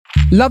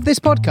Love this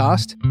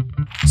podcast?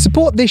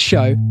 Support this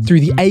show through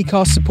the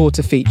Acast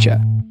supporter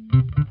feature.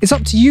 It's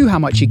up to you how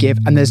much you give,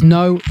 and there's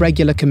no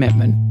regular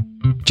commitment.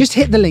 Just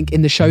hit the link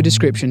in the show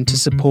description to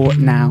support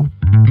now.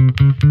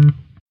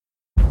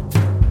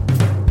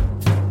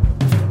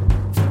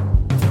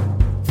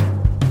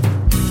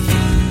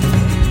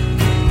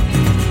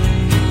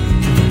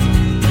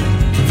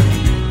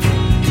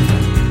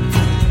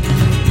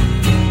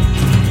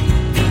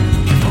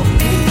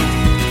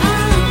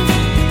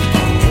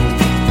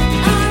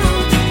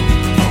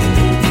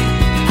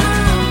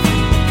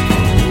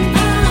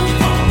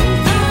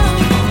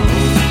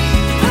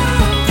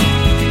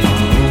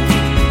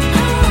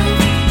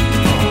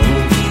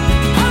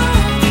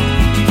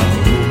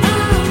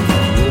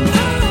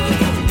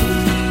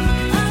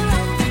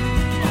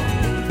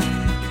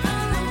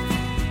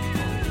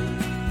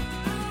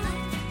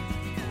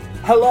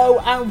 Hello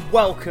and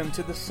welcome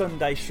to the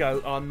Sunday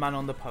show on Man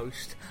on the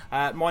Post.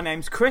 My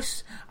name's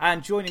Chris,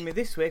 and joining me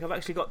this week I've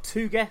actually got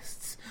two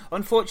guests.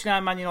 Unfortunately,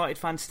 our Man United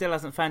fan still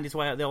hasn't found his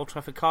way out the Old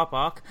Trafford car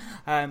park,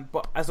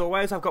 but as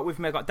always I've got with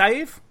me, I've got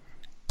Dave.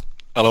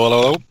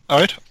 Hello.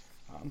 Alright.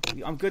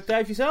 I'm good,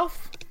 Dave.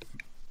 Yourself?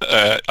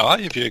 Aye,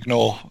 if you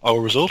ignore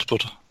our result,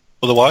 but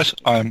otherwise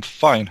I'm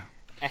fine.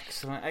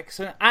 Excellent.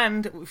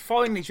 And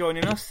finally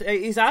joining us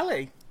is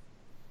Ali.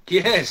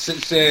 Yes,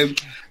 it's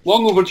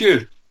long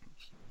overdue.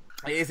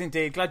 It is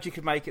indeed. Glad you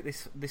could make it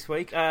this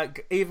week.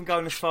 Even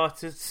going as far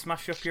to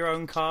smash up your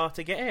own car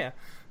to get here.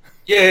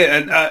 Yeah,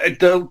 and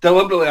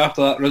deliberately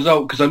after that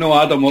result, because I know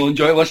Adam will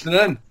enjoy listening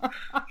in.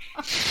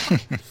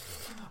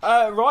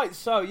 Right,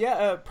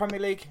 so Premier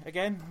League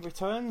again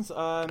returns.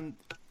 A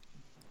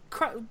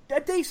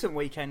decent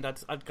weekend,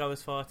 I'd go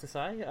as far to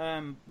say.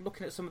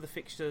 Looking at some of the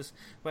fixtures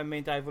when me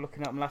and Dave were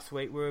looking at them last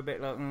week, we were a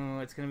bit like,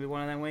 it's going to be one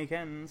of them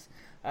weekends.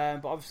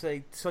 But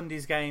obviously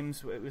Sunday's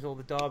games, it was all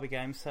the derby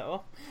games set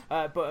up.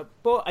 But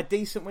a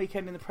decent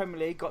weekend in the Premier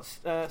League got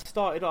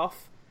started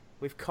off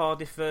with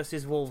Cardiff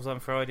versus Wolves on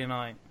Friday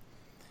night.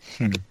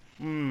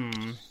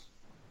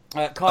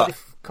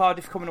 Cardiff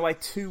coming away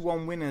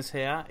 2-1 winners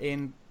here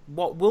in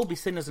what will be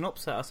seen as an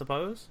upset, I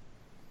suppose.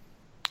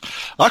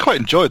 I quite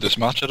enjoyed this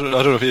match. I don't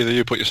know if either of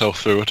you put yourself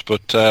through it,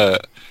 but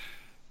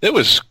it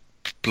was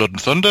blood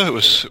and thunder. It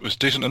was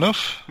decent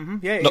enough. Mm-hmm.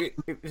 Yeah,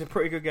 it was a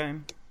pretty good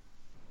game.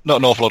 Not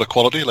an awful lot of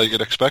quality like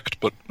you'd expect,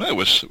 but it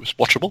was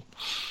watchable.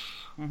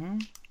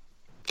 Mm-hmm.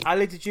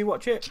 Ali, did you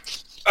watch it?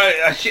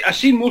 I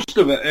seen most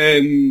of it.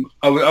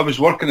 I was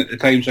working at the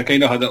time, so I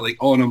kind of had it like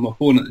on my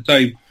phone at the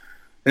time.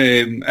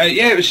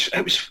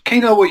 It was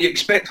kind of what you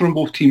expect from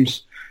both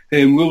teams.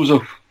 Wolves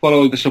have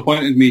thoroughly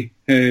disappointed me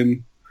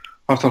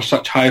after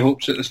such high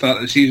hopes at the start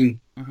of the season.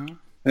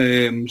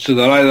 Mm-hmm. So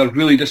they're either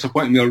really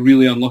disappointing me or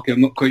really unlucky.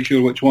 I'm not quite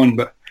sure which one,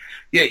 but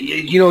yeah,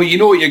 you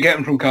know what you're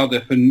getting from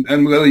Cardiff, and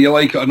whether you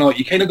like it or not,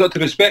 you kind of got to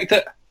respect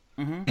it.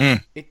 Mm-hmm.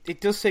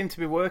 It does seem to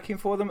be working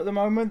for them at the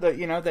moment.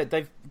 That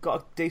they've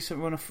got a decent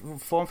run of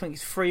form. I think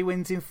it's 3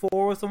 wins in 4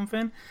 or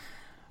something.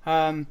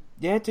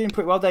 Doing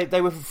pretty well.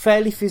 They were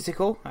fairly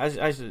physical,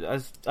 as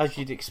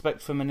you'd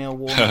expect from a Neil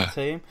Warnock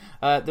team.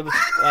 There was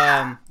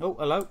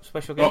hello,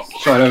 special guest. Oh,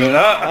 sorry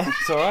about that.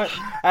 It's all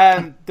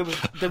right.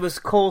 There was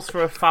calls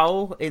for a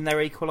foul in their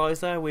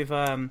equaliser with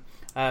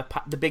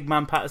the big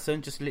man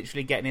Patterson just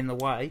literally getting in the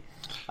way.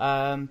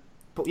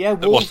 But yeah,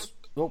 Wolves.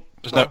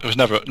 It was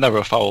never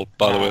a foul,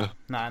 by the way.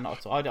 No, not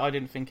at all. I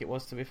didn't think it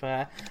was, to be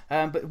fair.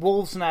 But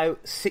Wolves now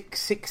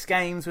six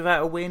games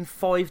without a win,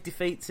 5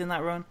 defeats in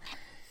that run.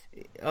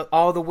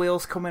 Are the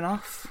wheels coming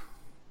off?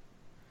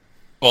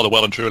 Well, they're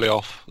well and truly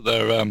off.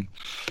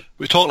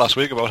 We talked last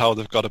week about how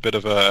they've got a bit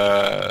of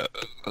a,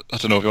 I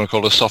don't know if you want to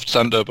call it a soft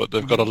centre, but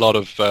they've got a lot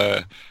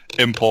of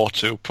imports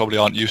who probably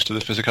aren't used to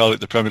the physicality of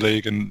the Premier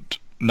League, and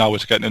now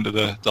it's getting into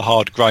the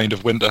hard grind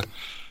of winter.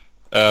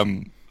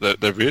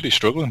 They're really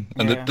struggling,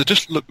 and they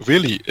just look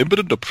really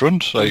impotent up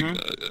front. Like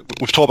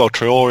we've talked about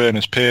Traore and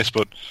his pace,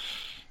 but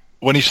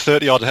when he's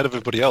 30 yards ahead of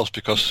everybody else,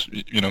 because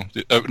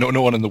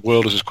no one in the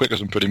world is as quick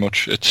as him, pretty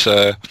much. It's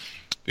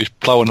he's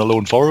ploughing a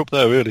lone four up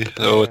there, really.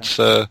 So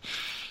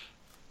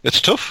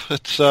it's tough.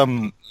 It's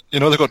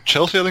they've got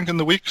Chelsea, I think, in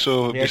the week,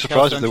 so be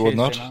surprised if they won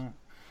that. Night.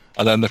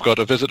 And then they've got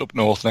a visit up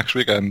north next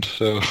weekend.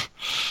 So,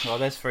 well,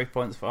 there's 3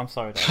 points. I'm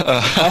sorry.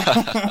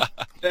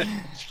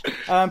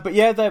 But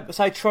yeah,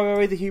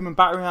 Traore, the human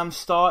battering ram,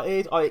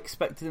 started. I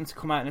expected them to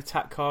come out and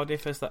attack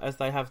Cardiff as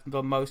they have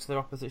done most of their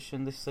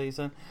opposition this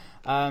season,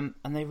 and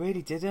they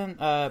really didn't.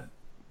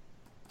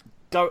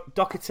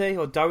 Doherty,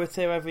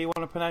 however you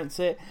want to pronounce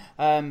it.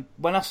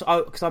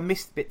 Because I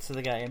missed bits of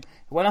the game,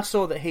 when I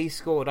saw that he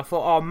scored, I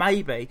thought,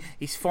 maybe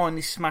he's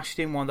finally smashed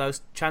in one of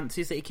those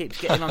chances that he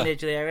keeps getting on the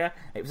edge of the area.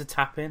 It was a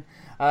tap-in.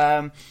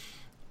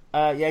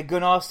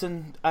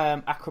 Gunnarsson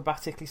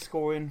acrobatically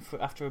scoring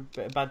after a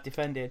bit of bad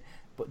defending,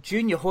 but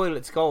Junior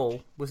Hoylett's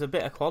goal was a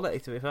bit of quality,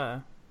 to be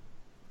fair.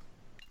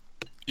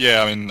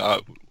 Yeah, I mean,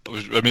 I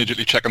was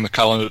immediately checking the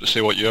calendar to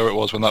see what year it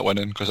was when that went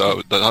in, because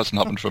that hasn't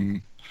happened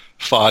from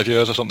 5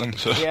 years or something.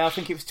 So. Yeah, I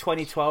think it was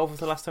 2012 was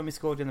the last time he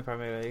scored in the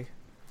Premier League.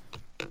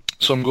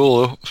 Some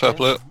goal though, fair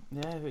play.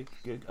 Yeah,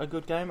 a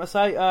good game. I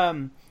say,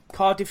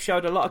 Cardiff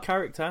showed a lot of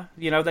character.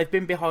 You know, they've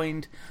been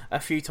behind a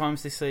few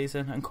times this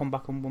season and come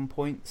back and won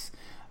points.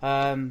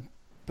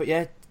 But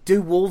yeah,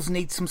 do Wolves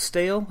need some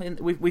steel?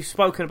 We've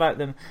spoken about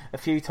them a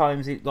few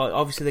times. Like,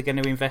 obviously, they're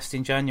going to invest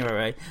in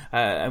January,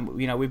 and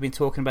you know, we've been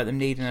talking about them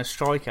needing a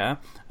striker.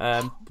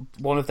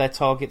 One of their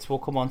targets we'll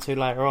come on to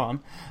later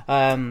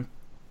on.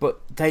 But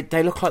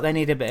they look like they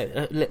need a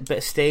little bit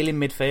of steel in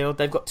midfield.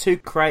 They've got two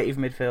creative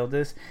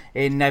midfielders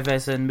in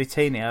Neves and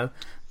Moutinho,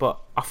 but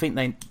I think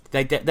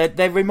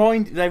they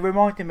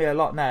reminded me a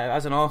lot now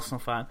as an Arsenal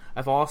fan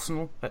of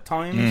Arsenal at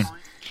times.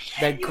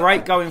 They're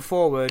great going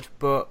forward,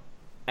 but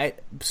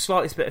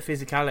slightest bit of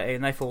physicality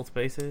and they fall to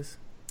pieces.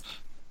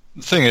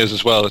 The thing is,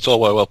 as well, it's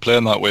all well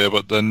playing that way,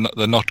 but they're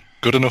not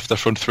good enough. Their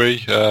front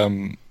three,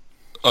 they've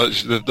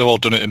all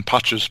done it in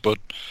patches, but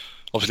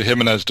obviously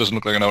Jimenez doesn't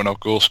look like an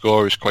out-and-out goal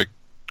scorer. He's quite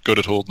good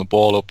at holding the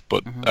ball up,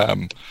 but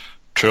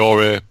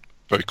Traore,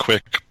 very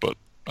quick, but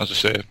as I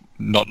say,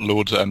 not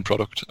loads of end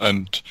product.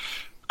 And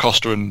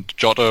Costa and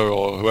Jota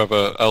or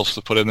whoever else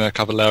they put in there,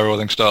 Cavallero I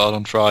think started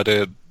on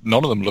Friday,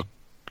 none of them look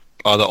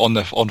either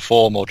on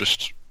form or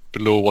just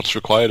below what's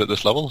required at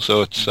this level.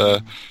 So it's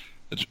the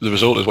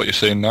result is what you're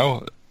seeing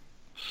now.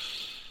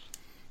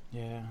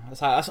 Yeah,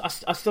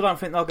 I still don't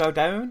think they'll go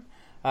down.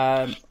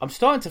 I'm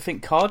starting to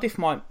think Cardiff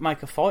might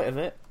make a fight of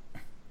it.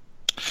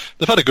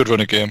 They've had a good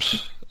run of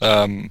games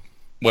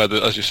where,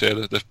 as you say,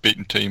 they've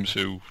beaten teams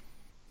who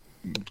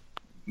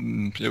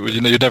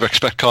you'd never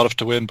expect Cardiff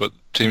to win, but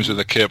teams who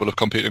they're capable of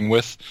competing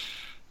with.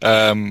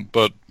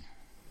 But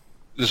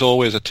there's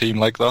always a team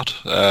like that.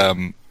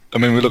 I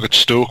mean, we look at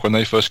Stoke when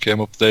they first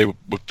came up; they were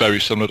very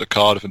similar to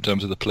Cardiff in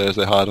terms of the players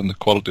they had and the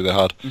quality they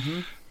had,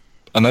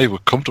 and they were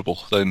comfortable.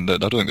 I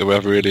don't think they were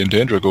ever really in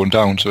danger of going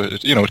down. So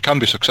it can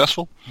be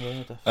successful.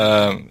 Yeah,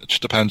 definitely. It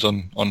just depends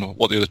on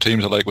what the other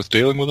teams are like with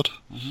dealing with it.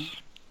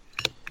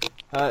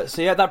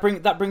 So yeah, that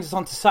brings us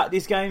on to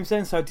Saturday's games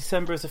then. So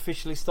December has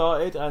officially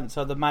started, and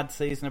so the mad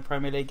season of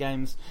Premier League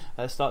games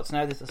starts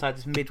now.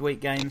 This midweek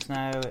games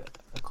now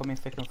are coming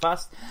thick and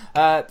fast.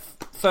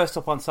 First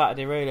up on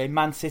Saturday, really,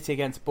 Man City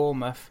against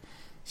Bournemouth.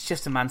 It's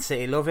just a Man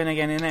City loving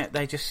again, isn't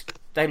it?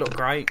 They look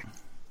great.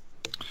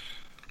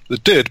 They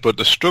did, but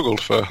they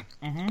struggled for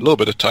a little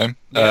bit of time.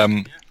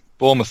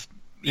 Bournemouth,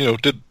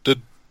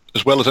 did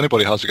as well as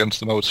anybody has against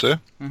them, I would say.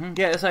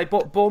 Yeah, so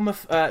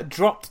Bournemouth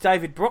dropped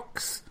David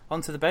Brooks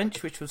onto the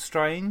bench, which was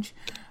strange.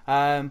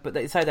 But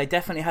they say they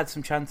definitely had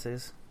some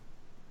chances.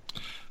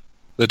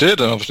 They did,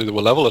 and obviously they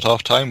were level at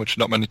half time, which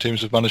not many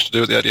teams have managed to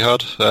do at the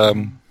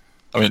Etihad.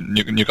 I mean,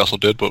 Newcastle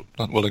did, but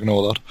we'll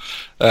ignore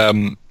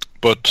that.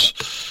 But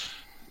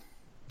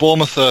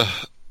Bournemouth,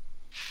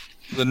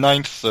 the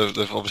ninth,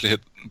 they've obviously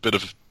hit a bit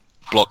of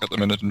block at the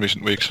minute in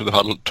recent weeks, so they've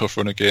had a tough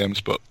run of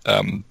games, but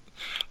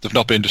they've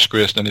not been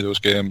disgraced in any of those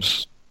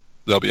games.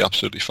 They'll be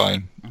absolutely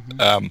fine.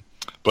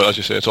 But as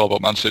you say, it's all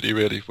about Man City,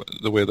 really,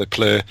 the way they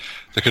play.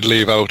 They could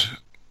leave out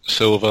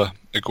Silva,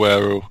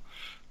 Aguero,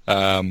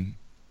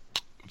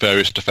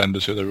 various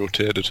defenders who they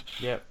rotated.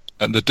 Yep.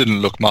 And they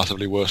didn't look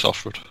massively worse off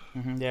for it.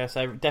 Yeah,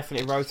 so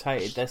definitely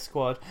rotated their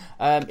squad.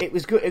 It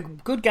was a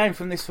good game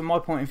from my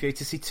point of view,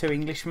 to see two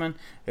Englishmen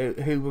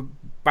who were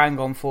bang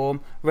on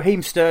form.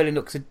 Raheem Sterling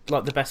looks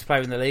like the best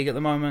player in the league at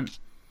the moment.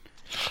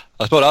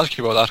 I was about to ask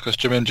you about that because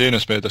Jermaine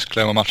Genius made this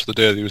claim on Match of the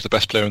Day that he was the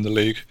best player in the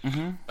league.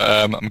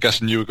 I'm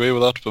guessing you agree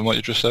with that from what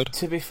you just said?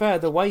 To be fair,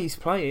 the way he's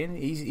playing,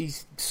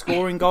 he's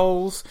scoring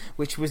goals,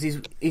 which was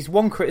his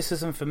one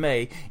criticism for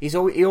me. He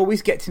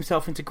always gets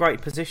himself into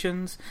great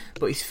positions,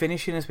 but his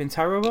finishing has been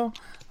terrible.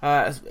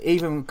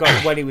 Even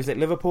when he was at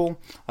Liverpool.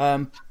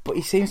 But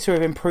he seems to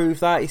have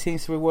improved that. He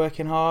seems to be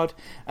working hard.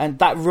 And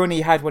that run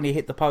he had when he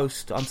hit the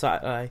post on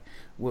Saturday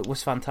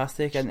was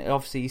fantastic. And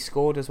obviously he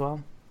scored as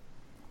well.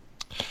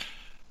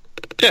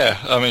 Yeah,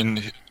 I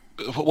mean,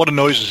 what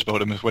annoys us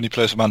about him is when he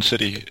plays for Man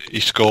City, he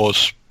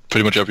scores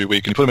pretty much every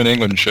week. And you put him in an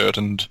England shirt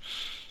and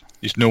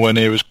he's nowhere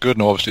near as good.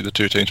 And obviously the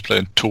two teams play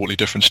in totally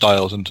different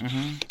styles. And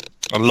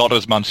a lot of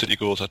his Man City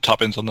goals are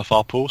tap-ins on the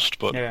far post.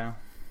 But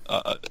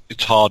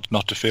it's hard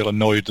not to feel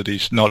annoyed that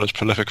he's not as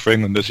prolific for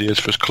England as he is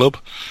for his club.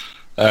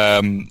 That's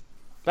an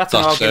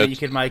argument you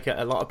could make at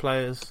a lot of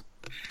players.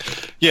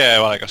 Yeah,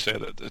 well, like I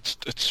said,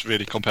 it's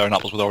really comparing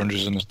apples with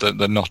oranges, and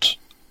they're not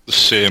the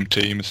same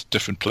team. It's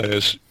different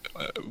players.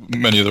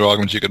 Many other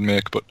arguments you could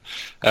make, but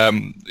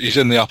he's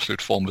in the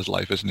absolute form of his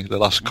life, isn't he? The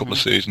last couple of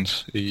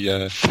seasons,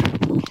 the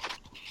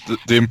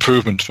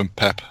improvement from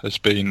Pep has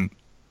been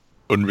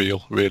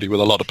unreal, really, with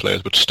a lot of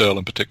players, but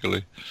Sterling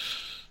particularly.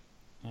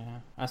 Yeah,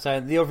 I say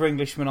the other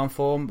Englishman on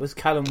form was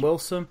Callum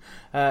Wilson.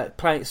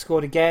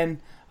 Scored again,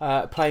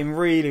 playing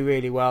really,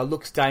 really well.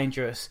 Looks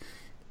dangerous.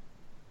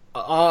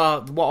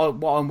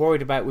 What I'm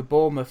worried about with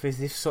Bournemouth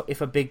is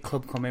if a big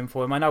club come in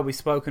for him. I know we've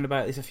spoken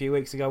about this a few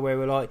weeks ago, where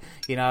we're like,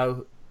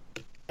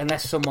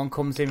 unless someone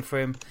comes in for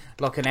him,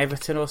 like an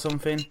Everton or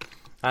something,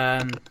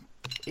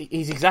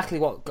 he's exactly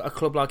what a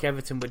club like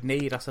Everton would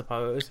need, I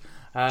suppose.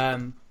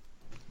 Can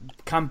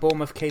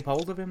Bournemouth keep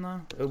hold of him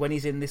though when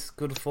he's in this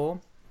good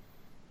form?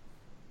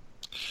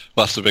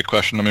 Well, that's the big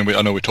question. I mean,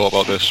 I know we talked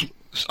about this,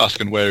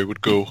 asking where he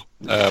would go.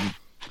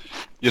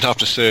 you'd have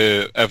to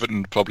say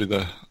Everton probably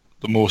the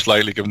most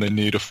likely, given they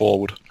need a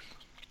forward.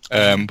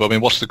 But I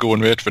mean, what's the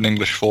going rate for an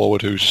English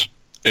forward who's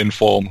in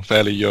form,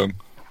 fairly young?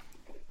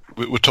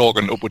 We're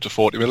talking upwards of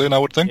 40 million, I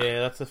would think. Yeah,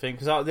 that's the thing.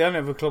 Because the only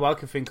other club I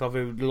can think of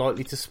who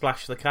likely to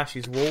splash the cash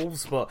is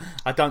Wolves, but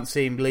I don't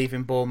see him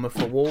leaving Bournemouth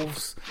for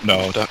Wolves.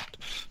 No,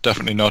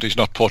 definitely not. He's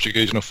not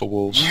Portuguese enough for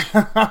Wolves.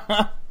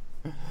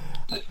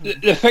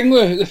 the thing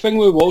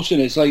with Wilson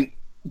is, like,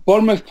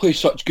 Bournemouth play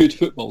such good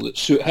football that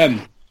suit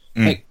him.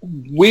 Like,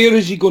 where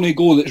is he going to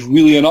go that's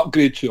really an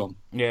upgrade to him?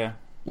 Yeah.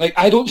 Like,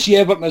 I don't see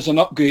Everton as an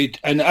upgrade,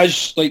 and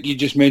as, like you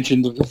just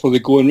mentioned, for the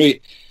going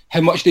rate, how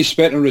much they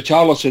spent on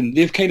Richarlison,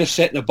 they've kind of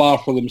set the bar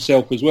for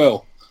themselves as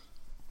well.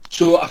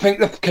 So I think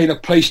they've kind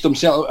of priced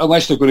themselves,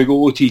 unless they're going to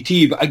go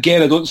OTT, but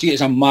again, I don't see it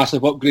as a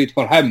massive upgrade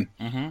for him.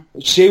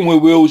 Same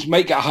with Wolves,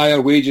 might get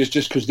higher wages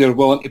just because they're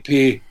willing to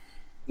pay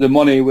the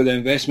money with the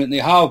investment they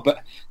have,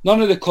 but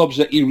none of the clubs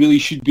that he really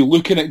should be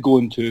looking at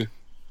going to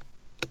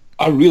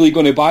are really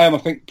going to buy him. I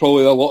think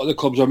probably a lot of the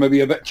clubs are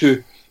maybe a bit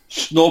too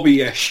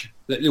snobby-ish,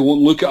 that they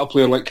won't look at a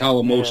player like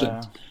Callum Wilson.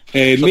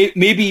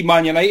 Maybe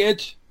Man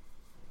United,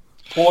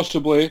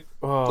 possibly.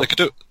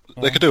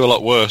 They could do a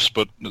lot worse,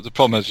 but the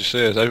problem, as you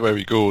say, is everywhere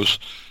he goes,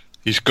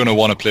 he's going to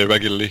want to play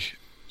regularly.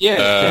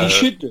 Yeah, he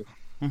should do.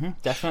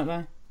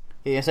 Definitely.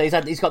 Yeah, so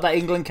he's got that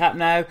England cap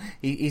now.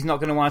 He's not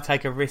going to want to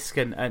take a risk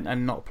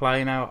and not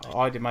play now,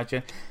 I'd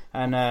imagine.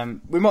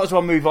 And we might as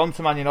well move on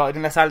to Man United,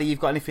 unless, Ali, you've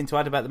got anything to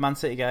add about the Man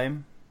City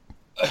game.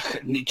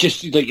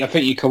 Just like, I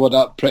think you covered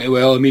that pretty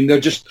well. I mean,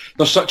 they're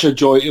such a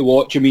joy to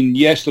watch. I mean,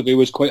 yesterday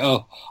was quite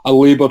a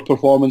laboured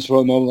performance for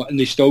them, and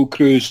they still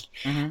cruised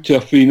to a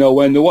 3-0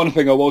 win. The one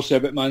thing I will say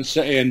about Man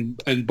City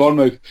and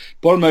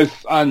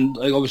Bournemouth, and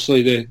like,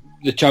 obviously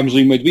the Champions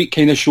League midweek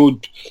kind of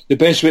showed the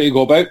best way to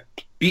go about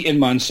beating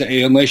Man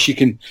City, unless you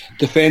can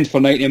defend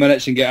for 90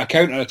 minutes and get a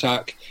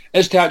counter-attack,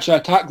 is to actually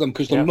attack them,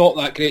 because they're not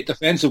that great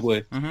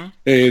defensively,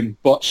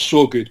 but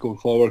so good going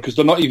forward, because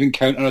they're not even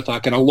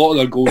counter-attacking. A lot of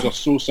their goals are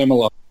so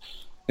similar.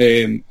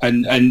 And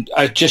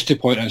just to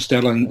point out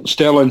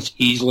Sterling's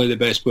easily the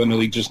best player in the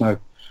league just now.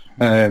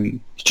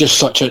 It's just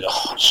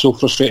so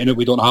frustrating that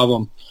we don't have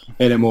him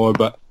anymore,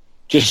 but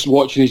just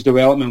watching his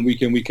development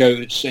week in, week out,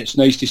 it's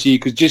nice to see,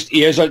 because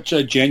he is such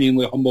a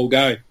genuinely humble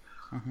guy.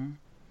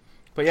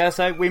 But yeah,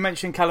 so we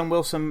mentioned Callum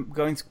Wilson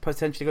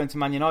potentially going to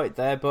Man United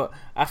there, but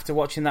after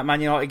watching that Man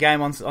United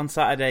game on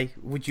Saturday,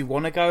 would you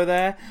want to go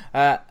there?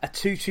 A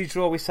 2-2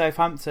 draw with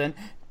Southampton.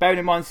 Bearing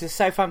in mind, it's a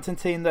Southampton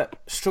team that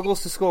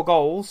struggles to score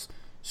goals,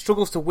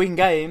 struggles to win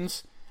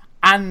games,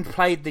 and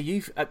played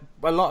a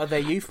lot of their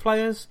youth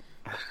players.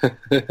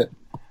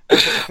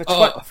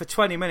 For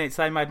 20 minutes,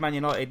 they made Man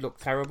United look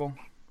terrible.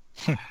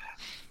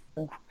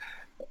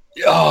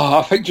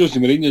 I think Jose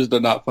Mourinho's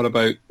done that for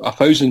about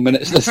 1,000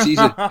 minutes this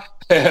season.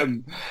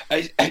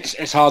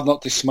 It's hard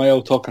not to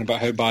smile talking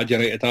about how bad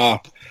United are.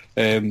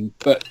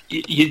 But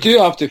you do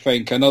have to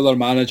think another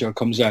manager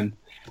comes in,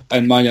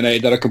 and Man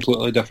United are a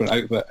completely different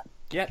outfit.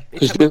 Yeah,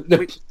 because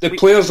the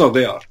players are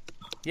there.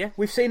 Yeah,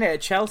 we've seen it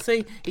at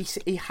Chelsea.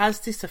 He has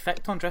this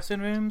effect on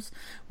dressing rooms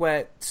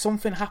where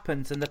something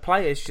happens and the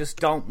players just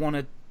don't want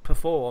to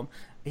perform.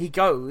 He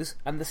goes,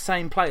 and the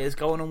same players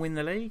go on and win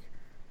the league.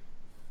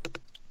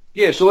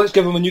 Yeah, so let's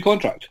give him a new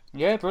contract.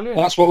 Yeah, brilliant.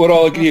 That's what we're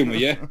all agreeing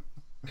with, yeah?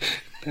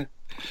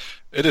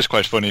 It is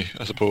quite funny,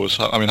 I suppose.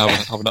 I mean,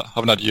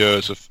 having had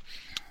years of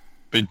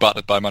being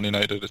battered by Man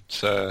United,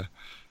 it's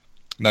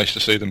nice to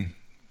see them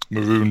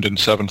marooned in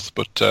 7th,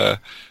 but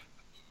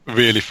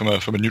really from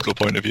a neutral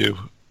point of view,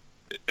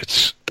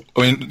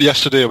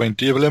 yesterday,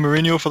 do you blame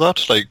Mourinho for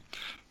that? Like,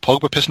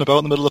 Pogba pissing about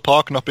in the middle of the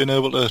park and not being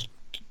able to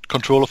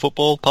control a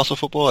football, pass a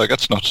football? Like,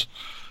 it's not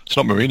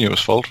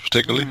Mourinho's fault,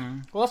 particularly.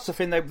 Well, that's the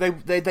thing.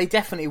 They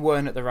definitely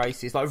weren't at the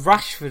races. Like,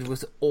 Rashford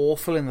was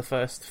awful in the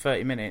first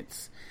 30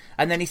 minutes,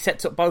 and then he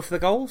sets up both of the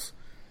goals.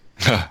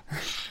 I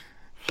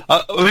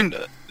mean,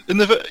 in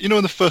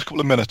the first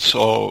couple of minutes,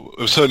 or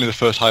it was certainly the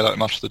first highlight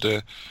match of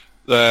the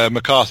day,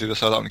 McCarthy, the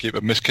Southampton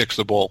keeper, miskicks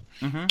the ball,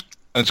 and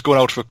it's going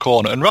out for a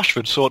corner, and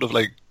Rashford sort of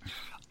like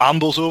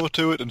ambles over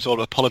to it and sort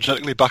of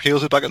apologetically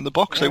backheels it back in the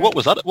box. Yeah. Like, what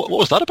was that? What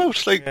was that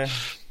about? Like, it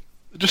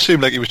just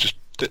seemed like he was just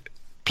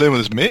playing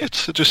with his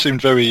mates. It just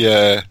seemed very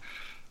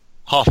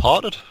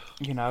half-hearted.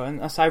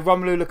 And I say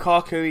Romelu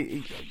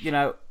Lukaku.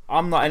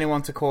 I'm not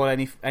anyone to call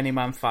any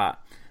man fat,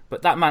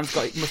 but that man's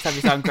must have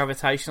his own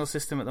gravitational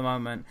system at the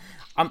moment.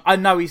 I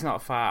know he's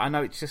not fat. I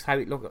know it's just how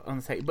it looks on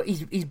the tape, but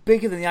he's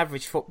bigger than the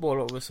average footballer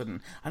all of a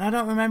sudden, and I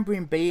don't remember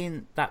him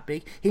being that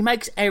big. He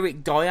makes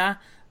Eric Dyer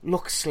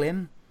look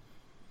slim.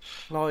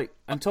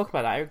 And talk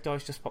about that. Eric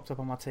Dyer's just popped up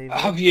on my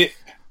TV.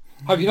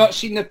 Have you not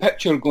seen the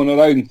picture going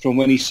around from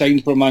when he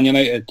signed for Man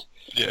United?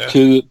 Yeah.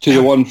 To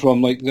the one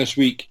from like this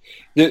week?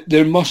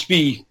 There must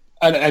be,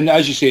 and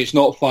as you say, it's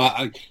not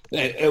fat.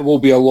 It will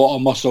be a lot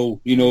of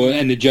muscle,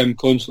 in the gym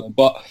constantly.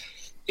 But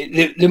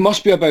there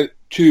must be about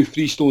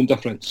 2-3 stone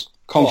difference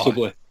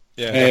comfortably.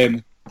 Yeah.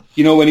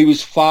 When he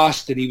was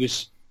fast and he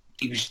was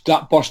he was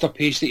that burst of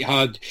pace that he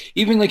had.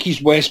 Even like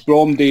his West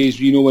Brom days,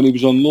 when he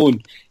was on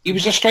loan, he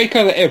was a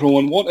striker that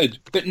everyone wanted.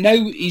 But now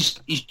he's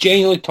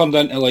genuinely turned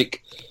into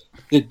like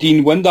the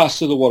Dean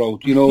Windass of the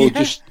world,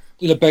 just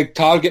the big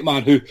target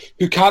man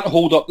who can't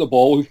hold up the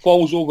ball, who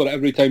falls over it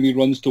every time he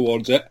runs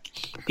towards it.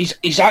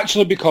 He's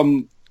actually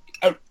become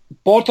a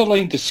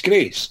borderline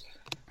disgrace.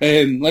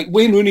 Like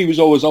Wayne Rooney was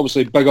always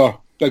obviously bigger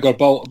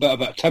built, a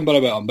bit of timber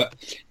about him, but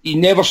he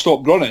never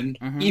stopped running,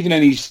 even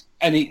in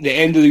the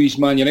end of his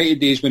Man United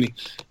days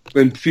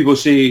when people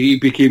say he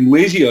became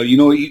lazier.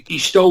 He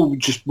still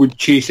just would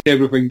chase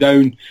everything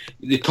down.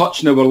 The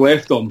touch never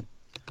left him.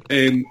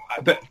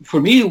 But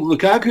for me,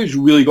 Lukaku's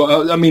really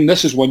got. I mean,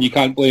 this is one you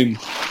can't blame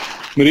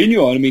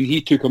Mourinho on. I mean, he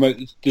took him out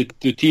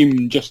the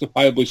team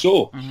justifiably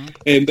so.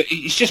 But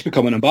he's just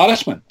become an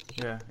embarrassment.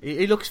 Yeah,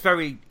 he looks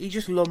he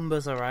just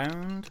lumbers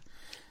around.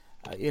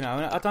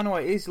 I don't know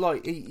what it is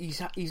like.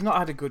 He's not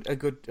had a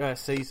good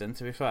season,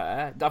 to be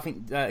fair. I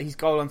think his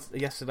goal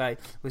yesterday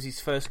was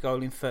his first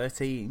goal in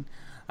 13.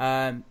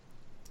 But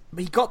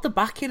he got the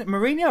backing.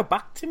 Mourinho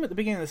backed him at the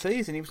beginning of the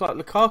season. He was like,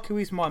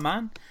 Lukaku is my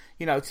man.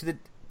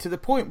 To the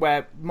point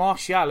where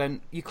Martial and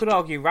you could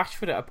argue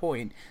Rashford at a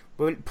point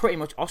were pretty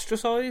much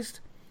ostracised,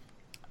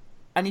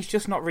 and he's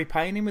just not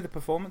repaying him with the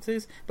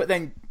performances. But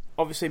then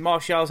obviously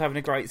Martial's having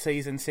a great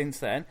season since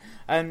then,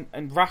 and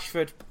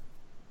Rashford.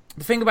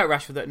 The thing about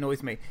Rashford that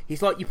annoys me,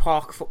 he's like your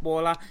park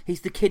footballer.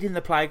 He's the kid in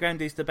the playground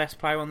who's the best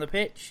player on the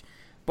pitch,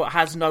 but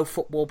has no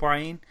football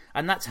brain.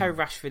 And that's how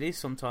Rashford is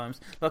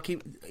sometimes. Like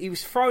he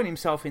was throwing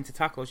himself into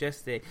tackles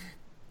yesterday.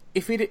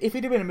 If he'd have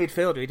been a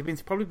midfielder,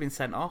 he'd probably been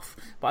sent off.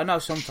 But I know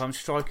sometimes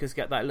strikers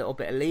get that little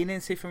bit of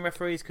leniency from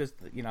referees because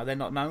they're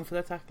not known for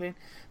their tackling.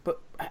 But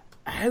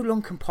how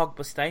long can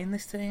Pogba stay in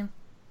this team?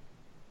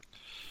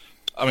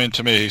 I mean,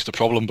 to me, he's the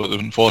problem. But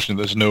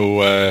unfortunately, there's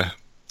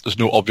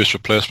no obvious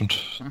replacement.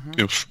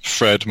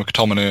 Fred,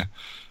 McTominay,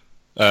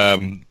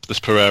 this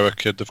Pereira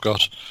kid they've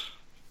got.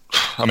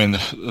 I mean,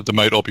 they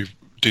might all be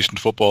decent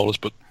footballers,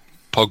 but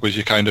Pogba's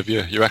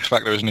your X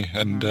factor, isn't he?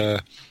 And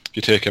if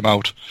you take him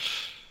out,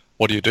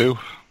 what do you do?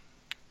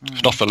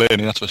 It's not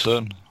Fellaini, that's for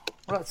certain.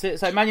 Well, that's it.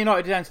 So Man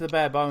United down to the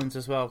bare bones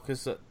as well,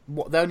 because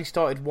they only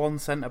started one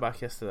centre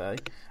back yesterday.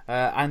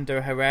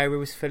 Ander Herrera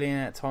was filling in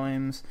at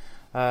times.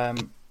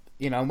 And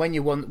when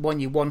your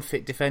one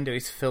fit defender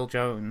is Phil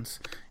Jones,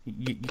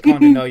 you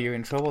kind of know you're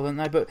in trouble, don't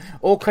they? But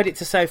all credit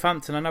to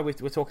Southampton. I know we're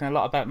talking a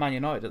lot about Man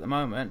United at the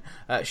moment.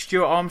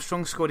 Stuart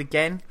Armstrong scored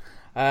again.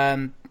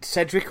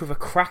 Cedric with a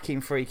cracking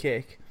free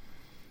kick.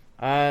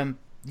 The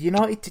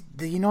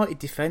United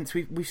defence,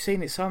 we've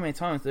seen it so many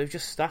times. They're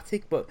just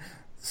static, but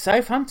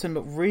Southampton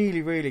look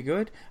really, really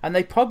good, and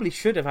they probably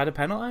should have had a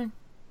penalty.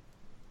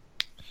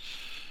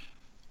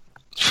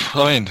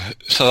 I mean,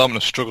 Southampton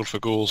have struggled for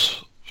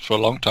goals for a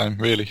long time,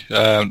 really.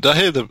 Did I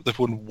hear they've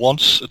won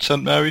once at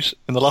St Mary's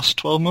in the last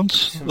 12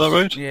 months? Is that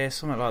right? Yeah,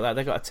 something like that.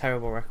 They've got a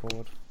terrible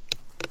record.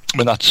 I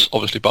mean, that's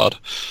obviously bad.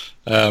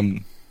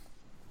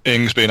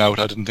 Ings being out,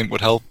 I didn't think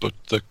would help, but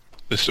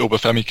this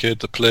Obafemi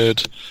kid that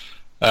played,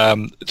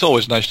 it's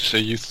always nice to see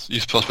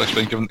youth prospects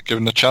being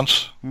given a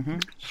chance.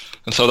 And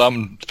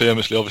Southampton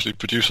famously, obviously,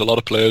 produce a lot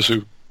of players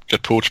who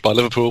get poached by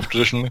Liverpool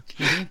traditionally.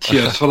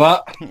 Cheers for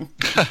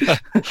that.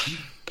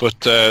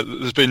 But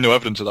there's been no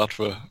evidence of that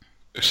for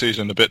a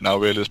season and a bit now,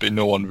 really. There's been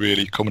no one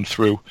really coming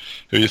through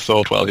who you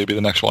thought, well, he'll be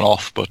the next one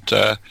off, but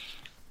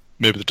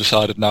maybe they've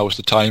decided now is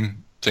the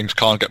time. Things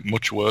can't get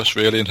much worse,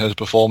 really, in terms of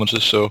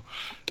performances, so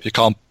you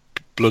can't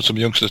blood some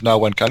youngsters now,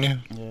 when can you?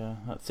 Yeah,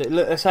 that's it.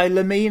 Look, I say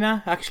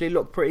Lamina actually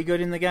looked pretty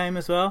good in the game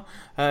as well.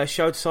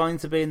 Showed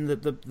signs of being the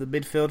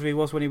midfielder he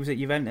was when he was at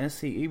Juventus.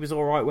 He was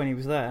all right when he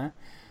was there.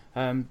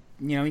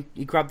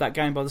 He grabbed that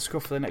game by the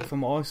scruff of the neck from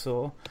what I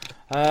saw.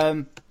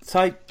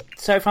 So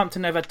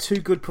Southampton have had two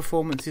good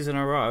performances in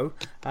a row.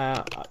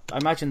 I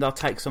imagine they'll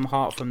take some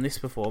heart from this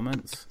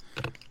performance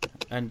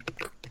and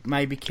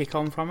maybe kick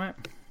on from it.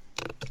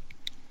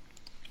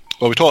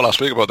 Well, we talked last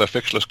week about their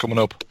fixture list coming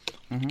up.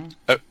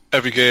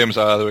 Every game is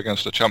either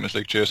against a Champions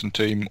League chasing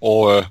team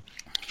or a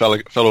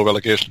fellow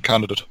relegation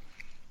candidate,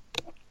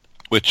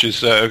 which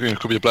is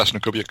could be a blessing,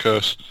 it could be a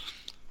curse.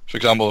 For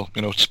example,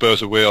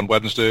 Spurs away on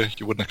Wednesday,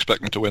 you wouldn't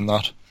expect them to win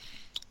that.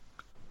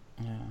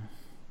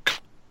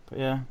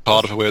 Yeah.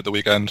 Cardiff away at the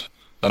weekend,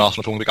 then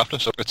Arsenal home the week after.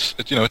 So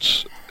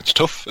it's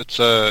tough. It's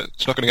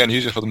not going to get any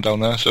easier for them down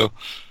there. So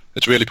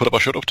it's really put up or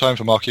shut up time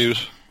for Mark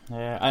Hughes.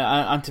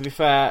 Yeah, and to be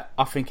fair,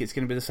 I think it's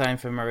going to be the same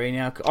for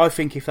Mourinho. I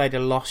think if they'd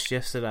have lost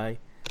yesterday,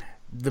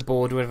 the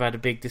board would have had a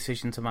big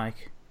decision to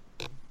make.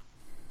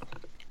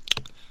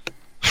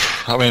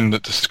 I mean,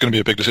 this is going to be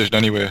a big decision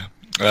anyway.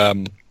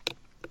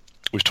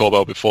 We've talked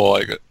about before,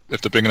 like,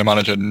 if they're bringing a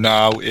manager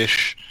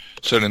now-ish,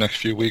 certainly the next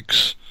few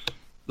weeks,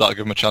 that'll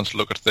give them a chance to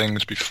look at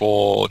things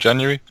before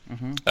January.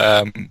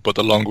 But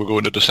the longer we go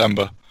into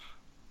December,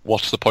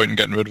 what's the point in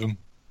getting rid of him?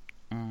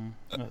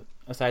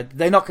 I say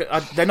they're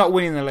not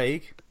winning the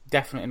league.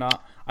 Definitely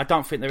not. I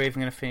don't think they're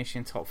even going to finish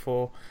in top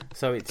four.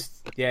 So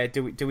it's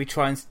do we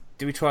try and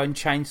do we try and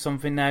change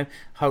something now?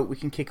 Hope we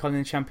can kick on in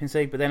the Champions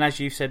League. But then, as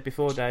you said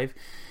before, Dave,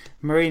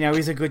 Mourinho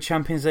is a good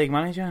Champions League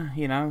manager.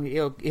 You know,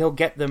 he'll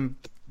get them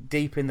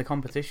deep in the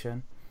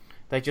competition.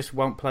 They just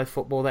won't play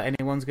football that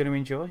anyone's going to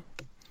enjoy.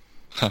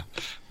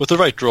 With the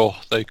right draw,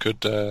 they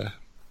could, they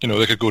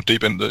could go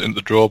deep into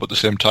the draw, but at the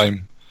same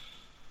time,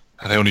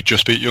 they only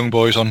just beat Young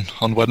Boys on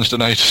Wednesday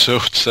night, so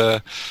it's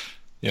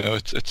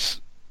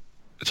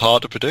it's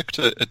hard to predict.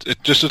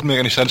 It just doesn't make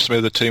any sense to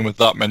me that a team with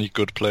that many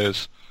good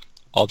players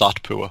are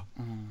that poor.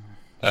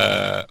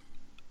 And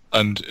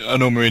I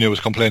know Mourinho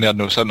was complaining he had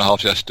no centre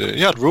halves yesterday.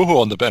 He had Rojo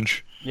on the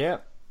bench. Yeah,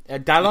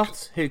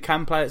 Dalot, who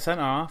can play at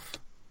centre half.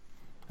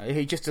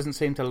 He just doesn't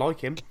seem to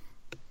like him.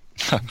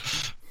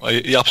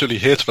 He absolutely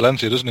hates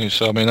Valencia, doesn't he?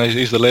 So I mean,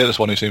 he's the latest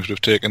one who seems to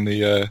have taken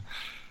the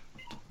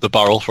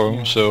barrel for him.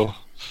 Yeah. So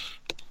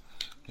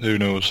who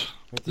knows?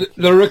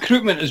 The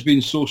recruitment has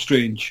been so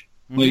strange.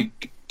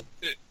 Like,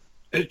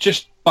 it's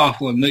just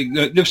baffling.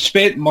 Like, they've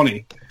spent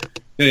money,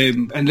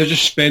 and they're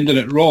just spending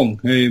it wrong.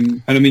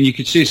 And I mean, you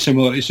could say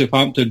similar to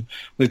Southampton,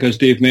 like as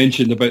Dave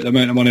mentioned about the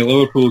amount of money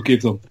Liverpool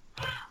gave them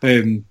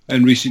in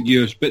recent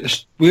years.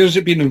 But where has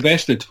it been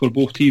invested for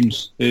both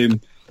teams?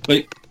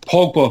 Like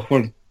Pogba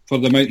for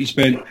the amount he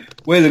spent,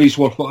 whether he's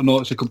worth it or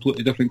not, it's a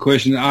completely different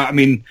question. I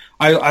mean,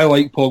 I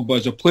like Pogba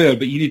as a player,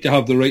 but you need to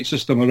have the right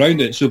system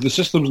around it. So if the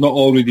system's not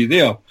already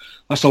there,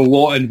 that's a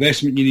lot of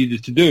investment you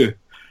needed to do.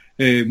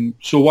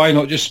 So why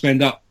not just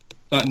spend that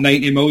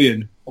 90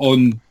 million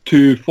on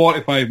 2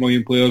 45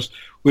 million players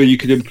where you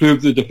could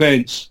improve the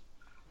defence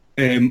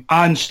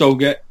and still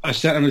get a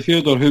centre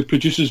midfielder who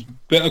produces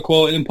better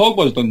quality than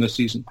Pogba's done this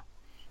season?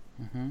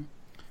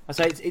 I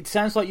say it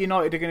sounds like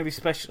United are going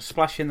to be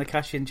splashing the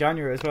cash in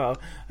January as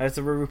well, as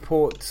there were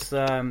reports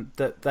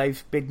that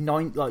they've bid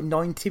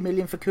 90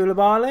 million for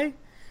Koulibaly.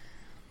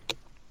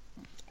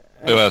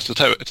 Well, it's a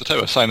type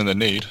of signing they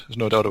need. There's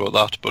no doubt about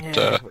that. But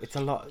yeah, it's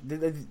a lot.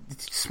 It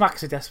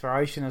smacks of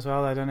desperation as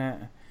well, though, doesn't it?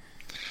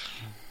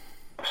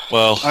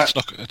 Well, it's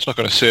not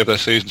going to save their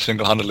season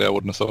single-handedly, I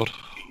wouldn't have thought.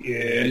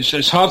 Yeah,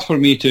 it's hard for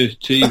me to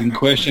even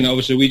question.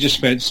 Obviously, we just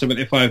spent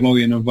 75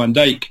 million on Van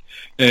Dijk,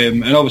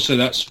 and obviously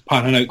that's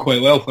panning out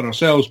quite well for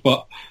ourselves.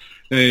 But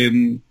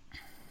it's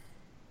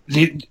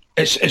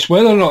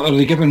whether or not are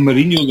they giving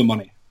Mourinho the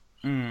money.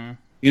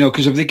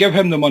 Because if they give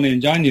him the money in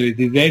January,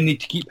 they then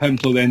need to keep him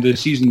till the end of the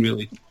season,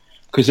 really.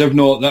 Because if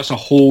not, that's a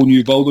whole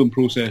new building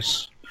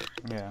process.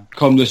 Yeah.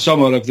 Come the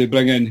summer, if they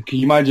bring in, can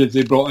you imagine if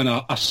they brought in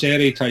a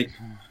Seri type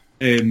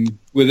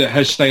with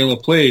his style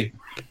of play,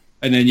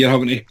 and then you're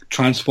having to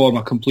transform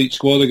a complete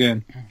squad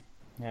again?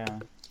 Yeah.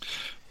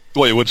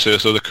 What you would say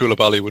is, though, the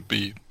Koulibaly would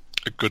be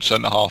a good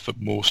centre half for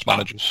most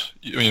managers.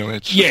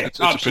 It's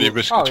a pretty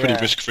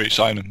risk-free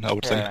signing, I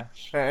would think.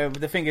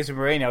 The thing is with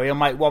Mourinho, he'll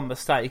make one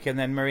mistake and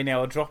then Mourinho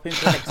will drop him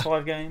for the next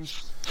 5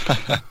 games.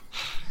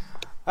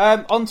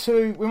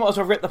 We might as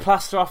well rip the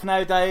plaster off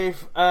now,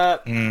 Dave.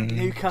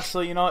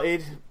 Newcastle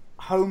United,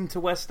 home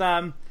to West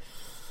Ham.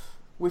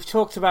 We've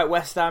talked about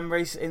West Ham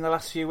in the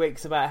last few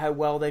weeks about how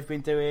well they've been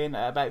doing,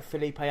 about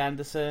Felipe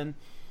Anderson.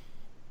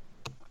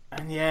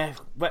 And yeah,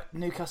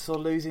 Newcastle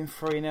losing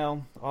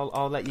 3-0.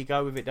 I'll let you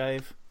go with it,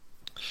 Dave.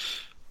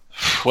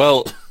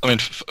 Well, I mean,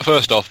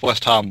 first off,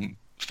 West Ham,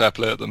 fair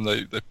play to them.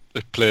 They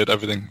played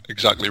everything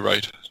exactly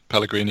right.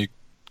 Pellegrini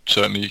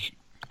certainly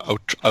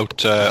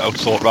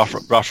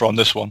outthought Rafa on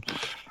this one.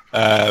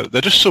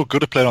 They're just so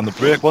good at playing on the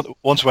break.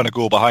 Once when a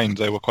goal behind,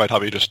 they were quite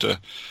happy just to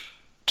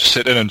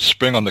sit in and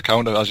spring on the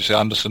counter. As you say,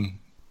 Anderson,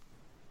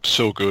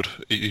 so good.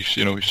 He's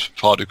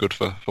far too good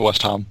for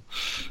West Ham.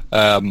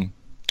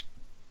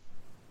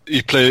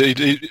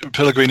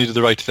 Pellegrini did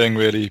the right thing,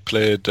 really. He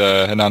played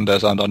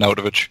Hernandez and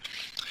Arnautovic.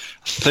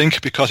 I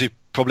think because he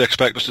probably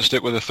expected us to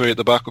stick with the 3 at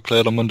the back we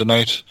played on Monday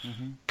night.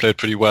 Played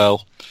pretty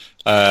well.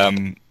 But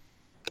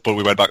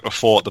we went back to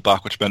 4 at the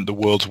back, which meant the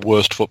world's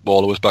worst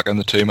footballer was back in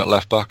the team at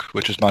left back,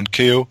 which is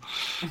Manquillo.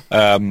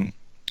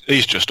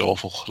 He's just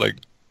awful. Like,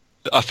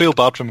 I feel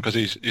bad for him because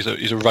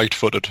he's a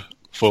right-footed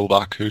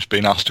full-back who's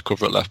been asked to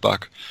cover at left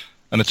back,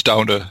 and it's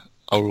down to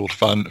our old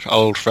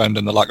friend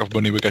and the lack of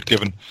money we get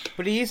given.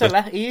 But he is a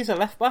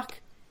left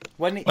back.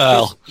 When he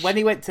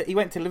went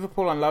to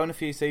Liverpool on loan a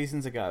few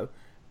seasons ago,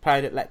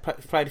 played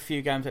a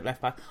few games at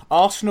left back.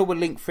 Arsenal were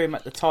linked for him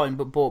at the time,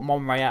 but bought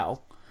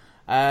Monreal.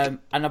 And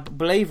I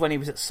believe when he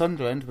was at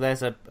Sunderland,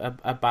 there's a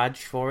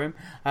badge for him.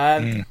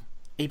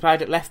 He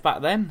played at left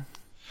back then,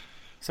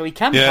 so he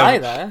can play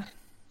there.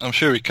 I'm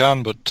sure he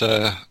can, but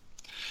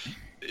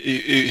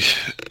he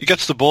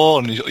gets the ball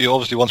and he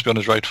obviously wants to be on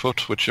his right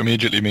foot, which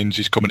immediately means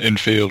he's coming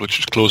infield, which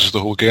just closes the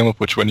whole game up,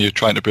 which when you're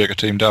trying to break a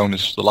team down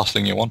is the last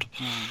thing you want.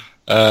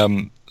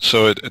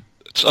 So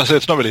I say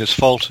it's not really his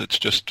fault, it's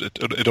just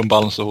it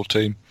unbalanced the whole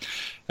team.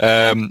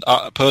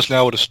 Personally,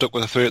 I would have stuck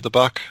with a 3 at the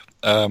back.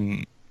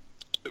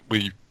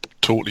 We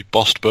totally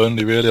bossed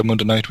Burnley really on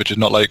Monday night, which is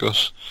not like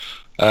us.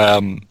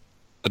 And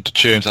to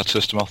change that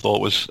system I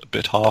thought was a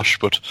bit harsh,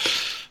 but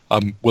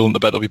I'm willing to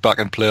bet they'll be back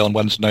in play on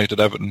Wednesday night at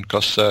Everton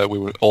because we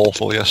were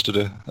awful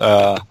yesterday.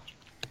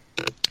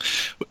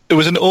 It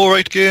was an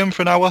all-right game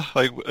for an hour.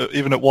 Like,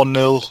 even at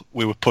 1-0,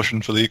 we were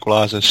pushing for the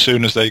equaliser. As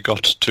soon as they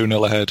got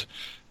 2-0 ahead,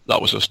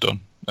 that was us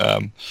done.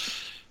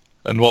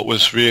 And what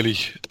was really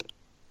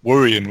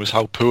worrying was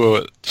how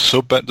poor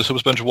the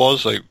subs bench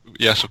was. Like,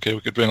 yes, okay,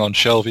 we could bring on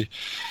Shelvey,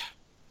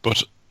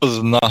 but other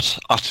than that,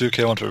 Atu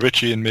came on for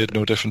Richie and made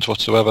no difference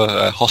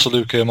whatsoever.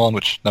 Hosselu came on,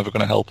 which never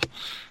going to help.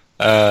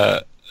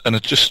 And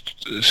it just,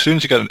 as soon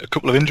as you get a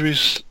couple of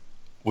injuries,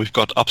 we've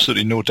got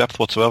absolutely no depth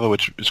whatsoever,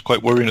 which is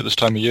quite worrying at this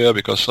time of year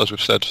because, as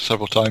we've said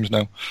several times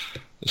now,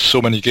 there's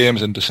so many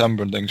games in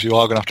December and things, you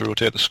are going to have to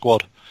rotate the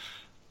squad.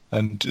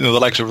 And, the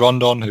likes of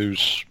Rondon,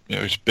 who's,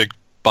 he's big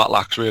battle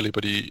axe really,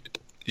 but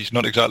he's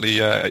not exactly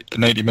a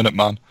 90-minute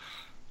man.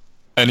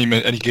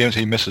 Any games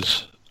he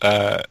misses,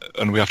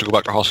 and we have to go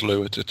back to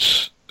Hosselu,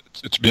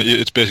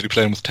 it's basically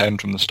playing with 10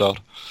 from the start.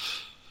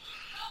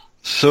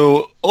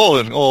 So all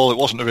in all, it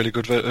wasn't a really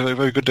good,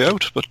 very good day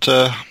out. But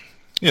at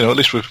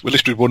least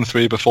we'd won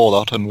 3 before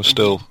that, and we're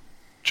still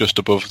just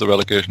above the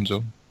relegation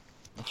zone.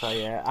 So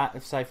yeah,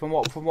 from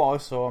what I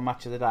saw on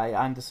Match of the Day,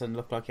 Anderson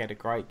looked like he had a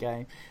great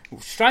game.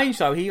 Strange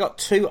though, he got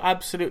 2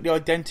 absolutely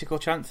identical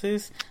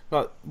chances.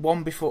 Like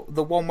one before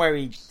the one where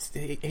he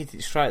hit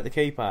it straight at the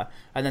keeper,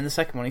 and then the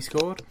second one he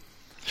scored.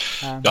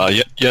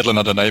 Yedlin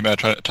had a nightmare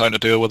trying to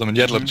deal with him, and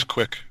Yedlin's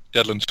quick.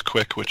 Yedlin's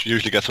quick, which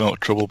usually gets him out of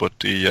trouble, but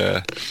he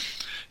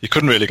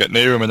couldn't really get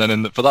near him. And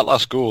then for that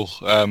last goal,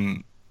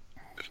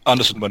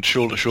 Anderson went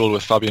shoulder to shoulder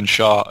with Fabian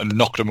Schär and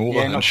knocked him over.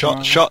 And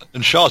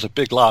Schär's a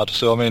big lad,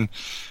 so I mean,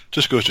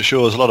 just goes to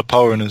show there's a lot of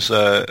power in his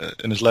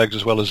legs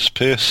as well as his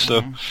pace.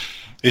 So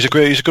he's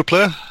a good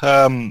player.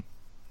 I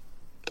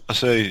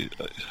say,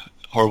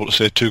 horrible to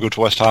say, too good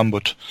for West Ham,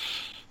 but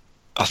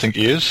I think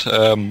he is.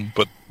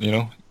 But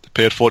they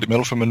paid 40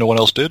 mil from him and no one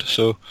else did,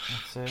 so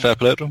fair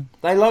play to him.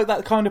 They like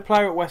that kind of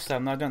player at West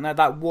Ham, though, don't they?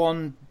 That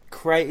one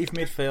creative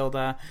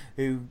midfielder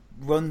who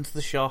runs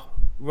the show,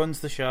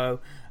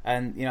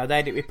 and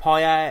they did it with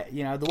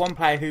Payet. The one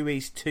player who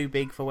is too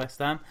big for West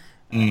Ham.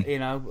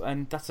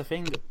 And that's the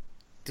thing.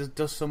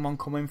 Does someone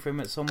come in for him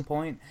at some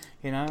point?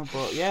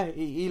 But yeah,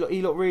 he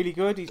looked really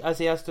good, as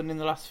he has done in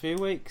the last few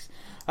weeks.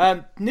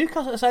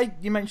 Newcastle,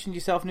 you mentioned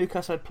yourself,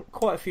 Newcastle had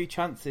quite a few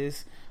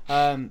chances,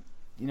 to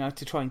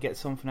try and get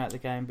something out of the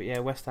game. But yeah,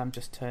 West Ham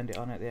just turned it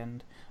on at the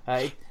end.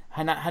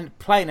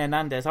 Playing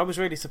Hernandez, I was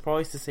really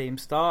surprised to see him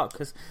start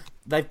because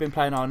they've been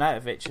playing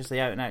Arnautovic as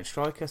the out-and-out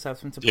striker, so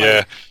for him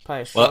to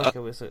play a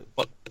striker was a...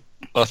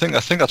 Well, I think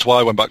that's why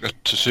I went back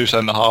to 2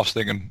 centre-halves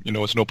thinking,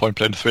 it's no point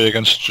playing 3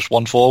 against just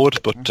one forward.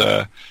 But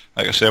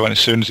like I say, as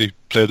soon as he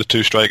played the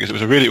 2 strikers, it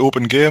was a really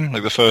open game.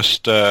 Like the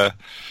first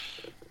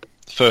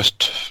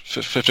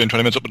 15-20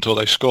 minutes up until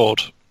they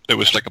scored, it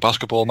was like a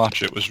basketball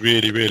match. It was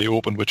really, really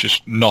open, which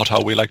is not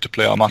how we like to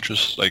play our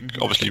matches. Like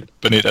obviously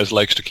Benitez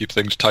likes to keep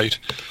things tight.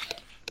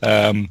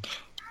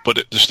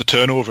 But just the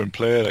turnover in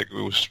play, like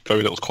it was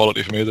very little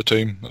quality for me of the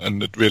team,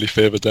 and it really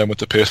favoured them with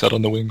the pace they had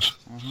on the wings.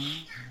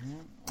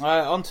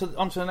 On to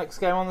the next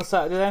game on the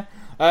Saturday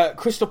then.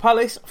 Crystal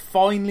Palace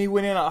finally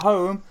winning at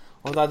home,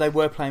 although they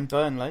were playing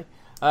Burnley.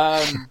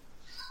 Palace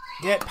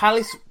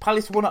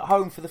won at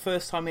home for the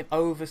first time in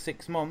over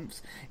 6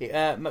 months.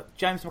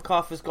 James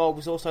McArthur's goal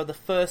was also the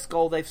first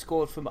goal they've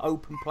scored from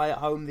open play at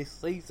home this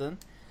season.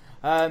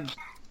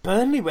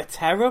 Burnley were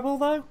terrible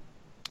though.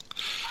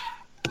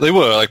 They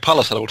were. Like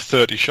Palace had about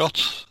 30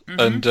 shots.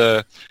 And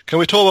can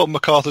we talk about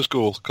McArthur's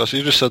goal? Because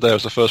you just said there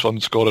was the first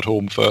one scored at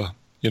home for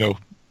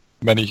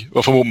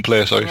from open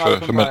play, for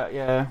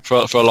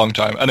a long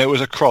time, and it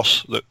was a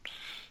cross that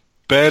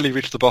barely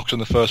reached the box in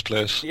the first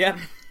place. Yeah,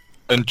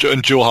 and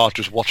Joe Hart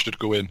just watched it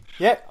go in.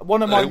 Yeah,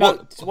 one of my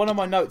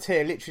notes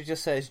here literally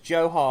just says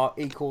Joe Hart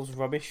equals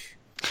rubbish.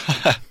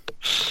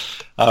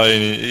 I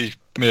mean, he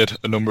made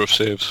a number of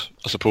saves,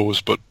 I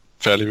suppose, but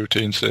fairly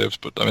routine saves.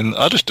 But I mean,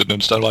 I just didn't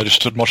understand why I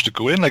just watched it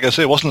go in. Like I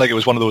say, it wasn't like it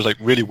was one of those like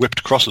really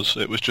whipped crosses.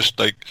 It was just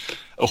like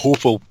a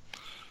hopeful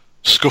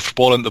scuffed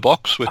ball in the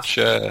box, which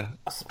I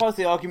suppose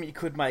the argument you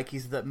could make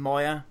is that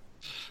Moya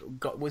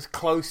was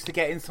close to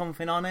getting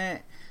something on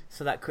it,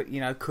 so that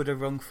could have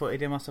wrong-footed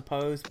him, I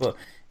suppose. But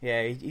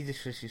yeah, he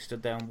just literally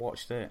stood there and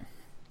watched it.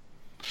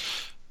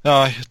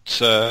 No,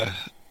 it's a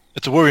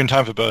worrying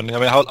time for Burnley. I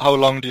mean, how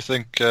long do you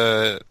think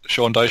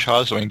Sean Dyche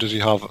has? I mean, does he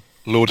have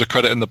loads of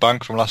credit in the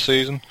bank from last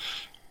season?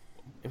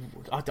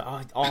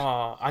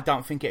 I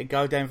don't think it'd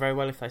go down very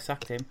well if they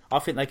sacked him. I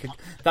think they could.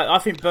 I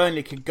think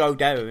Burnley could go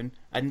down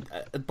and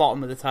at the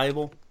bottom of the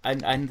table,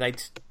 and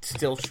they'd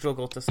still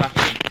struggle to sack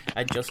him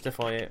and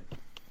justify it.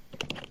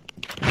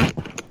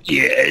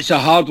 Yeah, it's a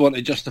hard one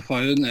to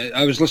justify, isn't it?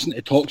 I was listening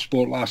to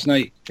TalkSport last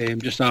night,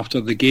 just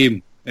after the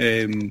game,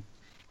 and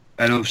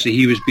obviously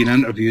he was being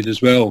interviewed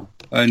as well,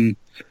 and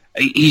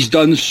he's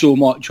done so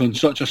much on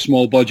such a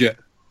small budget.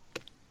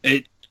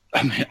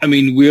 I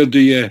mean, where do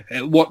you?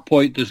 At what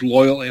point does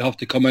loyalty have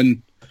to come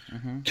in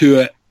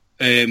to it?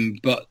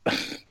 But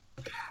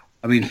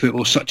I mean,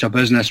 football's such a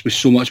business with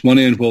so much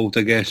money involved,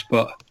 I guess.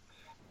 But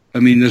I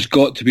mean, there's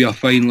got to be a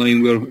fine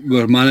line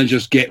where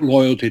managers get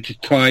loyalty to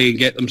try and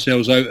get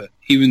themselves out,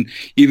 even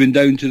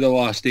down to the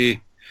last day.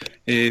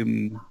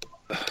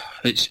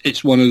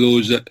 it's one of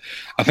those that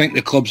I think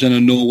the club's in a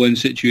no-win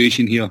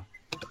situation here.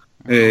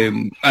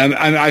 And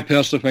I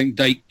personally think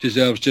Dyke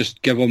deserves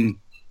just give them,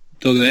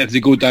 if they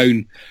go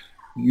down,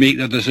 make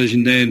their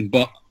decision then.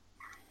 But,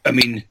 I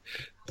mean,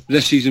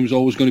 this season was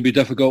always going to be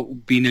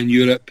difficult being in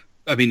Europe.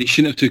 I mean, it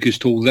shouldn't have took his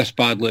toll this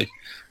badly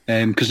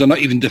because they're not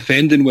even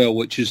defending well,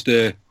 which is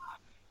the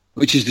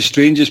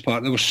strangest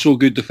part. They were so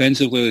good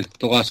defensively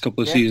the last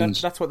couple of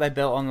seasons. That's what they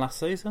built on last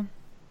season.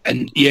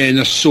 And and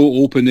they're so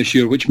open this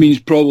year, which means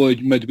probably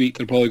midweek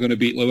they're probably going to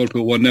beat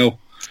Liverpool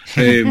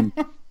 1-0.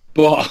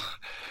 But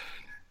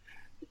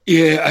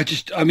yeah,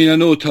 I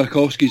know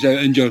Tarkowski's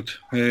out injured,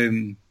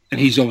 and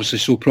he's obviously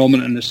so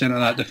prominent in the centre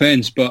of that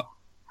defence. But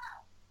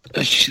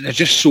they're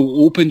just so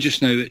open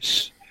just now.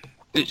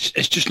 It's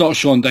just not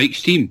Sean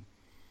Dyche's team.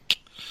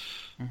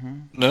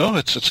 No,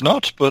 it's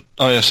not. But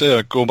I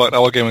say, going back to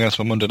our game against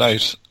them Monday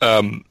night,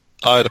 I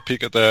had a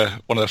peek at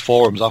one of their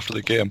forums after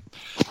the game.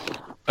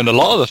 And a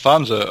lot of the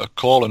fans are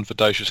calling for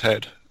Dyche's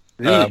head.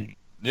 Really?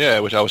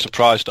 Which I was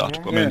surprised at.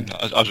 Yeah. I mean,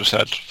 as I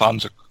said,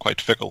 fans are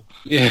quite fickle.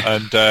 Yeah.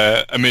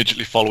 And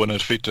immediately following a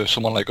defeat to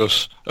someone like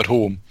us at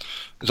home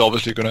is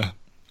obviously going to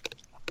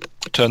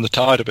turn the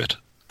tide a bit.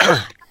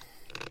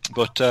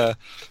 But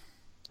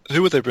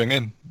who would they bring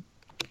in?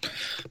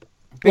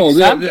 Well,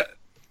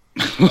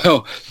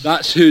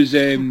 that's who's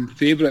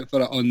favourite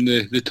for it on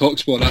the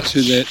TalkSport. That's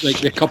who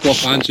the couple of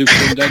fans who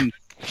phoned in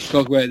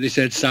talk about it. They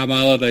said Sam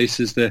Allardyce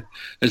is the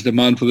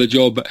man for the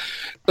job. But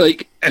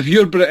like,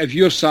 if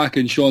you're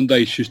sacking Sean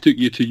Dyche, who's took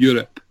you to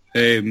Europe,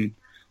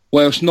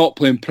 whilst not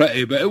playing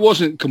pretty, but it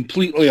wasn't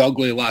completely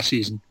ugly last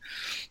season,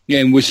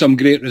 and with some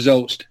great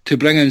results, to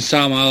bring in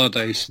Sam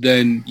Allardyce,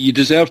 then you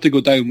deserve to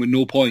go down with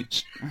no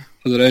points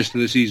for the rest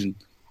of the season.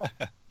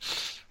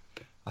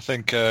 I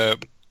think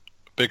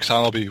Big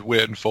Sam will be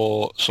waiting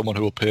for someone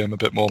who will pay him a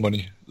bit more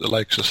money, the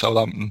likes of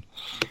Southampton.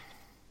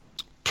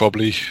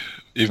 Probably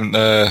even,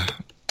 I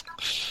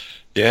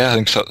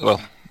think so.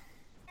 Well,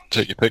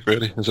 take your pick,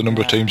 really. There's a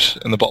number of teams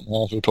in the bottom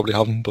half who will probably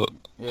have him, but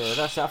yeah,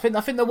 that's it.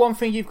 I think the one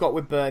thing you've got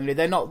with Burnley,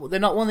 they're not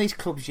one of these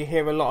clubs you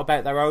hear a lot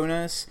about their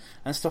owners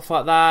and stuff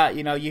like that.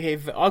 You know,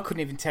 I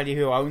couldn't even tell you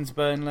who owns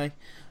Burnley.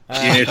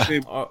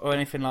 Or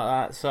anything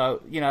like that.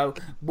 So,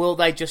 will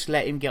they just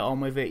let him get on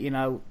with it?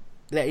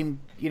 Let him,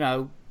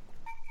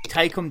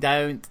 take them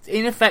down.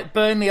 In effect,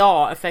 Burnley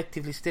are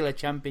effectively still a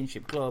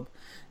championship club.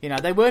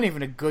 They weren't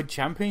even a good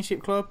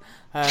championship club,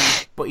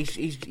 but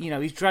he's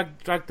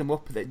dragged them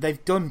up.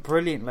 They've done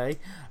brilliantly.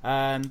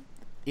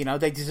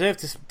 They deserve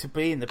to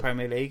be in the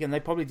Premier League, and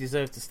they probably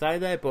deserve to stay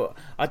there. But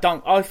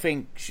I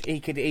think he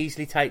could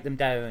easily take them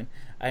down,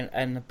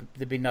 and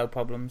there'd be no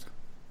problems.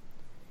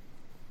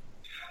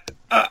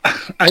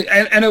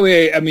 In a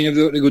way, I mean, if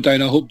they were to go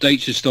down, I hope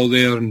Dyche is still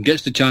there and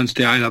gets the chance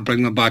to either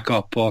bring them back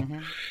up or...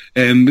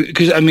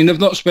 because, I mean, they've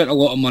not spent a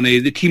lot of money.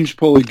 The team's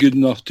probably good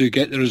enough to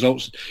get the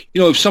results.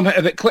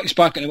 If it clicks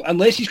back,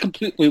 unless he's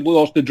completely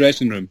lost the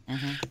dressing room.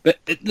 But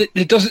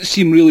it doesn't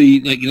seem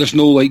really like there's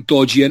no like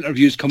dodgy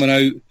interviews coming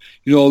out.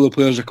 All the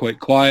players are quite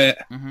quiet.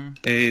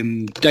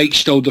 Dyche's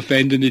still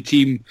defending the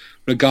team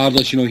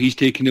regardless. He's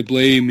taking the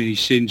blame and he's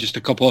saying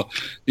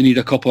they need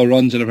a couple of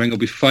runs and everything will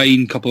be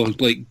fine. A couple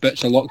of like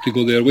bits of luck to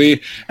go their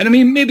way. And I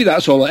mean, maybe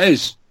that's all it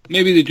is.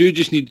 Maybe they do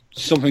just need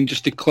something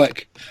just to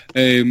click.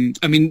 I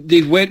mean,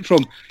 they've went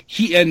from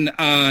Heaton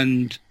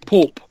and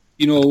Pope.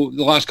 The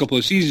last couple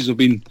of seasons have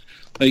been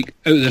like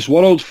out of this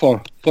world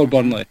for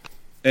Burnley.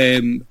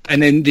 And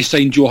then they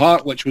signed Joe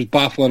Hart, which was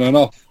baffling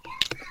enough.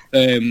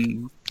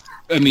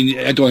 I mean,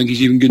 I don't think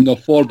he's even good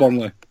enough for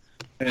Burnley,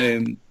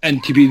 and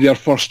to be their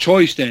first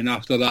choice then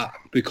after that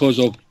because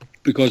of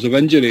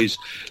injuries.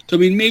 So I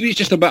mean, maybe it's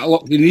just a bit of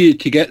luck they needed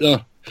to get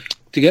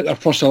their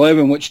first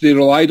 11, which they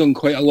relied on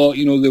quite a lot.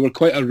 They were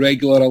quite a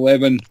regular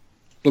 11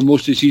 for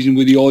most of the season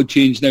with the odd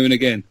change now and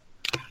again.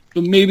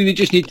 So maybe they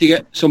just need to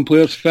get some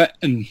players fit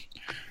and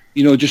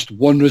just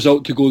one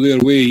result to go their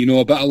way.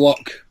 A bit of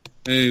luck,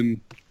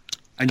 and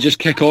just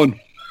kick on.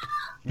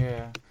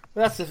 Yeah.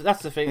 That's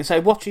the thing.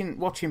 So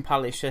watching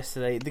Palace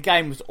yesterday, the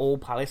game was all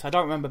Palace. I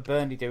don't remember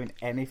Burnley doing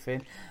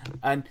anything,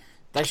 and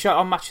they showed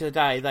on Match of the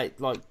Day. They,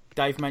 like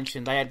Dave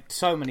mentioned, they had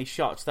so many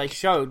shots. They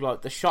showed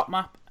like the shot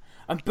map,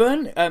 and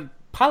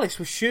Palace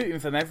was shooting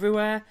from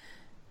everywhere.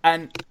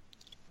 And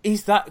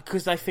is that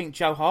because they think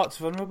Joe Hart's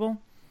vulnerable?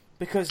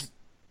 Because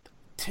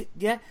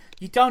you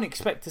don't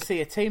expect to see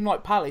a team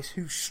like Palace,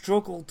 who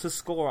struggled to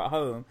score at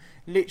home,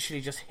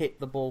 literally just hit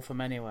the ball from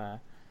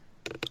anywhere.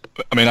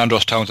 I mean,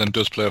 Andros Townsend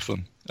does play for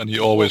them, and he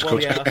always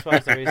could. Yeah, I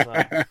suppose there is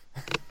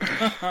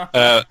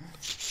that.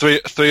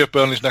 Three of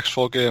Burnley's next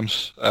 4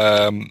 games: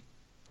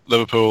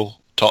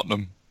 Liverpool,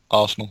 Tottenham,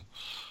 Arsenal.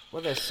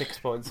 Well, there's 6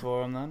 points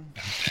for them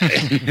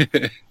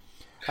then.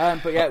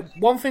 But yeah,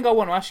 one thing I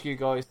want to ask you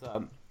guys.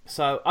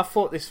 So I've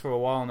thought this for a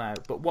while now,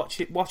 but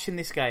watching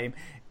this game,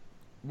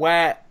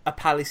 where a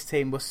Palace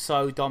team was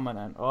so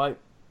dominant, right?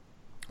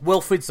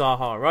 Wilfried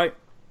Zaha, right?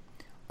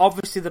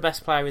 Obviously the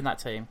best player in that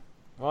team,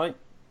 right?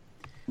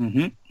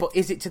 Mm-hmm. But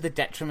is it to the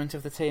detriment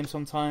of the team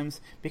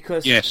sometimes?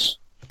 Because yes,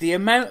 the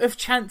amount of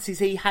chances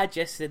he had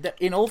yesterday, that,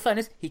 in all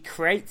fairness, he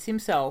creates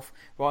himself,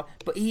 right?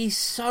 But he's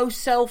so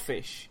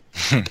selfish.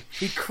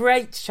 He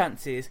creates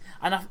chances,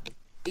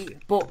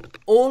 but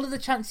all of the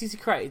chances he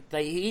created,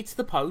 they hit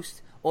the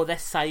post or they're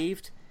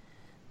saved.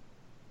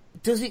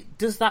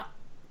 Does that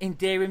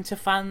endear him to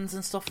fans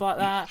and stuff like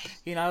that?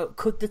 You know,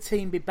 could the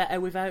team be better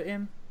without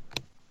him?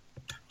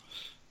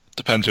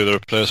 Depends who they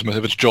replace him with.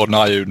 If it's Jordan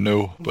Ayew,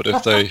 no. But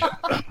if they,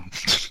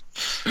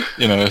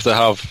 if they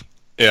have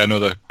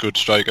another good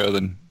striker,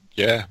 then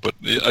yeah. But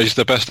he's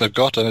the best they've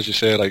got, and as you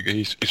say, like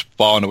he's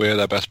far and away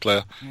their best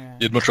player. Yeah.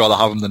 You'd much rather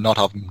have him than not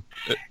have him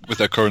with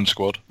their current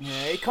squad.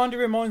 Yeah, it kind of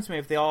reminds me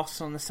of the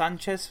Arsenal and the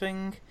Sanchez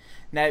thing.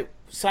 Now,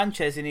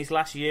 Sanchez in his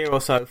last year or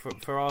so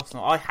for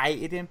Arsenal, I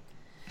hated him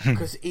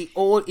because it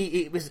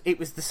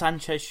was the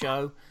Sanchez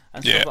show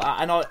and stuff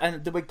like that.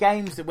 And there were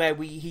games where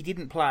he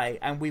didn't play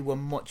and we were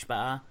much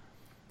better.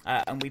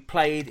 And we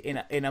played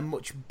in a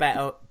much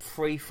better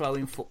free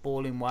flowing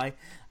footballing way.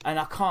 And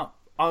I can't.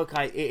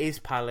 Okay, it is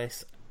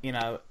Palace,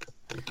 but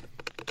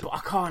I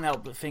can't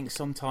help but think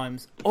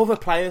sometimes other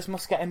players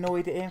must get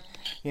annoyed at him.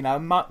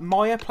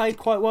 Maya played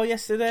quite well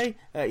yesterday.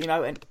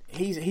 And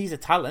he's a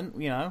talent.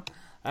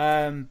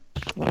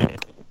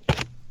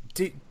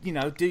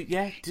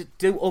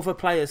 Do other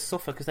players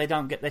suffer because they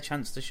don't get their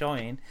chance to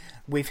shine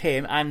with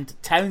him and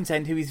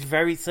Townsend, who is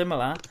very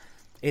similar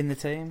in the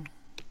team?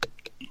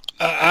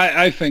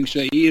 I think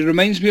so. He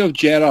reminds me of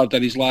Gerrard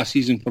in his last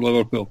season for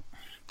Liverpool.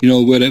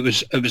 Where it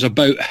was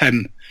about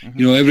him.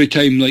 Mm-hmm. Every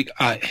time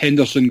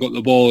Henderson got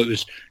the ball, it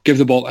was give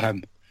the ball to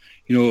him.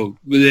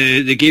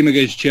 The game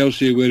against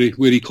Chelsea where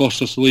he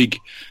cost us the league.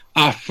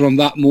 From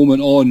that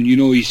moment on,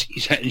 he's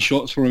hitting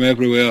shots from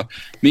everywhere.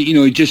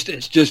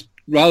 It's just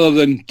rather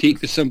than take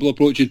the simple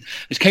approach.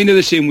 It's kind of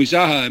the same with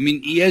Zaha. I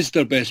mean, he is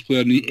their best player,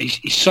 and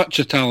he's such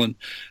a talent.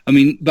 I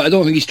mean, but I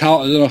don't think he's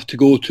talented enough to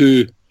go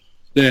to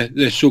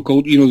the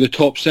so-called, the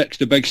top six,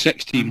 the big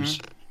six teams.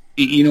 Mm-hmm.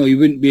 He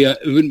wouldn't be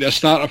a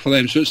starter for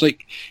them. So it's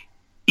like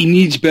he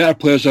needs better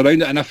players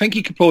around it, and I think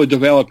he could probably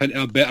develop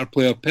into a better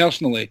player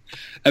personally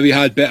if he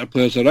had better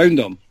players around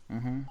him.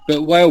 Mm-hmm.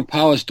 But while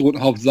Palace don't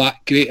have that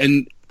great,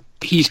 and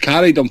he's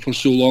carried them for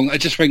so long, I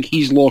just think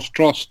he's lost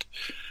trust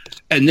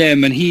in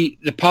them, and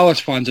the Palace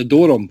fans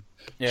adore him.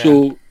 Yeah.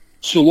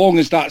 So long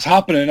as that's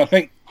happening, I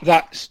think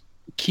that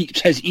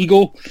keeps his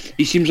ego.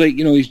 He seems like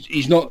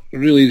he's not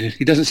really.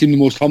 He doesn't seem the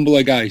most humble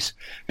of guys,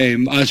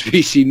 as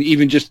we've seen.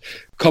 Even just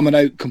coming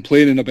out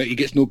complaining about he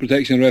gets no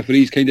protection of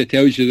referees kind of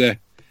tells you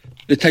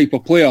the type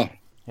of player,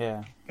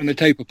 and the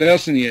type of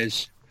person he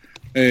is.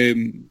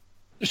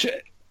 So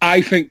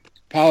I think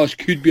Palace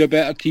could be a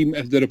better team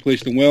if they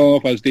replaced him well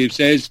enough, as Dave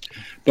says.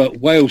 But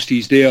whilst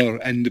he's there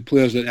and the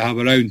players that they have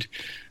around,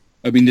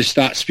 I mean, the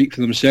stats speak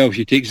for themselves.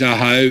 You take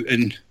Zaha out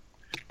and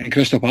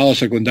Crystal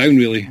Palace are going down,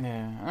 really.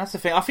 Yeah, that's the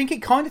thing. I think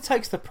it kind of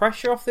takes the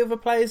pressure off the other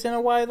players in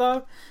a way,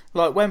 though.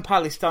 Like when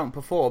Palace don't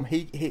perform,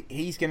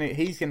 he's gonna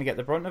get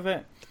the brunt of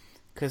it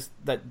because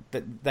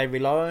they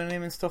rely on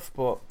him and stuff.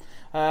 But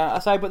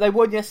but they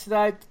won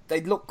yesterday.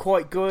 They looked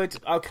quite good.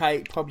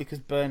 Okay, probably because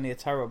Burnley are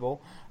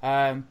terrible.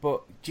 But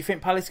do you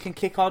think Palace can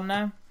kick on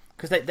now?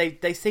 Because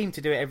they seem to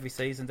do it every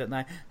season, don't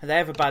they? They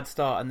have a bad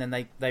start and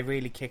then they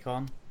really kick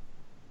on.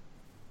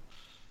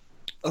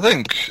 I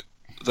think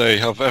they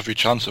have every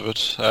chance of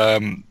it.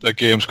 Their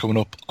games coming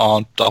up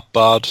aren't that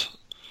bad.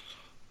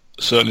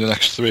 Certainly the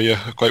next three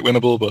are quite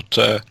winnable, but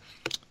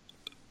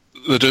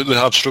they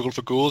have struggled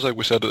for goals, like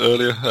we said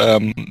earlier.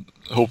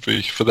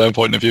 Hopefully, for their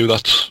point of view,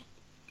 that's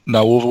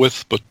now over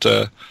with,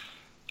 but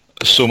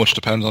so much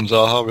depends on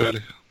Zaha,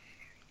 really.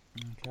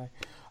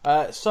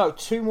 Okay. So,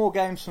 two more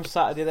games from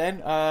Saturday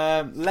then.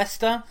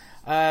 Leicester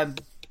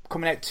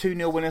coming out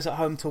 2-0 winners at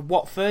home to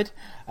Watford.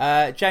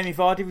 Jamie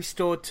Vardy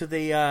restored to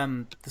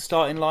the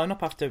starting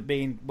lineup after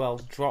being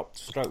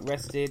dropped,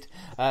 rested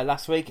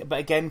last week, but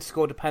again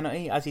scored a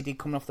penalty as he did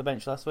coming off the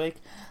bench last week.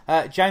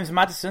 James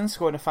Maddison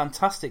scoring a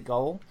fantastic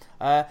goal.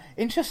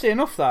 Interesting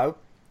enough, though,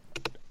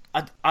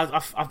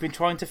 I've been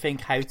trying to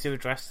think how to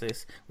address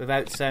this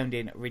without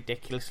sounding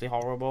ridiculously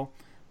horrible,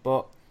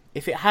 but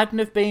if it hadn't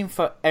have been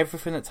for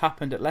everything that's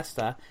happened at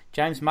Leicester,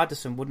 James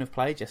Maddison wouldn't have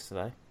played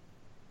yesterday.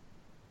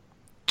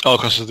 Oh,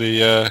 because of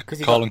the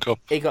Carling Cup.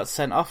 He got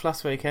sent off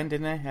last weekend,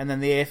 didn't he? And then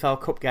the AFL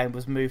Cup game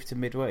was moved to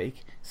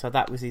midweek, so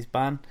that was his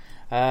ban.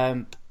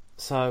 I'm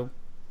not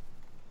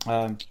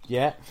going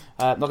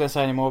to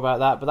say any more about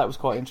that, but that was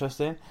quite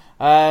interesting.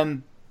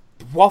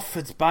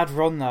 Watford's bad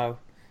run, though.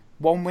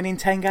 1 win in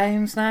 10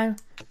 games now.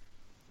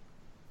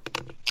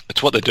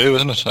 It's what they do,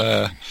 isn't it?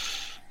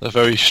 They're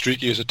very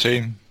streaky as a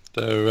team.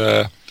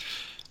 They're, I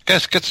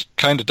guess, it gets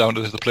kind of down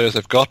to the players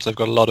they've got. They've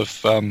got a lot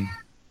of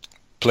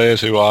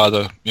players who are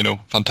either,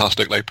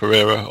 fantastic like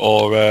Pereira,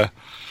 or they're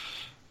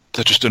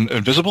just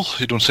invisible.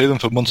 You don't see them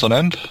for months on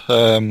end.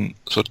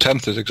 So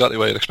 10th is exactly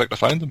where you'd expect to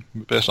find them,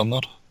 based on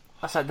that.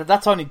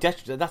 That's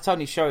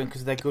only showing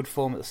because they're good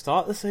form at the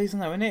start of the season,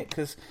 though, isn't it?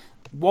 Because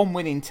 1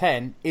 win in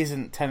 10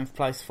 isn't 10th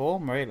place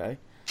form, really.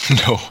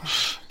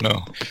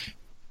 No.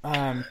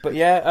 But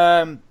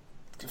yeah,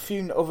 a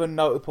few other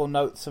notable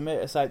notes from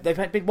it. So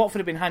Watford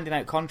have been handing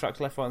out contracts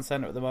left, right, and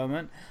centre at the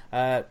moment.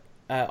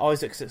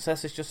 Isaac's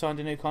successor's just signed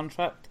a new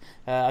contract.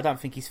 I don't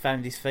think he's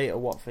found his feet at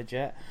Watford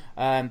yet.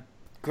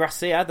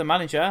 Gracia, the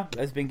manager,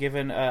 has been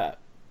given.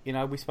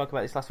 We spoke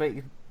about this last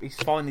week. He's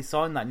finally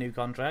signed that new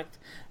contract.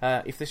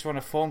 If this run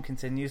of form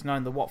continues,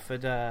 knowing the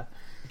Watford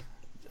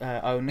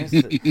owners,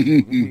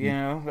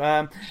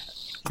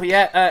 but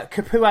yeah,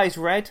 Capue's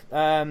red.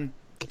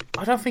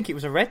 I don't think it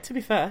was a red, to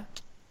be fair.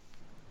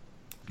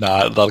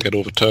 Nah, that'll get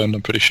overturned,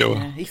 I'm pretty sure.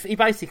 Yeah, he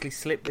basically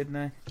slipped,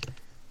 didn't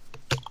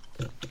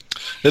he?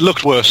 It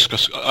looked worse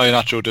because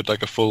Iheanacho did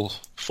like a full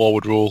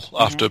forward roll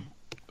after,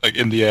 like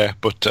in the air,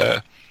 but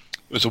it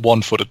was a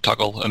one-footed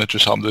tackle, and it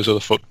just happened his other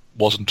foot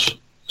wasn't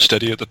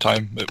steady at the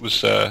time. It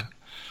was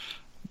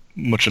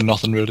much of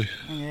nothing, really.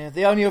 Yeah,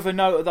 the only other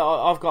note that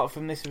I've got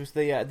from this was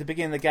at the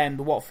beginning of the game,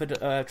 the Watford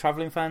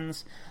travelling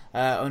fans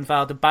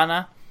unveiled a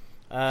banner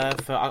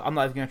for, I'm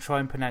not even going to try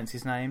and pronounce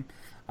his name,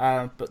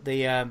 but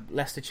the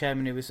Leicester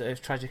chairman who was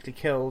tragically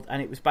killed,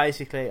 and it was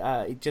basically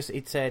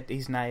it said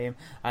his name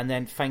and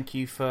then thank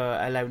you for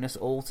allowing us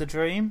all to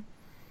dream.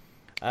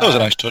 That was a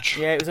nice touch.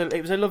 Yeah,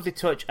 it was a lovely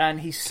touch,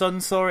 and his son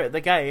saw it at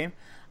the game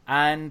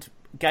and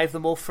gave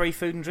them all free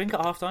food and drink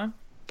at half time.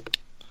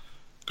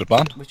 Good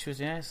man. Which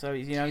was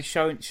so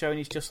showing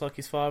he's just like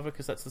his father,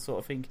 because that's the sort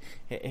of thing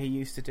he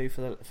used to do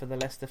for the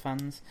Leicester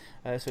fans.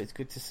 So it's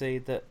good to see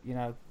that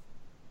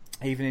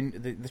even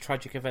in the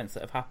tragic events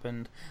that have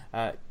happened,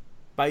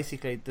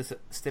 basically there's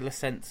still a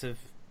sense of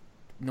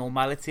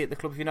normality at the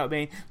club, if you know what I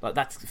mean. Like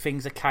that's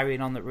things are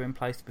carrying on that were in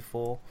place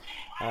before,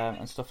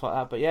 and stuff like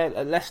that. But yeah,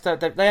 Leicester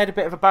they had a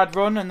bit of a bad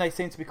run, and they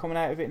seem to be coming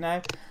out of it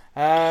now.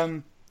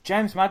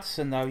 James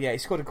Maddison though, he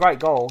scored a great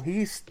goal.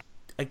 He's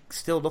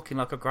still looking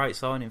like a great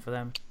signing for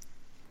them.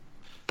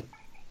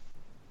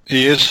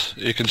 He is.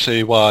 You can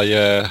see why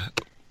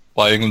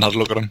England had a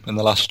look at him in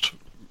the last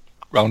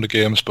round of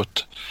games,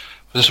 but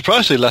I was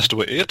surprised they Leicester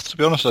were 8th. To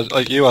be honest,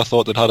 like you, I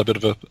thought they'd had a bit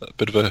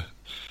of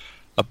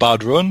a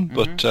bad run,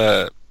 but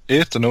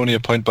 8th and only a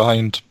point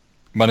behind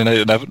Man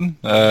United and Everton.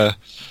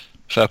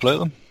 Fair play to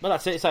them. Well,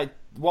 that's it. It's like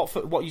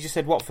what you just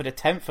said. Watford are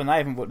 10th,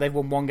 and they've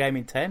won one game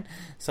in 10.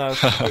 So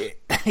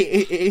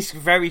it is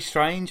very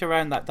strange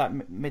around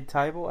that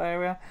mid-table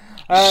area.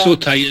 So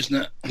tight,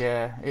 isn't it?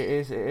 Yeah, it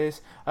is. It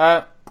is.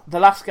 The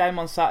last game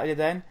on Saturday,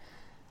 then,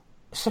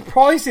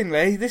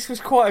 surprisingly, this was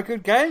quite a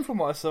good game from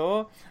what I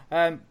saw.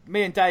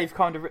 Me and Dave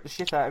kind of ripped the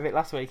shit out of it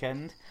last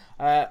weekend.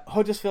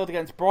 Huddersfield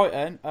against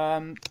Brighton.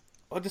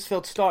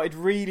 Huddersfield started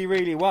really,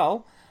 really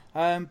well,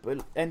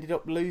 but ended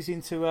up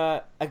losing to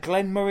a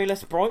Glenn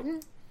Murray-less Brighton.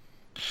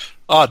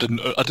 Oh, I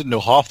didn't know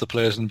half the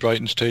players in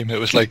Brighton's team. It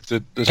was like they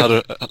had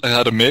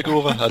a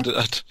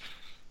makeover.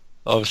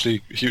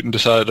 Obviously, Houghton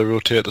decided to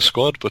rotate the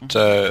squad, but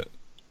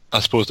I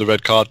suppose the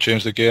red card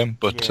changed the game.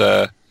 But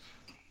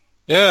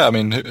I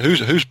mean,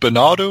 who's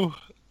Bernardo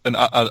and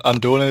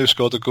Andone who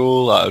scored the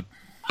goal?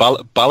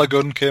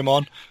 Balogun came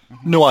on.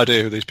 No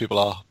idea who these people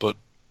are, but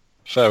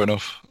fair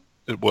enough,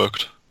 it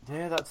worked.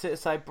 Yeah, that's it.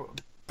 So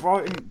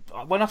Brighton,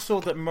 when I saw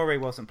that Murray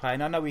wasn't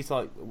playing, I know he's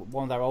like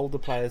one of their older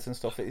players and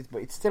stuff,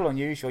 but it's still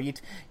unusual.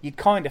 You'd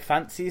kind of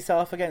fancy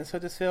yourself against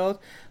Huddersfield,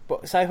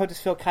 but say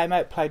Huddersfield came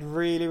out, played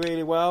really,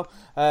 really well.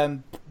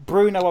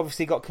 Bruno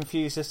obviously got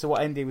confused as to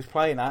what end he was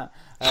playing at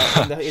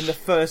in the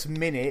first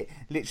minute,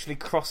 literally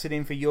crossing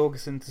in for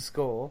Jorgensen to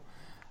score.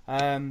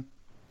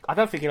 I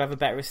don't think he'll have a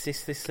better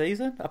assist this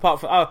season,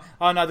 apart from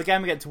no, the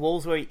game against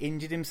Wolves where he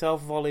injured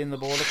himself volleying the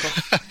ball across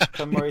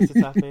for Murray to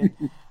tap in.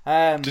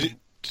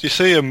 Did you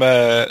see him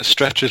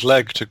stretch his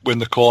leg to win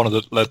the corner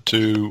that led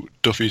to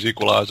Duffy's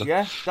equaliser?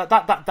 Yeah, that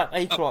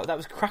equaliser, that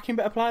was a cracking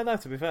bit of play though,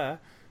 to be fair.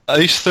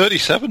 He's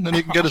 37 and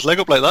he can get his leg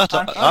up like that.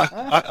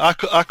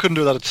 I couldn't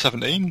do that at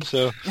 17,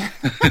 so...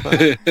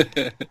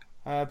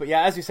 But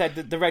yeah, as you said,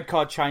 the red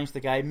card changed the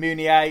game.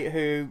 Meunier,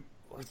 who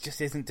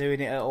just isn't doing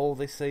it at all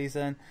this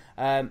season.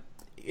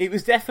 It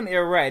was definitely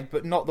a red,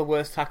 but not the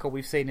worst tackle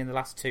we've seen in the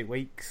last 2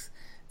 weeks,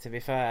 to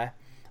be fair.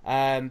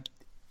 And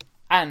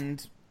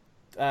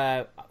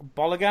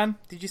Balogun,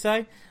 did you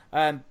say?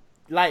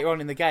 Later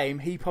on in the game,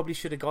 he probably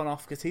should have gone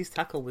off because his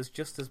tackle was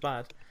just as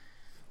bad.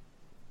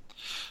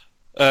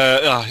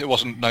 It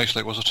wasn't nice,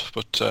 was it?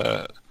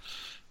 But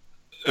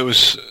it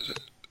was,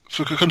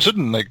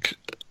 considering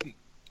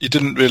you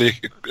didn't really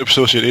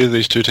associate either of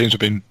these two teams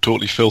with being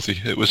totally filthy.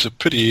 It was a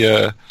pretty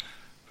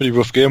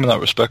rough game in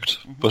that respect.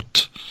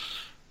 But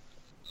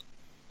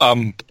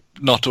I'm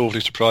not overly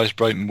surprised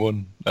Brighton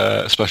won,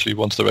 especially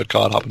once the red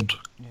card happened.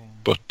 Yeah.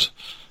 But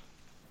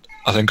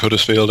I think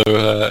Huddersfield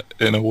are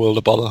in a world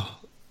of bother.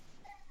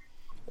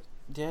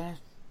 Yeah,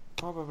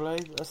 probably.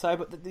 I say,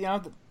 but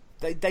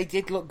they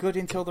did look good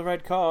until the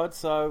red card,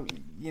 so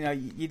you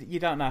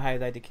don't know how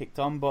they'd have kicked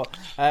on. But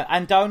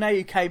Andone,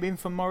 who came in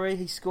from Murray,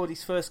 he scored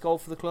his first goal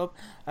for the club.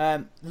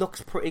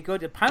 Looks pretty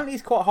good. Apparently,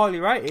 he's quite highly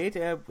rated.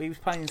 He was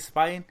playing in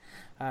Spain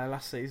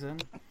last season,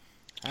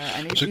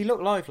 and he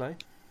looked lively.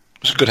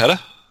 It was a good header,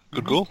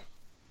 good goal.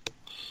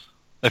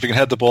 If he can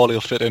head the ball,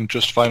 he'll fit in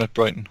just fine at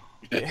Brighton.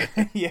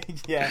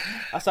 yeah.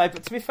 I say,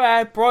 but to be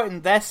fair,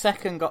 Brighton, their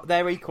second got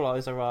their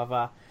equaliser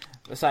rather.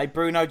 I say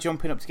Bruno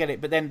jumping up to get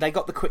it, but then they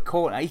got the quick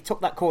corner. He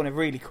took that corner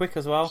really quick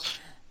as well.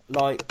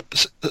 Like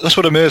that's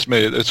what amazed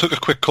me. They took a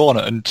quick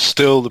corner and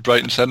still the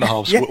Brighton centre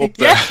halves were up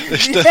there.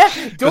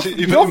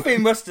 Duffy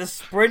must have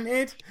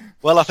sprinted.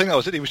 Well, I think that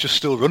was it. He was just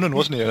still running,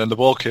 wasn't he? And then the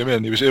ball came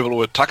in. He was able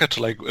to attack it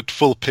at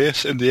full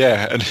pace in the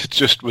air, and it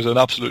just was an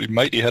absolutely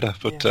mighty header.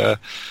 But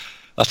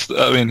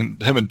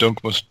him and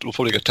Dunk will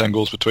probably get 10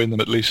 goals between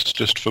them at least,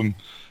 just from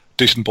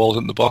decent balls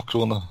in the box,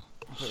 won't they?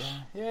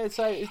 Yeah,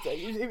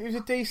 it was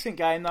a decent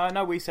game. I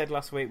know we said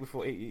last week we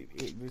thought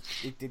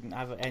it didn't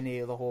have any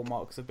of the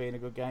hallmarks of being a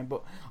good game,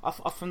 but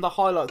from the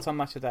highlights on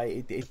Match of the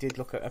Day, it did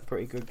look at a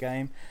pretty good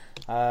game.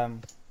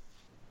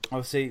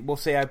 Obviously, we'll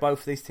see how both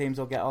of these teams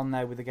will get on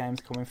there with the games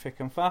coming thick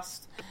and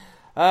fast.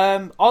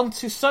 On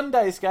to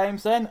Sunday's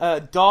games then.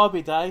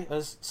 Derby Day,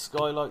 as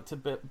Sky like to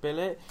bill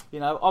it.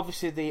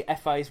 Obviously the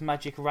FA's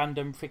magic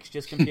random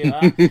fixtures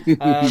computer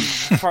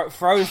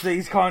throws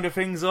these kind of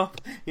things up,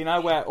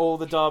 where all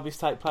the derbies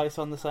take place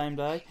on the same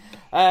day.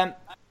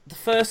 The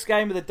first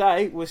game of the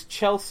day was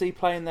Chelsea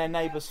playing their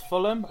neighbours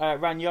Fulham.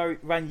 Ranieri,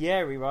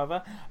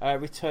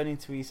 returning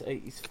to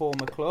his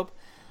former club.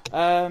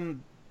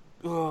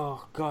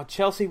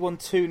 Chelsea won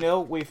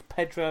 2-0 with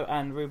Pedro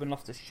and Ruben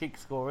Loftus-Cheek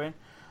scoring.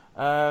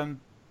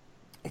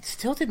 It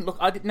still didn't look...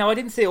 I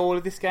didn't see all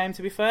of this game,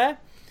 to be fair.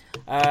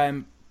 But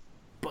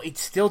it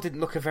still didn't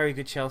look a very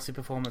good Chelsea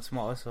performance from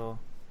what I saw.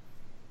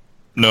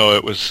 No,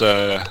 it was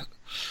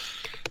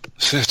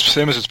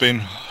same as it's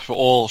been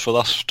for the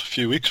last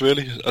few weeks,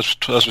 really, as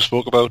we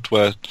spoke about,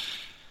 where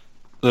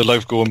they're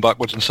like going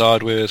backwards and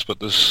sideways, but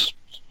there's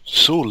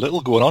so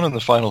little going on in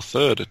the final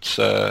third. It's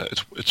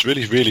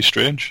really, really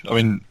strange. I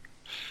mean,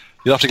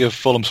 you'd have to give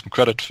Fulham some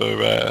credit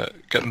for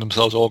getting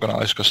themselves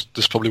organised, because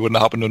this probably wouldn't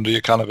have happened under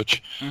Jokanovic.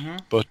 Mm-hmm.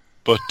 But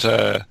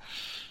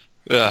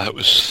it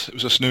was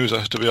a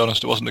snoozer, to be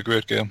honest. It wasn't a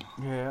great game.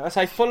 Yeah, I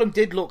say Fulham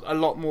did look a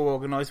lot more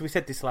organised. We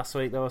said this last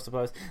week, though, I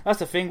suppose. That's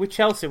the thing with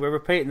Chelsea. We're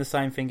repeating the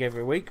same thing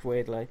every week,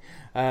 weirdly.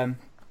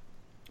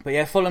 But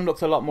yeah, Fulham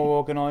looked a lot more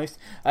organised.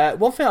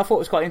 One thing I thought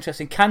was quite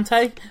interesting,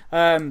 Kante.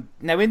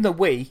 Now in the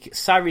week,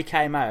 Sarri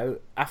came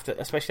out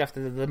especially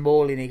after the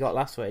mauling he got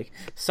last week,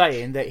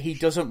 saying that he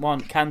doesn't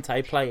want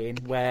Kante playing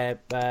where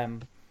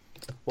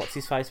what's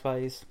his face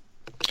plays.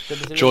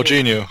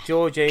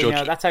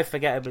 Jorginho. That's how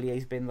forgettable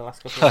he's been the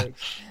last couple of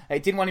weeks. He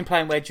didn't want him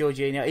playing where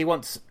Jorginho. He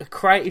wants a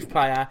creative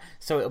player,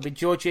 so it'll be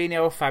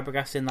Jorginho or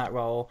Fabregas in that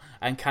role,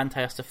 and Kante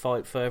has to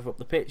fight further up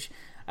the pitch.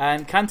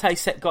 And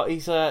Kante got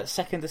his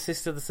second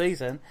assist of the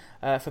season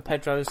for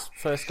Pedro's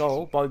first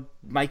goal by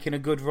making a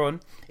good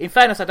run. In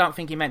fairness, I don't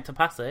think he meant to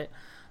pass it.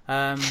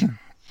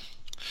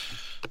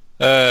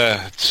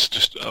 It's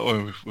just, as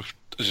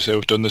you say,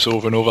 we've done this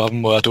over and over,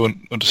 haven't we? I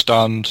don't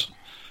understand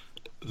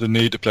the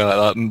need to play like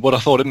that. And what I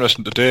thought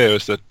interesting today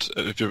was that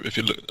if you're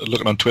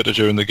looking on Twitter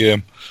during the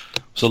game,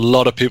 there's a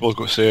lot of people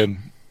saying,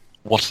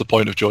 "What's the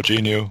point of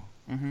Jorginho?"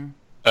 Mm-hmm.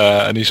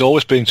 And he's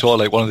always being told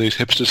like one of these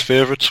hipsters'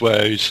 favourites,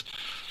 where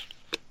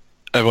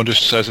everyone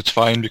just says it's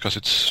fine because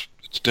it's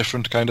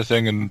different kind of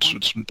thing, and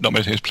it's not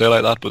many things play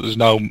like that. But there's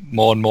now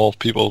more and more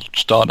people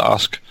starting to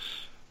ask,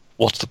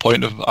 what's the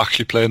point of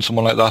actually playing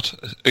someone like that?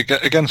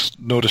 Against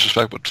no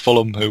disrespect, but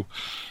Fulham, who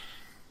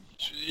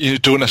you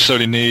don't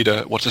necessarily need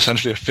what's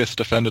essentially a fifth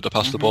defender to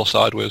pass the ball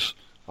sideways.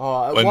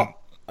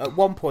 At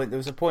one point, there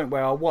was a point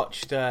where I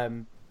watched, I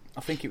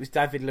think it was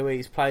David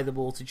Luiz play the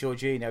ball to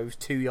Jorginho, who was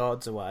 2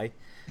 yards away.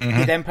 Mm-hmm.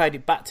 He then played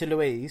it back to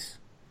Luiz.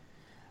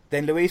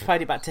 Then Luiz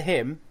played it back to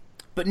him.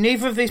 But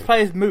neither of these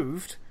players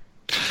moved.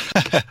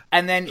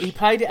 And then he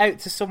played it out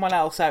to someone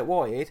else out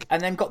wide,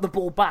 and then got the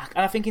ball back.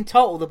 And I think in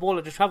total the ball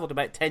had travelled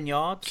about 10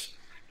 yards.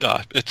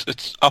 Yeah,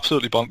 it's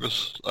absolutely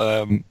bonkers.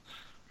 And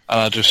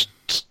I just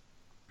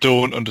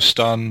don't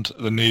understand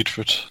the need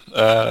for it.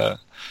 And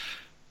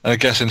I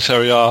guess in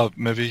Serie A,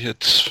 maybe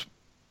it's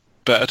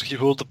better to keep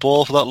hold of the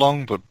ball for that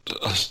long, but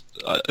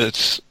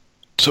it's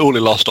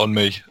totally lost on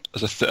me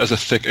as a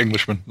thick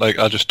Englishman. Like,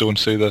 I just don't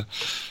see the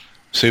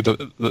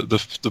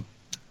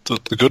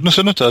goodness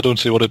in it. I don't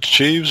see what it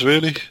achieves,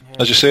 really.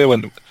 Yeah. As you say,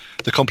 when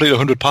they complete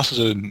 100 passes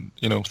in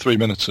 3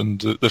 minutes,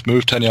 and they've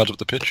moved 10 yards of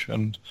the pitch,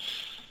 and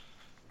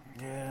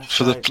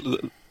for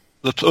the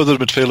other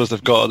midfielders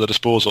they've got at their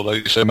disposal,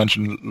 like you say, I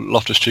mentioned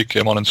Loftus-Cheek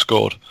came on and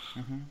scored.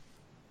 Mm-hmm.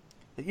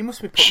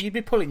 You'd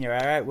be pulling your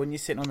hair out when you're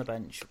sitting on the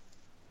bench.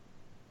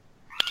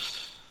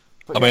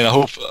 But I mean, I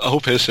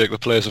hope for his sake the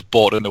players have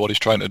bought into what he's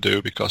trying to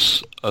do,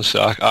 because as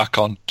I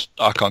can't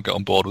get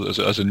on board with it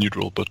as a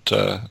neutral, but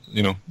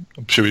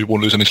I'm sure he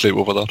won't lose any sleep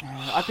over that.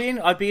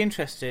 I'd be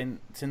interested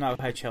to know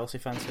how Chelsea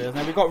fans feel.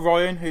 Now we've got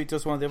Ryan, who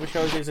does one of the other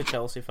shows, who's a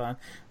Chelsea fan.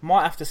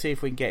 Might have to see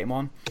if we can get him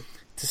on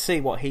to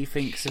see what he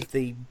thinks of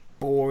the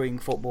boring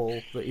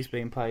football that is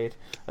being played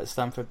at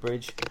Stamford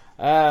Bridge.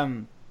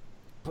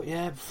 But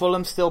yeah,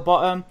 Fulham still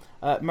bottom.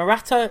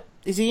 Morata,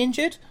 is he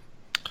injured?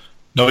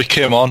 No, he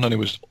came on and he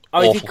was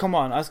awful. He did come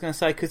on. I was going to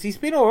say, because he's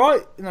been all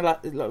right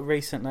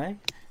recently.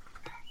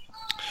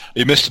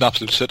 He missed an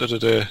absolute sitter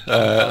today.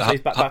 So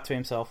he's back to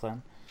himself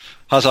then.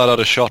 Hazard had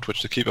a shot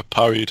which the keeper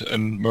parried,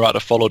 and Morata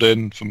followed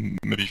in from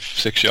maybe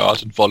 6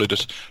 yards and volleyed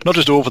it, not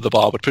just over the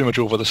bar, but pretty much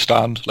over the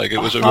stand. Like, it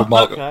was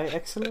Okay,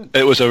 excellent.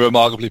 It was a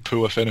remarkably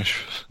poor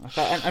finish.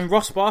 Okay, and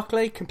Ross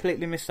Barkley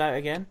completely missed out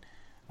again.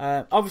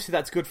 Obviously,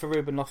 that's good for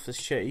Ruben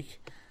Loftus-Cheek.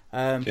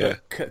 But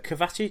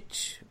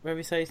Kovacic, wherever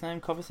you say his name,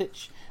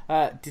 Kovacic,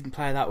 didn't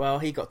play that well.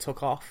 He got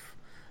took off.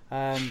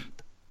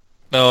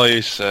 No,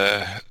 he's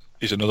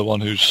another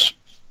one who's...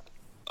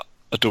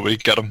 I don't really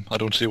get him. I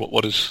don't see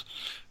what is...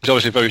 He's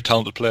obviously a very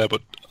talented player,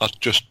 but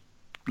just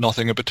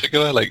nothing in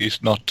particular. Like,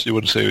 he's not... You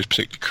wouldn't say he's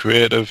particularly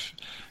creative.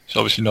 He's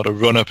obviously not a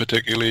runner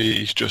particularly.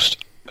 He's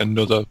just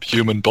another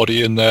human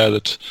body in there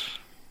that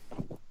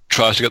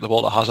tries to get the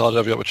ball to Hazard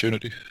every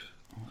opportunity.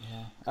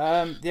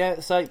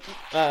 So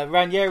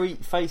Ranieri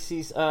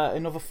faces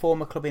another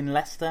former club in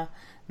Leicester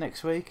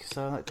next week,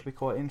 so that could be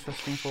quite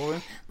interesting for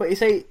him. But you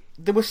see,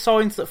 there were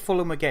signs that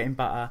Fulham were getting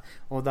better,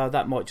 although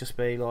that might just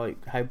be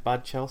like how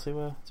bad Chelsea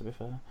were, to be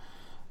fair.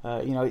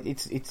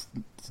 It's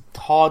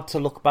hard to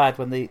look bad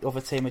when the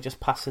other team are just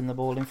passing the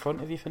ball in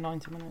front of you for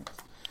 90 minutes.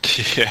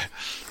 Yeah.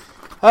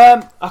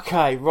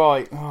 Okay,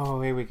 right.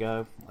 Oh, here we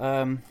go.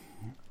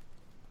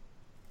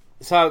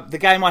 So the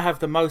game I have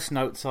the most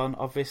notes on,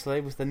 obviously,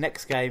 was the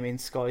next game in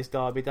Sky's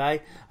Derby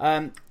Day.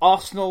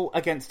 Arsenal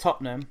against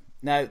Tottenham.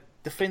 Now,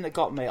 the thing that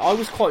got me, I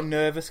was quite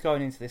nervous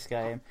going into this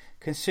game,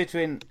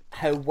 considering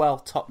how well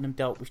Tottenham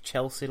dealt with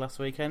Chelsea last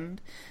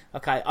weekend.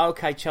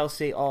 Okay,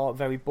 Chelsea are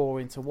very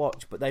boring to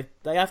watch, but they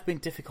have been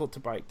difficult to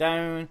break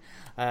down.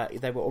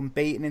 They were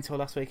unbeaten until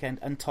last weekend,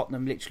 and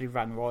Tottenham literally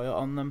ran riot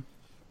on them.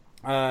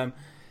 But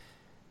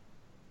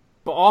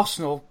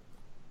Arsenal,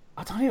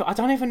 I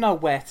don't even know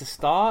where to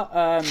start.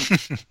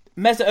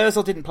 Mesut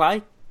Ozil didn't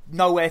play.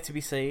 Nowhere to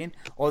be seen.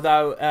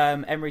 Although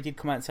Emery did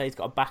come out and say he's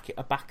got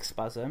a back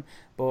spasm,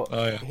 but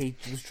he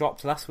was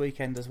dropped last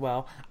weekend as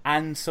well.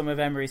 And some of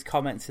Emery's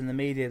comments in the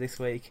media this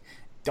week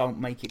don't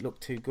make it look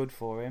too good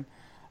for him.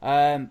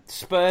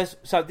 Spurs.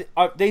 So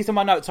these are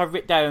my notes I've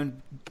written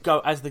down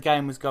as the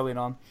game was going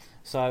on.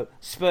 So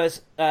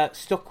Spurs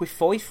stuck with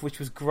Foyth, which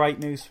was great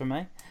news for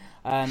me.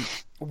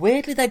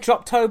 Weirdly, they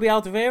dropped Toby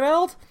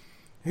Alderweireld,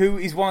 who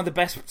is one of the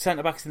best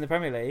centre backs in the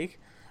Premier League.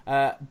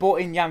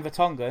 Brought in Jan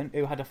Vertonghen,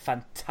 who had a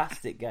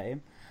fantastic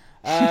game.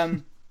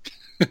 But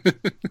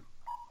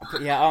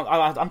yeah,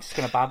 I'm just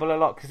going to babble a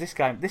lot because this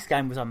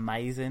game was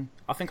amazing.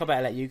 I think I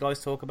better let you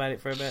guys talk about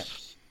it for a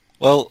bit.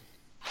 Well,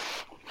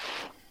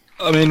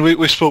 I mean,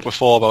 we spoke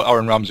before about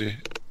Aaron Ramsey,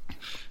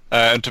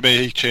 and to me,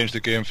 he changed the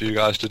game for you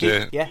guys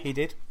today. He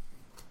did.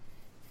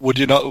 Would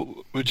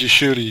you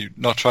surely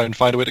not try and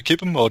find a way to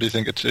keep him, or do you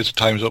think it's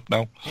time's up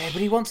now? Yeah,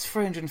 but he wants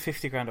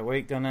 350 grand a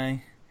week, doesn't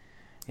he?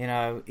 You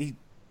know,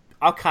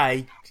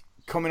 okay,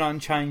 coming on,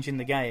 changing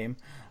the game.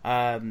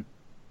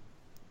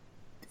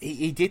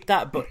 He did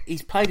that, but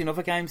he's played in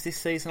other games this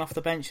season off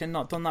the bench and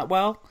not done that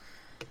well.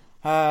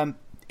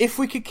 If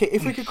we could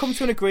come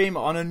to an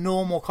agreement on a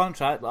normal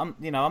contract, I'm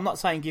not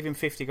saying give him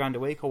 50 grand a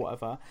week or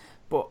whatever,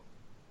 but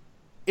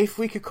if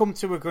we could come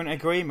to an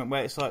agreement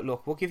where it's like,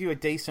 look, we'll give you a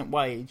decent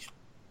wage,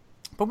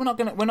 but we're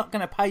not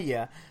gonna pay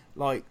you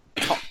like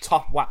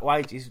top whack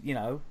wages,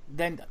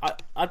 then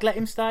I'd let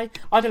him stay.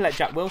 I'd have let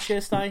Jack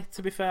Wilshere stay,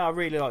 to be fair. I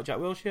really like Jack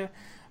Wilshere.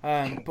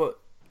 But,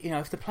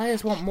 if the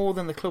players want more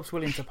than the club's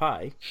willing to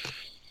pay...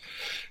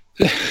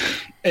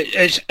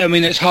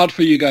 It's hard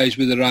for you guys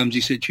with the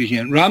Ramsey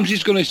situation.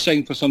 Ramsey's going to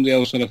sign for somebody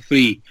else on a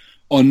free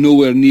on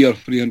nowhere near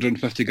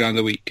 350 grand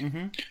a week.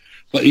 Mm-hmm.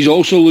 But he's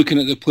also looking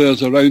at the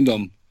players around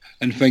him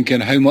and thinking,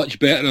 how much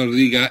better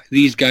are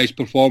these guys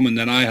performing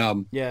than I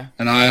am? Yeah.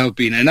 And I have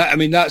been. And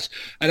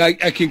I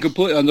can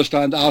completely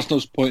understand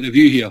Arsenal's point of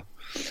view here.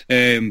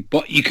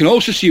 But you can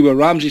also see where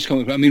Ramsey's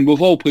coming from. I mean,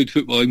 we've all played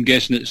football, I'm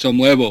guessing, at some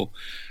level,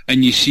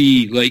 and you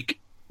see, like,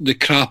 the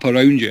crap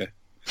around you.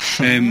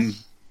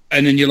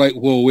 And then you're like,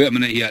 whoa, wait a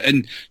minute here.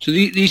 And so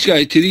these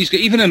guys,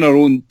 even in our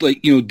own,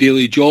 like,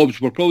 daily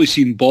jobs, we're probably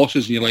seeing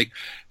bosses, and you're like,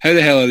 how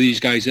the hell are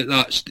these guys at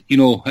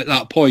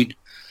that point?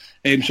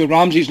 So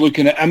Ramsey's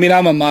looking at... I mean,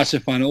 I'm a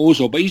massive fan of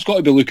Ozil, but he's got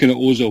to be looking at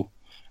Ozil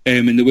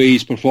in the way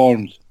he's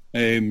performed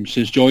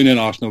since joining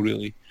Arsenal,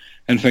 really,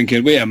 and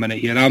thinking, wait a minute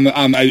here, I'm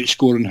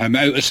outscoring him,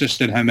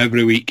 out-assisting him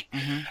every week.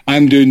 Mm-hmm.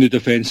 I'm doing the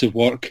defensive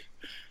work.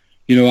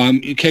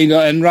 I'm kind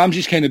of... And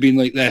Ramsey's kind of been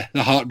like the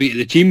heartbeat of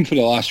the team for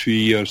the last few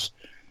years.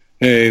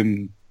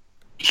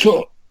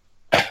 So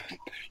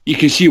you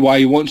can see why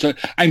he wants it.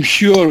 I'm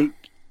sure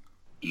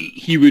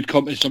he would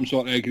come to some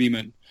sort of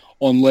agreement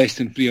on less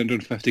than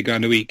 350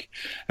 grand a week.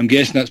 I'm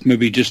guessing that's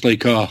maybe just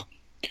like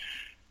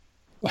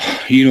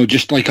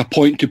just like a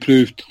point to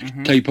prove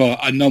type of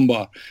a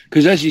number.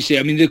 Because as you say,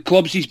 I mean, the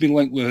clubs he's been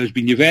linked with has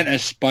been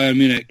Juventus, Bayern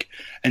Munich,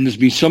 and there's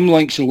been some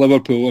links to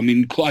Liverpool. I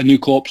mean, I knew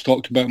Klopp's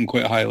talked about him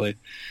quite highly.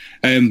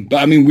 But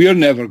I mean, we're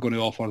never going to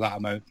offer that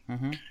amount.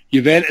 Mm-hmm.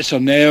 Juventus are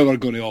never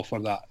going to offer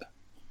that.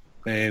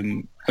 I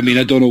mean,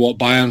 I don't know what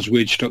Bayern's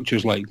wage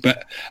structure's like,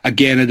 but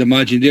again, I'd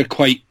imagine they're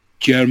quite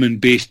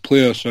German-based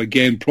players, so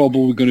again,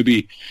 probably going to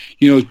be,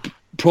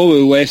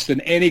 probably less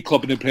than any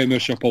club in the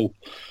Premiership will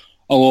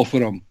offer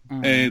them.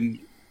 Mm.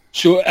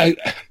 So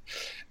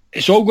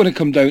it's all going to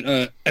come down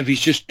to if he's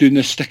just doing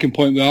this sticking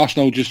point with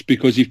Arsenal just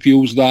because he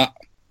feels that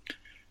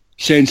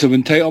sense of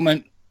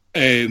entitlement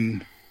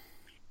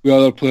with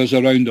other players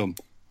around him.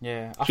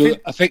 Yeah,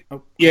 I think.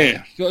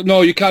 Yeah,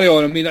 no, you carry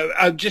on. I mean,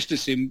 I'm just the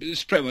same.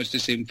 It's pretty much the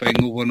same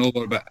thing over and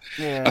over. But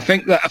yeah. I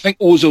think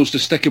Ozil's the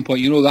sticking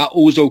point. You know, that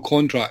Ozil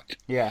contract.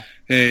 Yeah.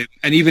 And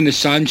even the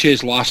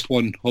Sanchez last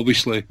one,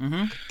 obviously.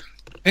 Mm-hmm.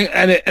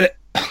 And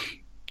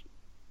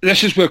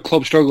this is where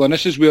clubs struggle, and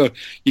this is where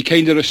you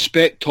kind of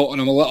respect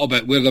Tottenham a little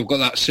bit, where they've got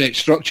that set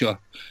structure,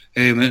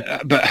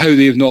 but how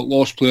they've not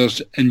lost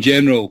players in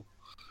general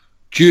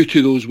due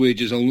to those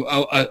wages,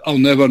 I'll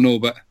never know.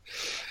 But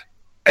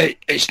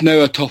it's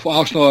now a tough.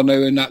 Arsenal are now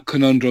in that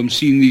conundrum,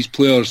 seeing these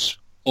players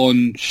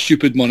on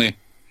stupid money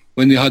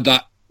when they had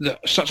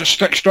such a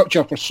strict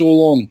structure for so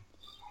long.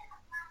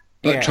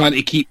 But trying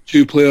to keep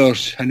two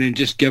players and then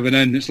just giving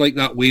in, it's like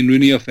that Wayne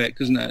Rooney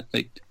effect, isn't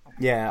it?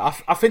 Yeah,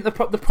 I think the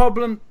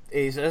problem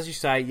is, as you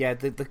say,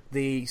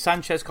 the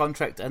Sanchez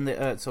contract and the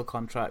Özil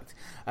contract.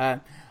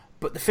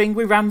 But the thing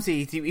with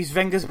Ramsey, he's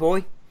Wenger's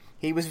boy.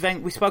 We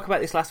spoke about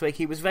this last week.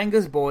 He was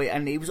Wenger's boy,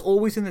 and he was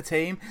always in the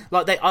team.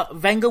 Like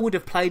Wenger would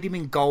have played him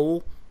in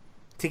goal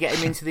to get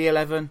him into the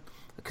 11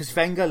 because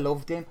Wenger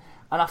loved him.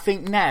 And I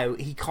think now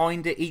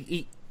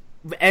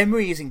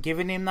Emery isn't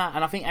giving him that,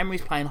 and I think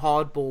Emery's playing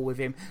hardball with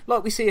him,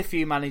 like we see a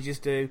few managers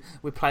do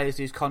with players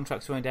whose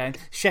contracts are going down.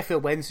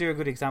 Sheffield Wednesday are a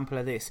good example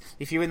of this.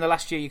 If you're in the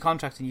last year of your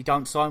contract and you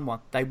don't sign one,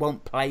 they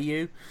won't play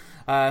you,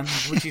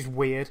 which is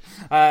weird.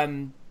 But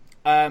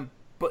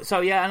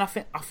so yeah, and I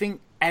think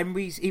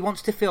he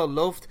wants to feel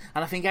loved,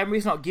 and I think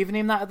Emery's not giving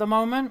him that at the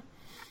moment.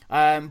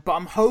 But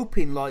I'm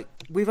hoping, like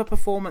with a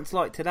performance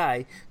like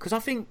today, because I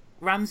think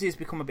Ramsey has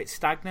become a bit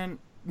stagnant.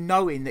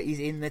 Knowing that he's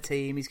in the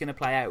team, he's going to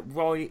play out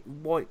wide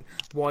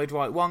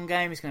right one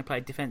game, he's going to play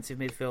defensive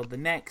midfield the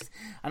next,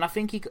 and I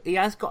think he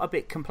has got a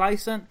bit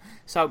complacent.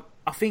 So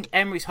I think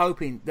Emery's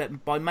hoping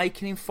that by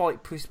making him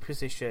fight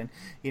position,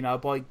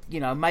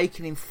 by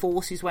making him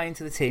force his way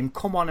into the team,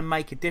 come on and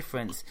make a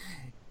difference,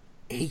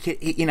 he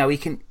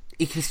can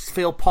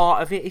feel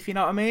part of it, if you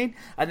know what I mean,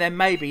 and then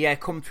maybe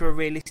come to a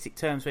realistic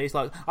terms where he's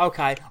like,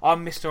 okay,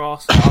 I'm Mr.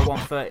 Arsenal,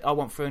 I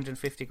want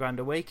 350 grand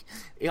a week.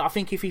 I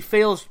think if he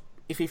feels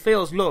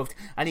loved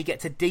and he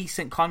gets a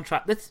decent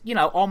contract that's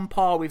on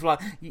par with your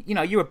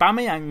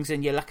Aubameyangs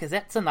and your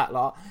Lacazettes and that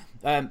lot,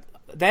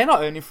 they're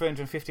not earning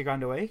 350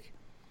 grand a week,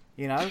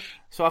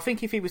 so I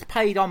think if he was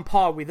paid on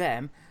par with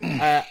them,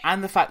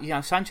 and the fact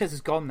Sanchez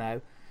is gone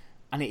now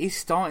and it is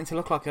starting to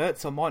look like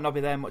Özil might not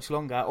be there much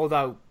longer,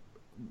 although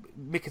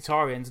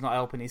Mkhitaryan's not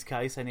helping his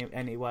case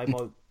anyway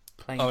by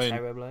playing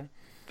terribly.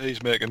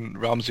 He's making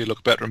Ramsey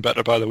look better and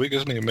better by the week,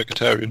 isn't he,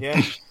 Mkhitaryan?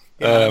 Yeah.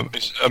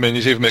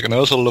 He's even making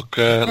Ozil look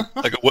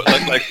like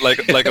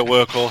a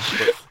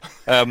workhorse.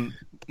 But,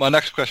 my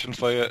next question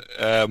for you,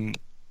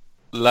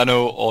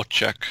 Leno or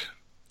Cech?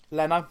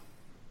 Leno.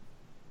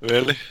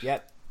 Really?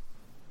 Yep.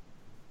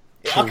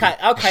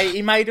 Okay.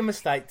 He made a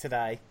mistake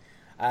today,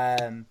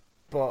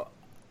 but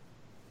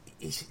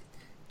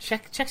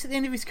Cech's at the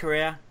end of his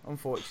career.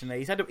 Unfortunately,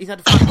 he's had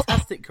a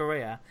fantastic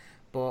career,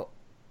 but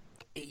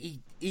he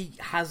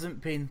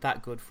hasn't been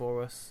that good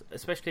for us,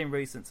 especially in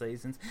recent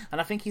seasons.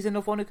 And I think he's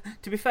another one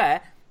to be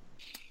fair,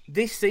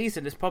 this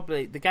season is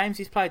probably the games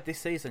he's played this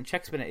season.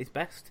 Cech's been at his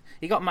best.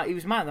 He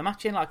was man of the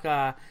match in like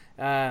a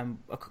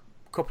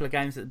couple of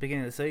games at the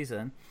beginning of the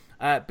season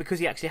because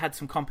he actually had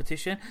some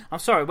competition. I'm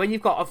sorry, when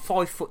you've got a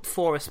 5'4"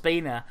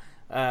 Ospina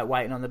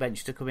waiting on the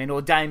bench to come in,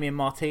 or Damian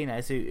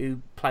Martinez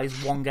who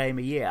plays one game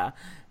a year,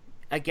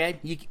 again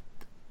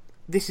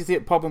this is the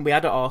problem we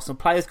had at Arsenal.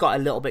 Players got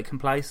a little bit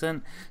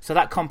complacent, so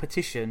that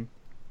competition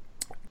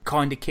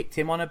kind of kicked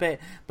him on a bit.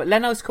 But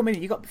Leno's come in.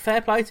 You got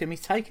fair play to him.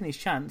 He's taken his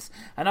chance,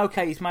 and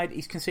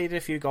he's conceded a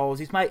few goals.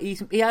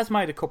 He has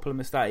made a couple of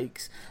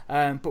mistakes,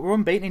 but we're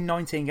unbeaten in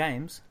 19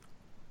 games.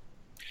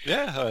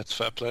 Yeah, it's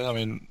fair play. I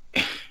mean,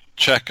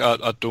 Cech,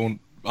 I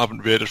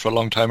haven't rated for a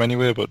long time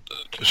anyway. But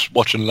just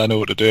watching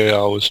Leno today,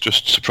 I was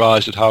just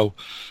surprised at how.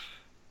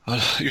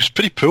 He was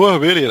pretty poor,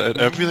 really, at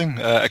everything,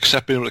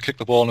 except being able to kick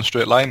the ball in a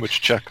straight line, which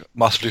Cech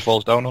massively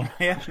falls down on.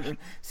 Yeah,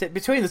 so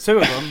between the two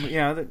of them,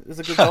 there's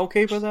a good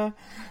goalkeeper there.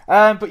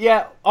 But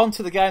yeah, on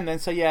to the game then.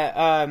 So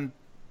yeah,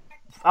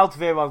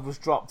 Alderweireld was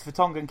dropped.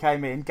 Vertonghen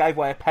came in, gave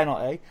away a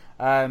penalty.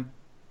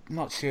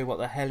 Not sure what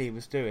the hell he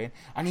was doing,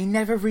 and he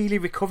never really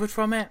recovered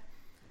from it.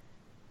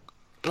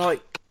 No,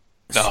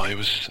 he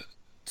was.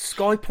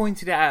 Sky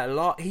pointed it out a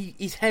lot.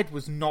 His head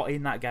was not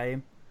in that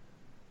game.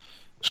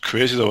 It's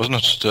crazy though, isn't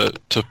it?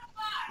 To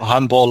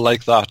handball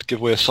like that, give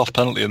away a soft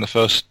penalty in the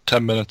first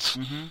 10 minutes.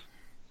 Mm-hmm.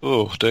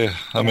 Oh dear.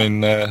 I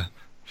mean,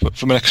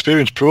 from an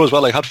experienced pro as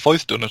well, like had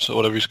Foyth done it or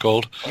whatever he's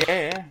called,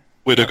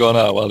 we'd have gone,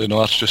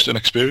 that's just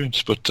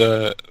inexperience. But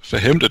for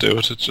him to do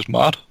it, it's just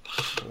mad.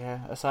 Yeah,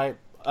 I say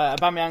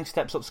Aubameyang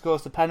steps up,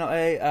 scores the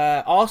penalty.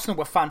 Arsenal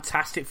were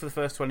fantastic for the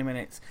first 20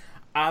 minutes,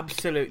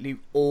 absolutely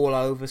all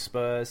over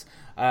Spurs.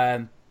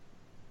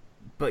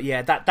 But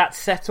yeah, that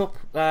setup,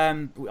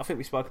 I think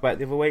we spoke about it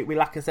the other week. We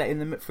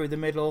Lacazette through the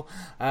middle.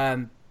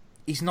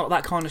 He's not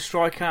that kind of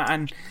striker,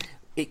 and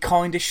it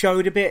kind of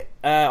showed a bit.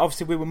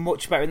 Obviously, we were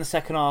much better in the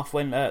second half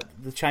when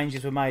the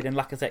changes were made and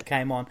Lacazette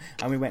came on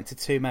and we went to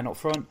 2 men up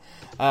front.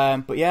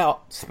 But yeah,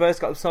 Spurs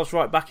got themselves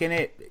right back in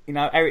it. You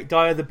know, Eric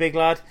Dyer, the big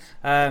lad,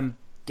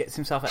 gets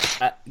himself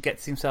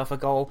a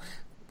goal.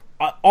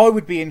 I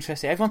would be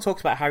interested. Everyone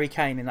talks about Harry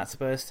Kane in that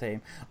Spurs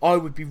team. I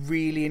would be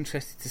really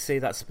interested to see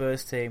that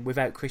Spurs team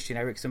without Christian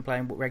Eriksen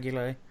playing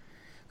regularly.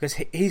 Because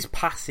his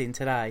passing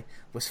today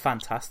was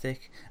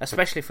fantastic,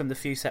 especially from the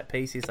few set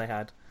pieces they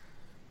had.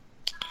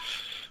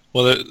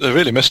 Well, they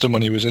really missed him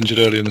when he was injured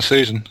early in the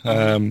season.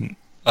 I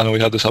know he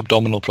had this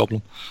abdominal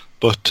problem,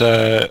 but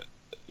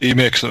he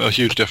makes a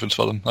huge difference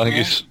for them. I think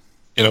he's,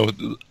 you know,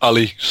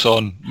 Ali,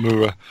 Son,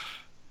 Moura,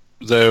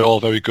 they're all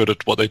very good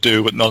at what they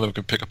do, but none of them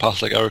can pick a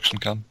pass like Eriksen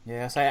can.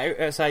 Yeah,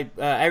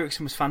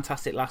 Eriksen was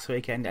fantastic last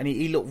weekend, and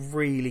he looked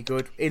really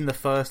good in the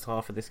first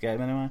half of this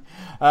game anyway.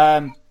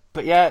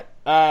 But yeah,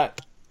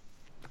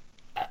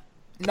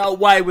 no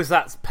way was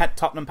that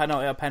Tottenham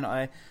penalty or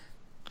penalty.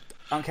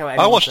 I don't care what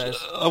anyone says.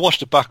 I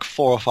watched it back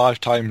 4 or 5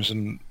 times,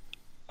 and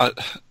I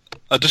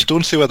just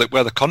don't see where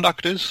the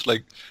contact is.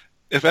 Like,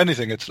 if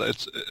anything, it's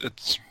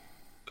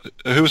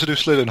who was it who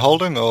slid in,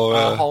 Holding or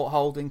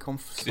Holding come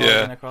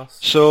sliding across.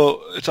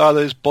 So it's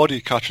either his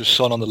body catches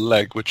Son on the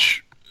leg,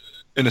 which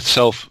in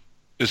itself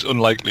is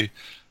unlikely,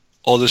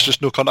 or there's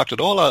just no contact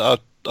at all.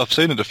 I've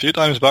seen it a few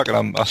times back,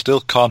 and I still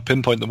can't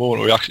pinpoint the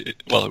moment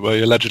where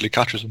he allegedly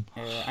catches him.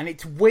 Yeah, and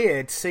it's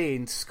weird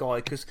seeing Sky,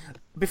 because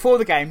before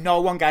the game,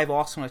 no one gave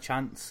Arsenal a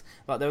chance.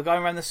 Like, they were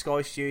going around the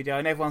Sky studio,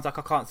 and everyone's like,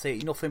 I can't see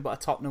it. Nothing but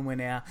a Tottenham win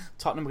here.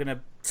 Tottenham are going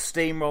to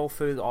steamroll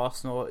through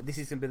Arsenal. This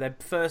is going to be their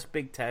first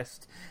big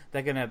test.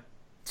 They're going to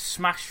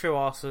smash through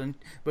Arsenal.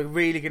 We're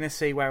really going to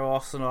see where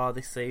Arsenal are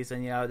this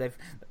season. You know, they've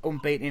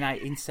unbeaten in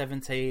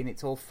 18-17.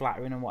 It's all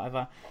flattering and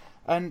whatever.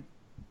 And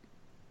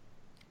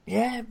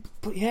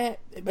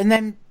and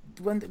then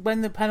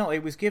when the penalty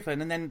was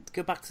given, and then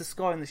go back to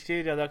Sky in the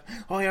studio, they're like,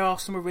 oh yeah,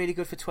 Arsenal were really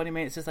good for 20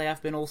 minutes as they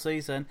have been all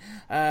season,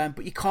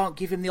 but you can't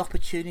give him the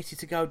opportunity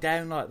to go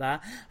down like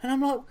that. And I'm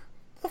like, what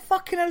the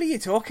fucking hell are you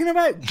talking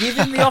about? Give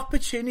him the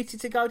opportunity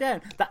to go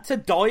down. That's a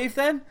dive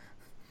then,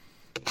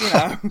 you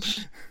know.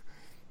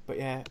 But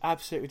yeah,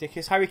 absolutely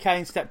ridiculous. Harry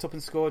Kane stepped up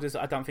and scored, as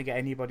I don't think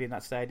anybody in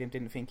that stadium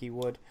didn't think he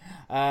would.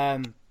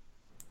 But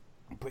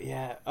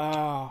yeah,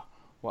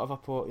 what have I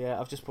put?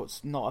 Yeah, I've just put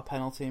not a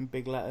penalty in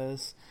big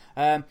letters.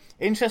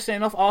 Interesting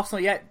enough,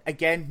 Arsenal yet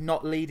again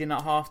not leading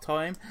at half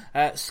time.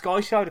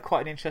 Sky showed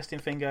quite an interesting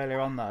thing earlier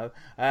on though.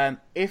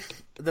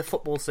 If the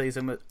football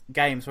season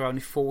games were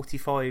only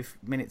 45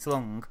 minutes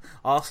long,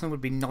 Arsenal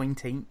would be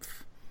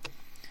 19th.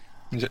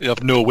 You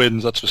have no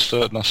wins, that's for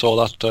certain. I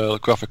saw that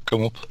graphic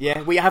come up.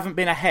 Yeah, we haven't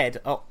been ahead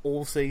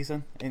all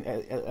season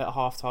at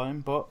half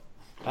time, but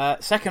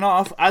second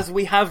half, as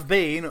we have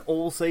been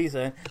all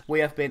season, we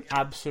have been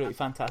absolutely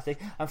fantastic.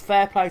 And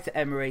fair play to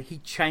Emery, he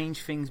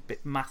changed things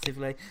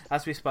massively.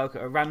 As we spoke,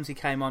 Ramsey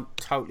came on,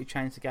 totally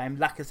changed the game.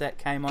 Lacazette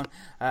came on,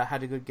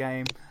 had a good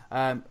game.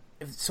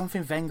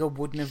 Something Wenger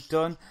wouldn't have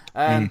done.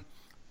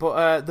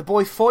 But the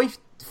boy Foyt,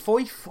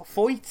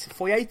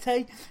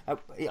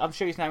 I'm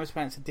sure his name was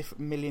pronounced a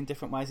million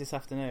different ways this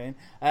afternoon.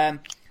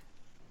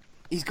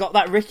 He's got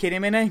that Rick in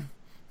him, innit?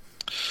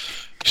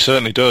 He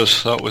certainly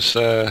does. That was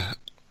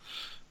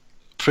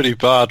pretty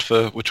bad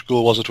for which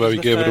goal was it where he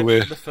gave it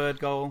away? The third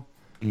goal.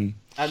 And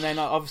then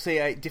obviously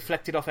it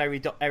deflected off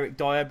Eric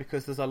Dyer,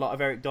 because there's a lot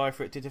of Eric Dyer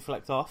for it to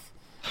deflect off.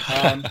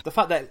 The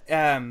fact that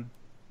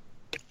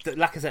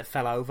Lacazette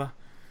fell over,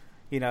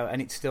 you know,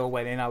 and it still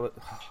went in. I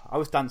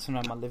was dancing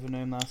around my living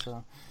room there.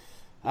 So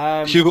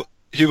Hugo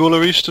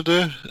Lloris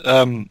today.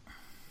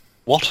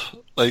 What?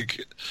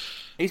 Like,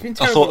 he's been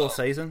terrible all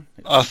season.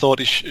 I thought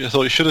he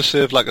should have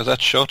saved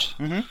Lacazette's shot.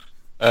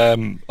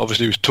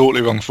 Obviously, he was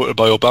totally wrong-footed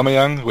by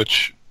Aubameyang,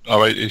 which,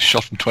 alright, he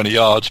shot from 20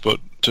 yards, but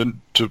to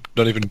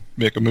not even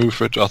make a move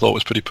for it, I thought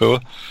was pretty poor.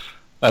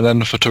 And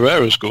then for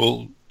Torreira's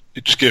goal,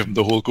 he just gave him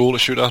the whole goal to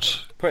shoot at.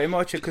 Pretty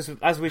much, because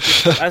as we've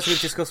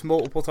discussed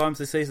multiple times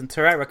this season,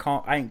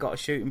 Torreira ain't got a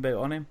shooting boot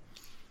on him.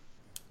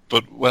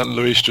 But when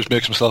Lloris just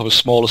makes himself as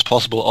small as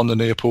possible on the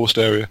near post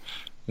area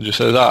and just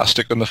says,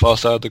 stick on the far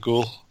side of the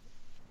goal,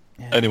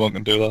 anyone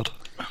can do that.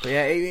 But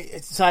yeah,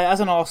 so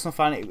as an Arsenal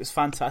fan, it was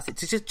fantastic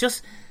to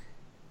just.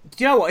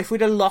 Do you know what? If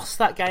we'd have lost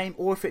that game,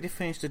 or if it had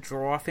finished a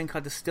draw, I think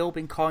I'd have still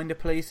been kind of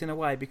pleased in a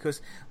way,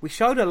 because we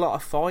showed a lot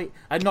of fight,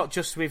 and not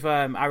just with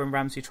Aaron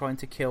Ramsey trying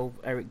to kill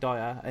Eric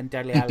Dyer and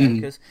Dele Alli,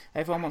 because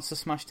everyone wants to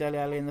smash Dele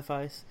Alli in the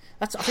face.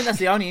 I think that's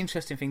the only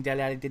interesting thing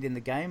Dele Alli did in the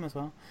game as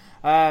well.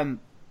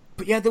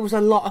 But yeah, there was a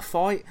lot of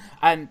fight,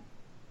 and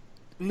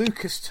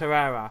Lucas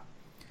Torreira,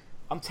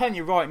 I'm telling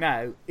you right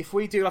now, if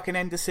we do like an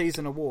end of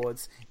season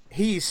awards,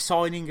 he is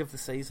signing of the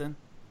season.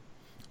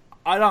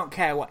 I don't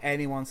care what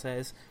anyone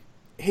says.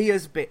 He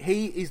is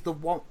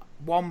the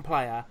one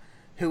player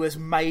who has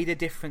made a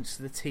difference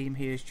to the team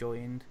he has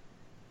joined.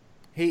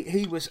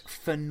 He was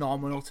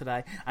phenomenal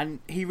today, and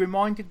he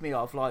reminded me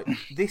of like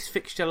this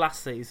fixture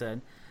last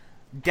season.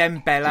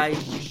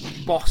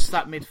 Dembele bossed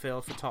that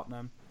midfield for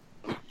Tottenham.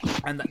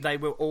 and that they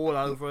were all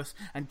over us.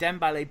 And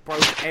Dembele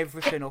broke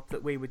everything up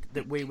that we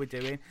were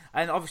doing.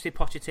 And obviously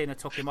Pochettino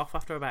took him off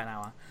after about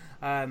an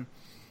hour.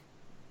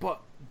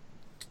 But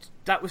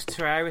that was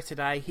Torreira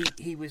today.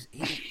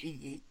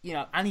 He you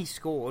know, and he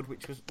scored,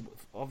 which was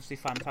obviously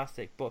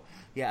fantastic. But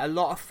yeah, a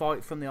lot of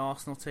fight from the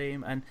Arsenal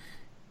team, and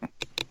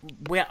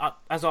we,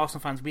 as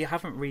Arsenal fans, we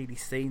haven't really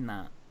seen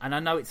that. And I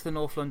know it's the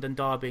North London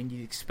derby, and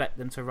you'd expect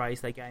them to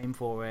raise their game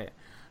for it.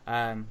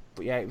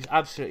 But yeah, it was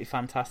absolutely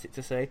fantastic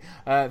to see.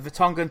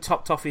 Vertonghen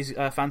topped off his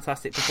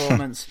fantastic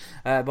performance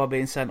by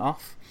being sent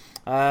off.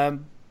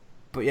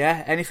 But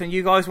yeah, anything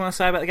you guys want to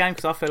say about the game?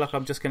 Because I feel like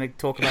I'm just going to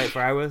talk about it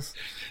for hours.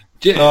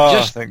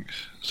 I think.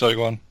 Sorry,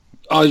 go on.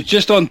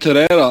 Just on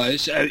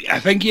Torreira, I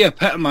think he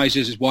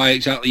epitomises why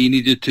exactly he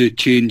needed to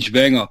change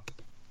Wenger.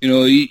 You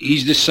know,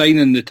 he's the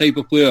signing, the type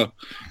of player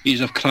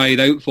he's have cried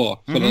out for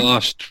the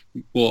last,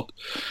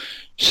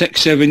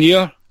 6-7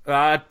 years.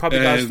 I'd probably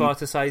go as far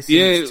to say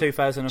since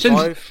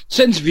 2005.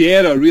 Since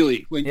Vieira,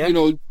 really. When, you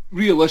know,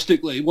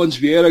 realistically, once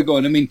Vieira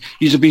gone, I mean,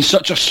 he's been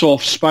such a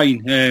soft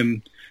spine.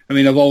 I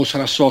mean, I've always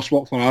had a soft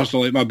spot for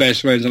Arsenal. Like, my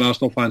best friend's an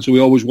Arsenal fan, so we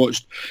always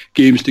watched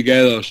games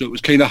together. So it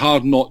was kind of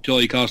hard not to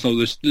like Arsenal,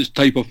 this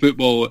type of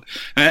football.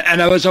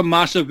 And I was a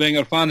massive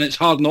Wenger fan. It's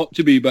hard not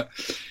to be, but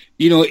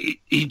you know,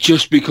 he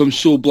just becomes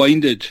so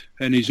blinded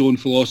in his own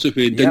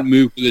philosophy and didn't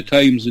move with the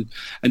times. And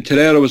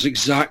Torreira was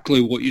exactly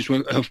what you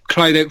have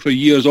cried out for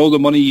years. All the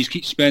money he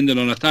keeps spending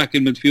on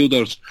attacking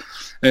midfielders.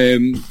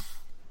 And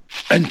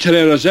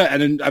Torreira's it.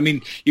 And I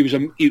mean, he was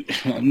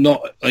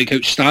not like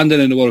outstanding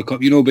in the World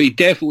Cup, you know, but he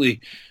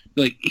definitely,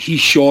 like, he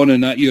shone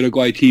in that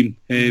Uruguay team.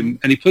 And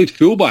he played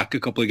fullback a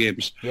couple of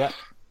games. Yeah.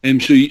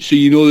 So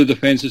you know the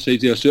defensive side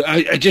there. So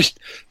I just,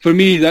 for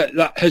me,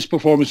 that his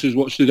performance is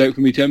what stood out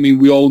for me. I mean,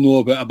 we all know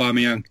about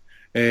Aubameyang.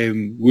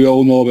 We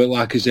all know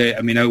about Lacazette.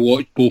 I mean, I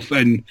watched both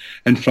in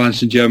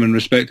France and German,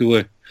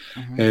 respectively.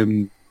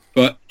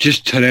 But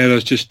just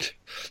Torreira's just,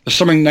 there's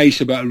something nice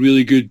about a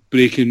really good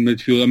breaking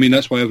midfield. I mean,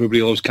 that's why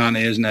everybody loves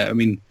Kante, isn't it? I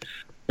mean,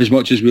 as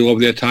much as we love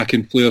the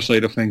attacking flair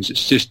side of things,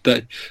 it's just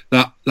that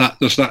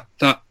there's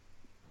that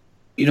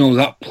you know,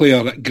 that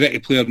player, that gritty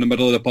player in the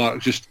middle of the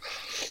park, just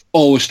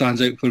always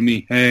stands out for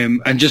me.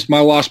 And just my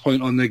last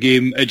point on the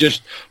game,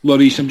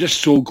 Lloris, I'm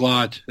just so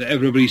glad that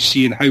everybody's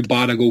seeing how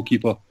bad a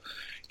goalkeeper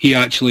he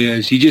actually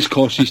is. He just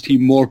costs his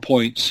team more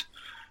points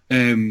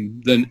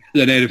than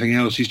anything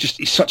else.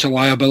 He's such a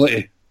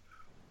liability.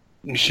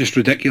 It's just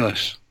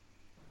ridiculous.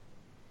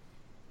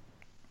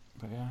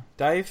 But yeah,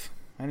 Dave,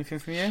 anything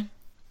from you?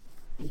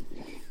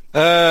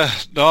 No,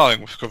 I think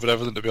we've covered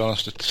everything, to be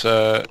honest. It's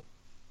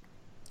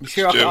I'm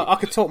sure I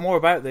could talk more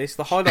about this.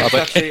 The highlights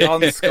actually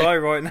on Sky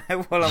right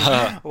now while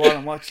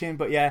I'm watching.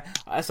 But yeah,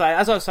 as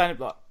I was saying,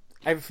 like,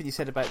 everything you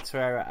said about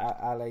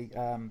Torreira, Ali,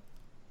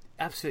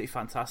 absolutely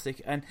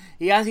fantastic. And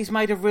he's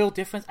made a real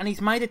difference, and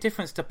he's made a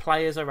difference to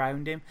players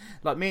around him.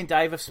 Like, me and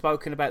Dave have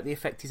spoken about the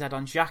effect he's had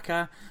on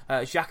Xhaka.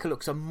 Xhaka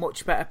looks a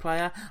much better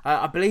player.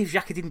 I believe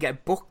Xhaka didn't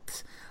get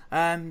booked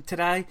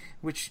today,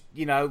 which,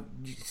 you know,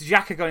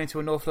 Xhaka going into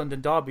a North London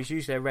derby is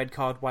usually a red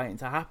card waiting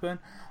to happen.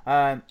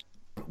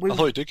 I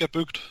thought he did get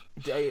booked.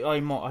 I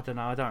don't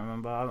know. I don't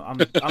remember. I'm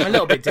a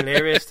little bit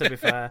delirious, to be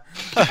fair.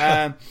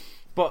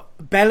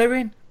 But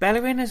Bellerin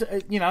is,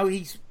 you know,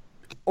 he's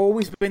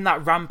always been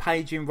that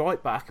rampaging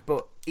right back,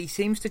 but he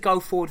seems to go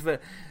forward.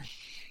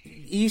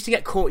 He used to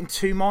get caught in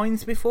two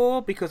minds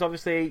before, because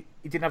obviously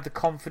he didn't have the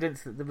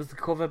confidence that there was the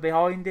cover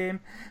behind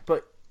him.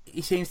 But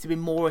he seems to be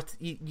more.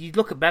 You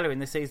look at Bellerin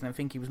this season and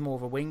think he was more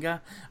of a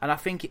winger, and I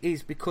think it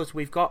is because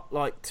we've got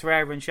like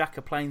Torreira and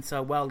Xhaka playing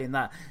so well in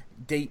that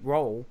deep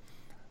role.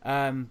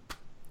 You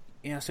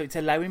know, so it's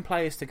allowing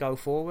players to go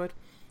forward,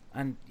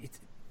 and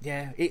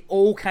it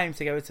all came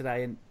together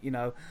today. And you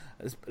know,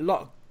 there's a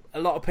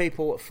lot of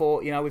people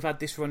thought, you know, we've had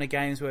this run of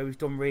games where we've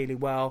done really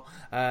well,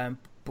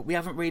 but we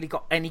haven't really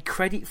got any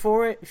credit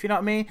for it, if you know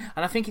what I mean.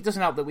 And I think it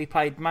doesn't help that we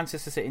played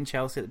Manchester City and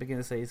Chelsea at the beginning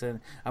of the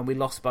season, and we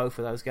lost both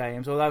of those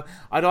games. Although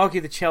I'd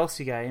argue the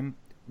Chelsea game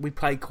we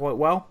played quite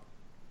well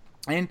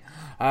in.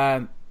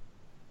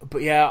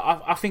 But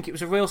yeah, I think it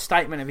was a real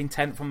statement of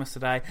intent from us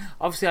today.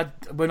 Obviously,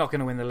 we're not going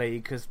to win the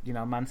league because, you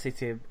know, Man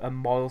City are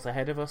miles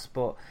ahead of us.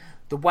 But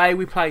the way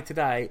we played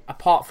today,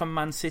 apart from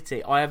Man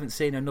City, I haven't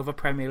seen another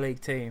Premier League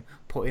team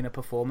put in a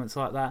performance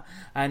like that.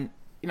 And,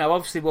 you know,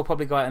 obviously we'll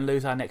probably go out and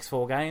lose our next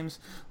 4 games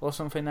or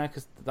something now,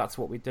 because that's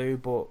what we do.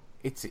 But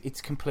it's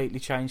completely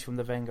changed from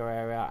the Wenger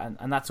era,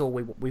 and that's all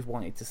we've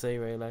wanted to see,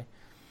 really.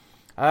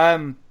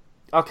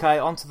 Okay,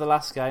 on to the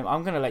last game.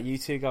 I'm going to let you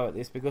two go at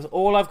this, because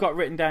all I've got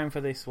written down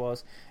for this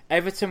was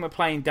Everton were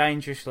playing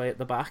dangerously at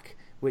the back,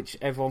 which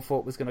everyone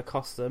thought was going to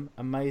cost them.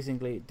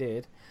 Amazingly, it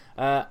did.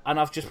 And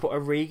I've just put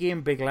Origi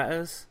in big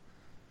letters.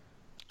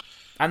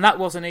 And that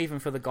wasn't even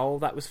for the goal.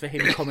 That was for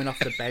him coming off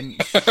the bench.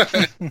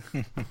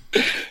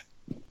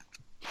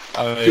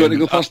 Do you want to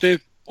go first,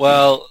 Dave?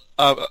 Well,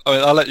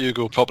 I'll let you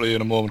go properly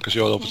in a moment, because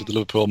you're obviously the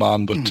Liverpool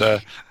man.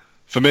 But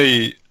for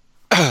me,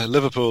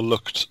 Liverpool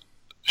looked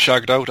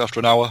shagged out after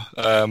an hour.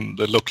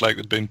 They looked like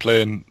they'd been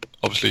playing,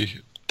 obviously,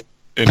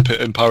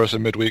 in Paris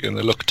in midweek, and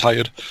they looked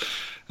tired.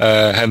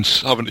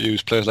 hence having to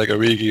use players like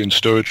Origi and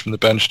Sturridge from the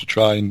bench to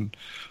try and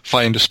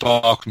find a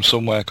spark from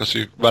somewhere, because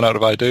he ran out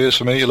of ideas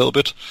for me a little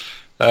bit.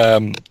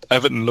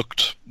 Everton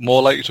looked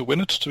more likely to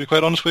win it, to be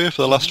quite honest with you,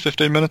 for the last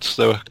 15 minutes.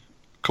 They were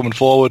coming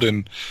forward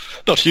in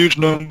not huge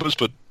numbers,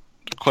 but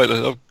quite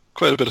a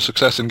bit of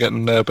success in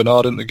getting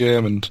Bernard in the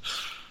game, and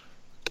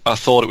I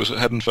thought it was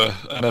heading for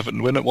an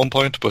Everton win at one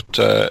point, but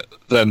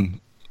then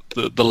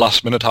the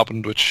last minute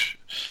happened, which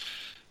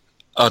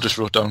I just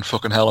wrote down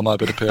fucking hell on my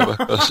bit of paper.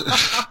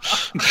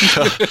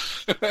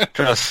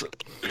 Because,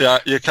 yeah,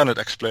 you cannot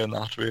explain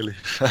that, really.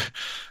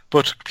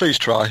 But please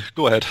try.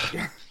 Go ahead.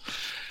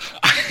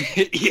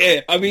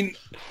 Yeah, I mean,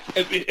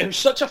 it was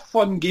such a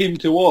fun game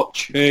to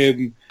watch.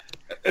 It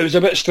was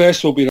a bit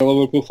stressful being a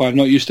Liverpool fan,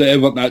 not used to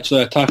Everton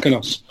actually attacking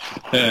us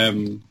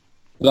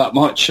that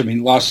much. I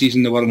mean, last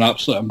season they were an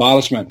absolute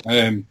embarrassment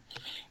in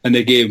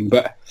the game.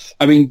 But,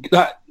 I mean,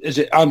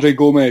 Andre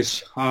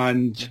Gomez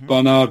and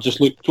Bernard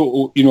just looked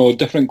total,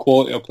 different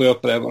quality of player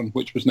for Everton,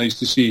 which was nice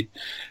to see.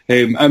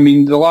 I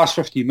mean, the last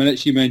 15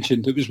 minutes you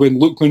mentioned, it was when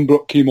Lukman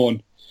Brook came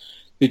on.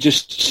 They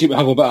just seem to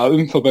have a bit of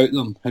oomph about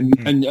them.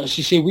 And as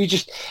you say,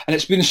 and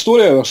it's been the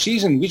story of our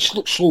season, we just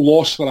look so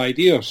lost for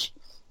ideas.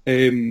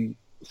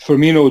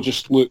 Firmino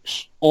just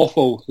looks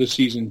awful this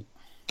season.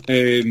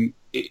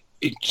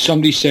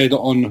 Somebody said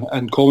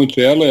on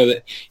commentary earlier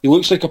that he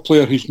looks like a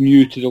player who's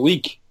new to the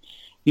league.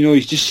 He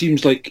just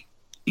seems like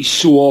he's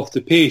so off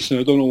the pace,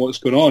 and I don't know what's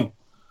going on.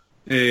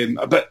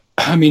 But,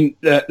 I mean,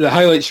 the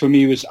highlights for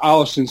me was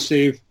Alisson's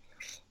save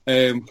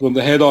from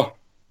the header. I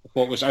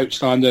thought was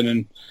outstanding,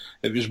 and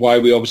it was why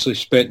we obviously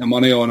spent the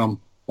money on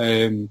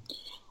him.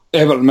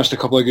 Everton missed a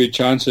couple of good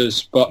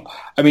chances, but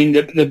I mean,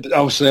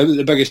 obviously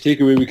the biggest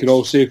takeaway we could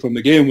all say from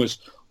the game was,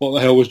 what the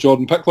hell was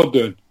Jordan Pickford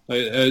doing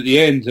at the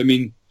end? I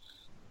mean,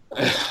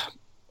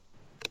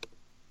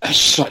 it's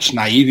such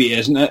naivety,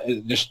 isn't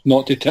it? Just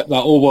not to tip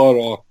that over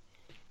or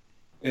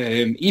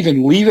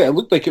even leave it. It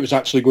looked like it was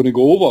actually going to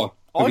go over,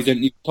 but he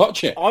didn't even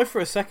touch it. I, for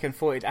a second,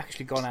 thought it'd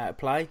actually gone out of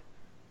play.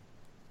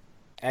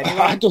 Anyway.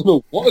 I don't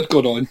know what had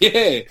gone on.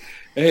 Yeah,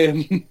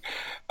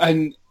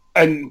 and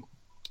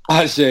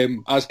as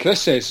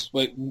Chris says,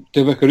 like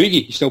Divock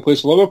Origi, he still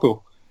plays for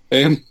Liverpool.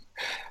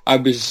 I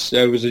was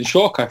in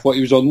shock. I thought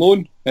he was on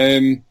loan.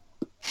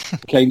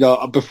 Kind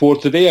of before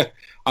today,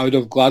 I would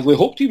have gladly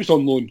hoped he was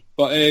on loan,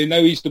 but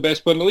now he's the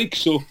best player in the league.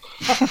 So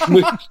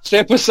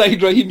step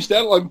aside, Raheem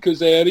Sterling,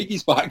 because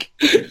Origi's back.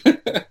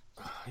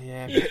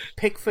 Yeah,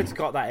 Pickford's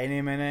got that in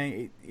him,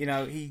 and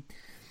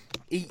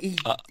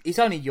he's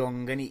only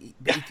young, and he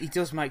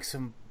does make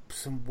some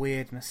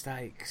weird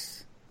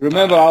mistakes.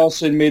 Remember,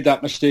 Alisson made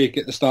that mistake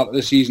at the start of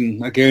the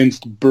season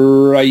against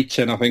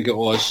Brighton, I think it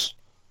was.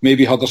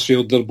 Maybe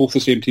Huddersfield, they're both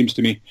the same teams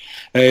to me.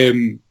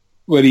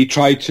 Where he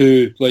tried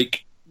to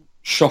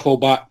shuffle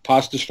back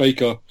past the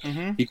striker.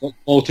 He got the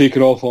ball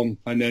taken off him,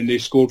 and then they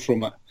scored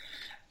from it.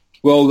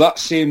 Well, that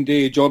same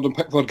day, Jordan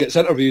Pickford gets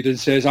interviewed and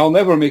says, "I'll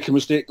never make a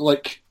mistake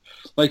like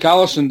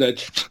Alisson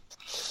did."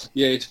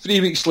 Yeah,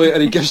 3 weeks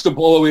later he gives the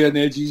ball away in the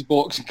edge of his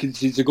box and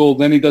concedes a goal.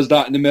 Then he does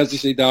that in the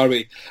Merseyside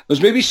derby.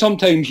 There's maybe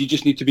sometimes you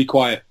just need to be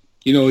quiet.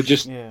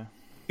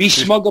 Be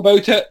smug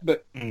about it.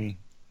 But to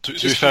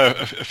be fair,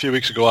 a few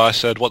weeks ago I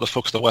said, "What the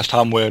fuck's the West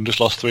Ham way?" and just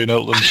lost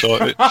 3-0 to them. So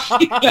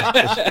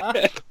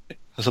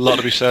there's a lot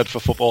to be said for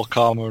football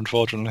karma,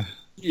 unfortunately.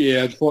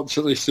 Yeah,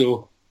 unfortunately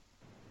so.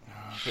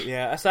 But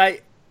yeah,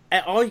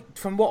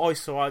 from what I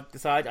saw,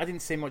 I didn't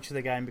see much of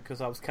the game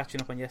because I was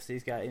catching up on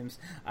yesterday's games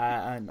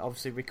and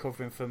obviously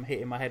recovering from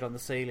hitting my head on the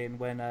ceiling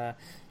when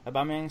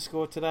Aubameyang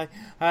scored today.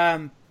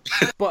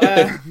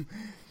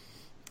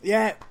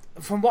 Yeah,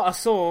 from what I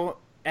saw,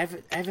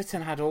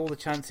 Everton had all the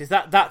chances.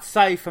 That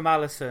save from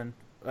Alisson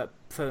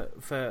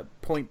for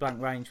point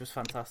blank range was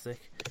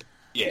fantastic.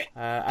 Yeah,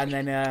 and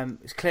then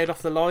it's cleared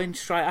off the line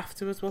straight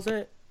afterwards, was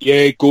it?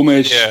 Yeah,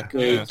 Gomez,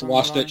 the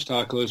last-ditch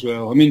tackle as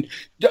well. I mean,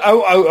 I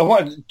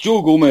want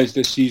Joe Gomez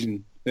this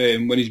season,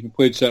 when he's been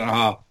played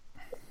centre-half,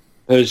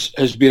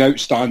 has been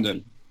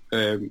outstanding.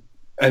 And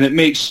it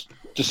makes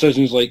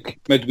decisions like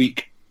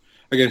midweek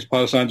against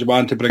Paris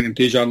Saint-Germain to bring in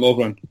Dejan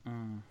Lovren.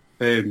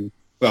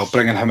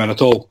 Bringing him in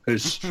at all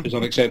is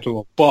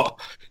unacceptable. But,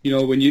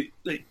 when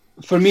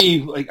for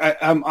me,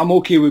 I'm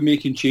okay with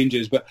making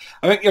changes, but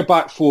I think your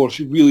back four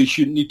really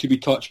shouldn't need to be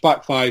touched.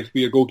 Back five for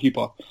your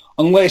goalkeeper,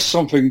 unless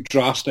something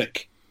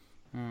drastic,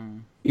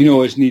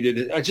 is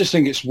needed. I just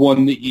think it's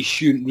one that you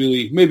shouldn't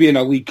really, maybe in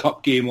a League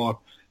Cup game or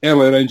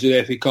early rounds of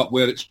the FA Cup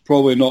where it's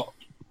probably not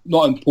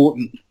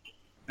important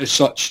as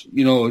such.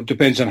 It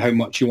depends on how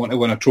much you want to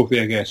win a trophy,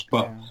 I guess.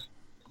 But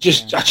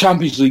a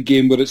Champions League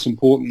game where it's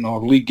important,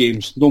 or league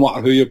games, no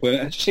matter who you're playing.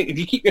 I just think if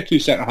you keep your two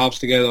centre halves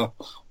together,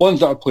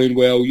 ones that are playing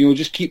well,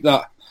 just keep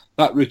that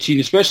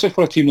routine, especially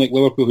for a team like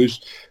Liverpool, whose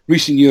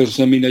recent years,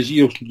 I mean, as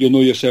you'll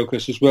know yourself,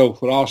 Chris, as well,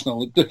 for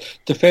Arsenal, the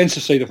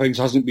defensive side of things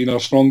hasn't been our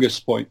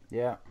strongest point.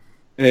 Yeah.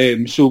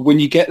 So when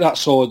you get that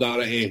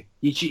solidarity,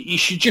 you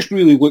should just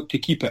really look to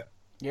keep it.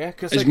 Yeah,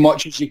 because as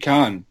much as you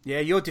can. Yeah,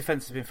 your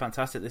defence has been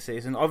fantastic this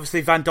season.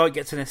 Obviously, Van Dijk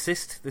gets an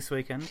assist this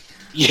weekend.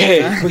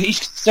 Yeah, but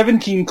he's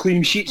 17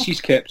 clean sheets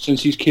he's kept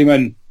since he's came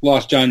in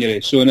last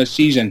January, so in a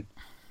season.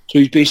 So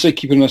he's basically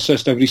keeping an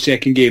assist every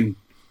second game,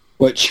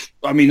 which,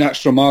 I mean,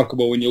 that's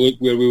remarkable when you look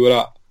where we were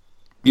at.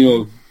 You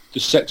know, the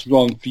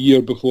 6th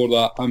year before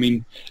that. I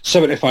mean,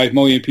 75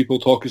 million people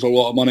talk is a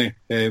lot of money,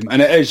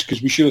 and it is,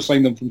 because we should have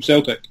signed him from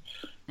Celtic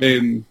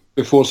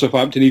before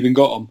Southampton even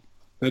got him.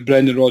 But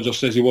Brendan Rodgers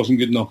says he wasn't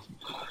good enough.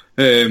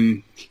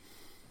 And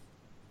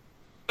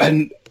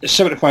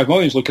 75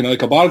 million is looking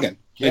like a bargain.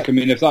 Yep. Like, I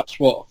mean, if that's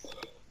what...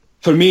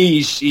 For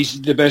me,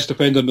 he's the best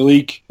defender in the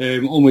league.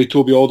 Only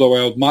Toby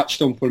Alderweireld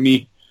matched him for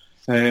me.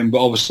 But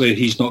obviously,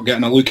 he's not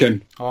getting a look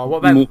in. Oh, what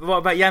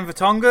about Jan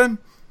Vertonghen?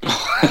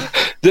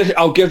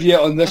 I'll give you it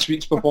on this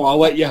week's before. I'll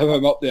let you have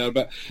him up there.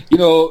 But, you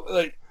know,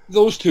 like,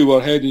 those two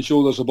were head and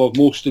shoulders above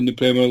most in the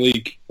Premier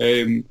League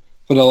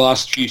for the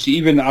last few seasons.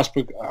 Even I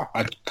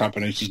can't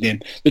pronounce his name,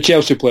 the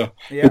Chelsea player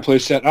who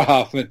plays centre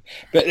half. But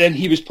then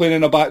he was playing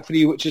in a back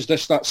three, which is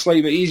just that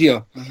slight bit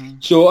easier. Mm-hmm.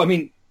 So, I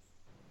mean,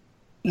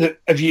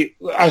 if you,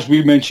 as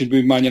we mentioned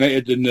with Man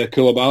United and the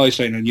Koulibaly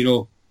signing, you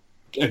know,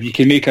 if you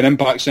can make an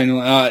impact signing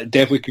like that, it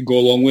definitely can go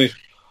a long way.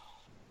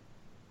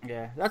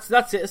 Yeah,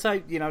 that's it.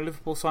 So, you know,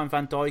 Liverpool signed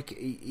Van Dijk.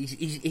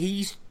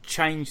 He's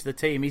changed the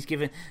team. He's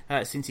given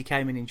since he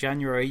came in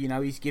January. You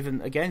know, he's give him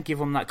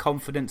that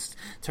confidence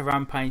to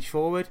rampage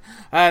forward.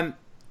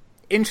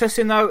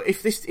 Interesting though,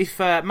 if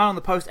Man on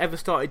the Post ever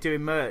started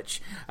doing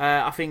merch,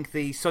 I think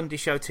the Sunday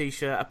Show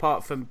T-shirt,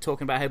 apart from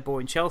talking about how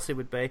boring Chelsea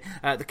would be,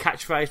 the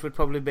catchphrase would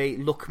probably be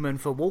 "Lookman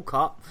for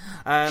Walcott,"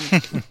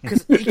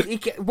 because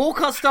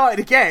Walcott started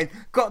again,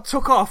 got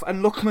took off,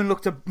 and Lookman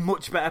looked a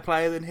much better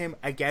player than him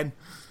again.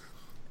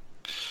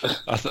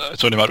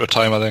 It's only a matter of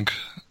time, I think.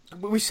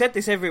 We said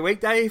this every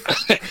week, Dave.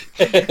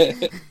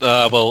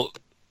 Well,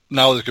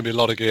 now there's going to be a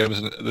lot of games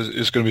and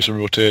there's going to be some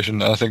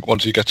rotation. And I think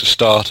once he gets a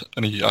start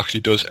and he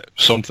actually does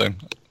something,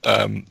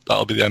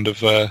 that'll be the end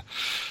of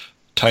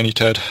Tiny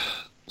Ted.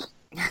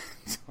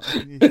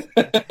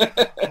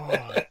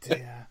 Oh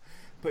dear.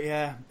 But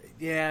yeah.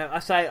 I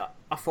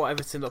thought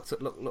Everton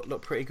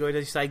looked pretty good.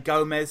 As you say,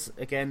 Gomez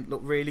again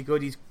looked really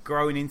good. He's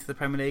growing into the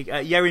Premier League.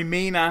 Yerry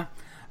Mina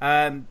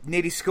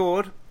nearly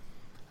scored.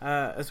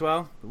 As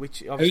well,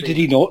 which obviously... How did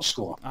he not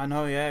score? I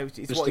know, yeah. It's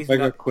just what a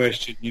bigger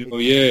question, you know,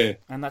 yeah.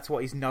 And that's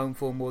what he's known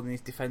for more than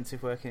his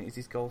defensive work, and it's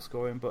his goal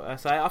scoring. But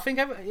so I think,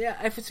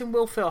 Everton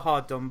will feel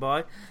hard done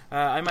by.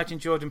 I imagine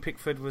Jordan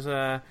Pickford was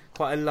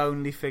quite a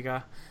lonely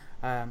figure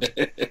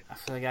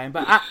after the game.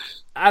 But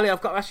Ali, I've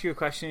got to ask you a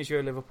question as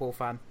you're a Liverpool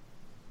fan.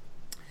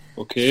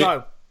 Okay.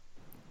 So,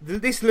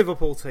 this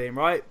Liverpool team,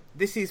 right?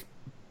 This is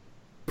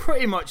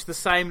pretty much the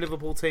same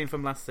Liverpool team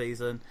from last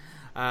season,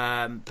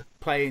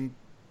 playing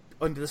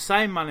under the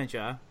same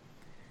manager,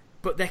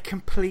 but they're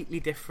completely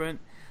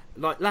different.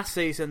 Like last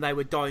season, they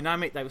were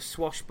dynamic, they were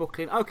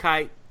swashbuckling.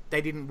 Okay,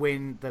 they didn't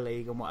win the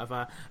league and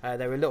whatever.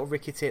 They were a little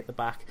rickety at the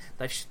back.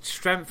 They've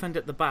strengthened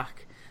at the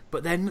back,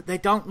 but then they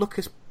don't look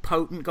as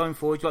potent going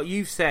forward. Like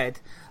you've said,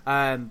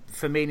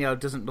 Firmino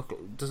doesn't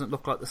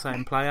look like the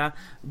same player.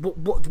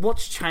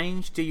 What's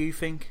changed? Do you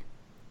think?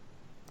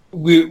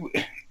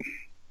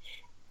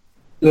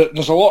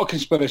 There's a lot of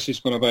conspiracies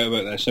going about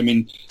this. I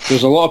mean,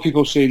 there's a lot of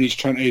people saying he's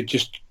trying to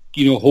just,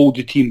 you know, hold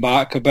the team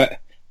back a bit,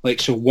 like,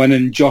 so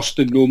winning just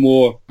and no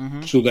more,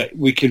 so that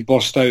we can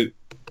burst out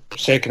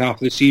second half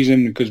of the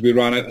season because we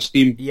ran out of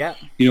steam, you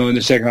know, in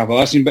the second half of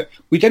last season. But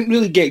we didn't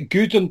really get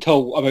good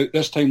until about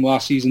this time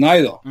last season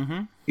either.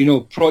 You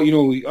know,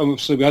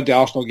 obviously we had the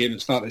Arsenal game at the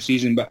start of the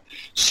season, but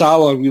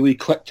Salah really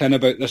clicked in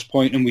about this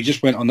point and we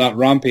just went on that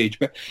rampage.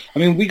 But, I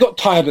mean, we got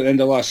tired at the end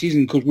of last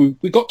season because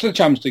we got to the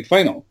Champions League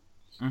final,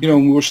 you know,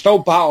 and we were still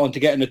battling to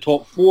get in the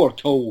top four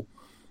till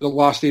the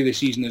last day of the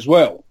season as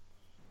well.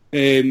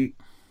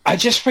 I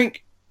just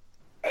think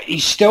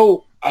he's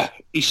still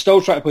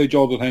trying to play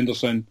Jordan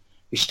Henderson.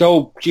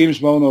 James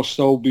Milner's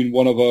still been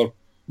one of our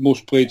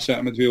most played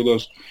centre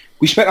midfielders.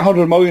 We spent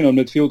 100 million on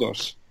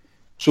midfielders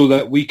so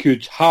that we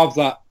could have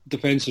that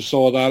defensive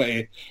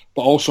solidarity,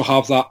 but also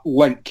have that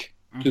link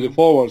to the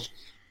forwards.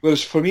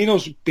 Whereas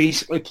Firmino's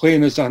basically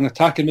playing as an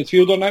attacking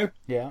midfielder now.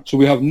 Yeah. So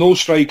we have no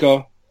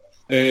striker,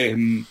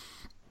 and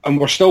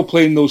we're still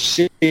playing those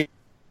same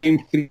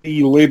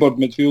three laboured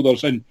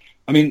midfielders. And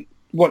I mean,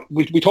 what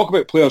we talk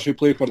about players who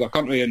play for their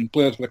country and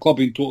players for the club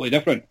being totally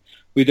different.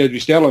 We did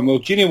with Sterling. Well,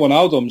 Gini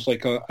Wijnaldum's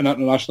like an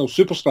international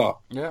superstar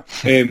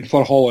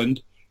for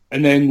Holland,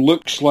 and then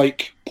looks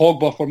like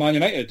Pogba for Man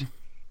United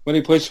when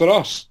he plays for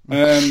us.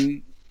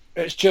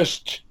 It's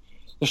just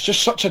there's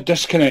just such a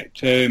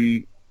disconnect.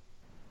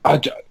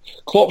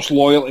 Klopp's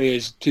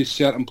loyalty to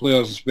certain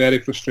players is very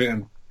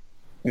frustrating.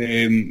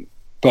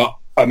 But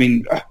I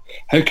mean,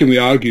 how can we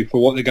argue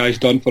for what the guy's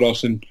done for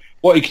us and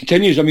what he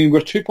continues? I mean,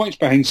 we're 2 points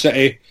behind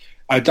City.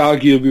 I'd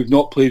argue we've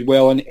not played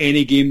well in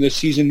any game this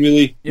season,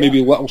 really. Yeah.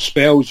 Maybe little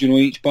spells, you know,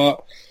 each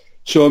part.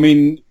 So, I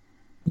mean,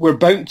 we're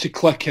bound to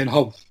click and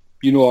have,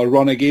 you know, a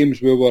run of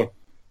games where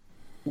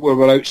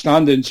we're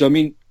outstanding. So, I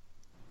mean,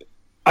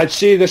 I'd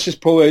say this is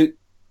probably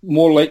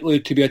more likely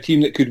to be a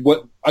team that could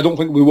win. I don't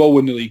think we will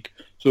win the league,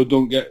 so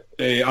don't get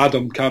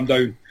Adam, calm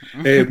down.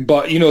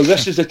 But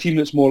this is a team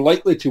that's more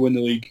likely to win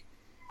the league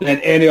than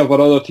any of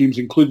our other teams,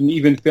 including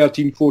even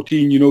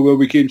 13-14, where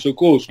we came so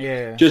close.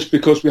 Yeah. Just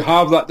because we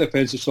have that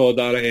defensive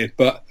solidarity.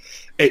 But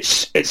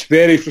it's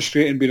very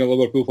frustrating being a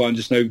Liverpool fan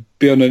just now,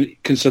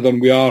 considering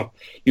we are,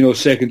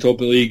 second top of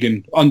the league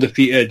and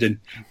undefeated and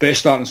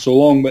best start in so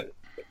long. But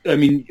I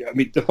mean,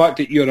 the fact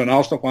that you're an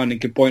Arsenal fan and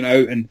can point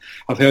out, and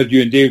I've heard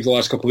you and Dave the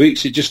last couple of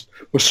weeks,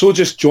 we're so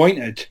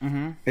disjointed,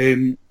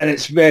 and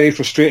it's very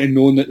frustrating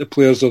knowing that the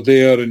players are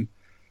there, and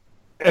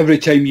every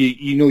time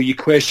you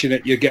question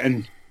it, you're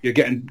getting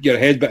your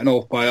head bitten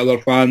off by other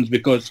fans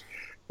because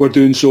we're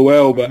doing so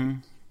well, but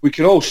we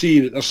can all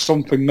see that there's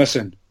something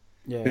missing.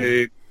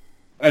 Yeah.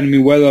 And I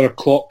mean, whether a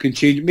clock can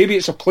change, maybe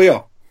it's a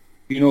player,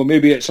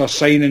 maybe it's a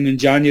signing in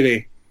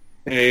January.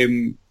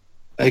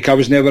 I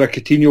was never a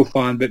Coutinho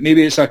fan, but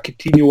maybe it's a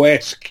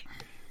Coutinho-esque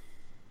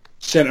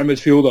centre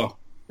midfielder.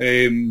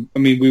 I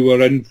mean, we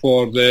were in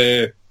for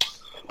what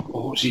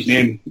was his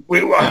name?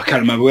 I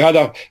can't remember. We had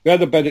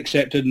a bid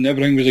accepted and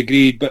everything was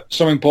agreed, but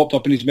something popped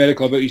up in his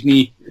medical about his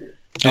knee.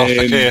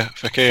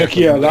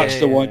 Fekir, that's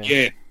the one.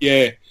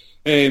 Yeah.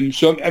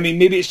 So I mean,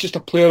 maybe it's just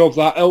a player of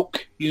that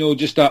ilk.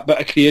 Just that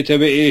bit of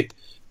creativity,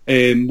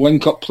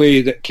 link-up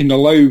play that can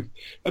allow.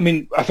 I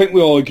mean, I think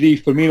we all agree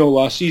Firmino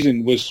last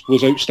season was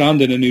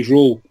outstanding in his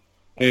role,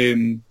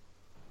 and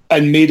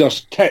made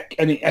us tick.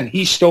 And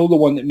he's still the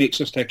one that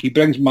makes us tick. He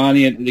brings Mane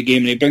into the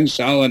game and he brings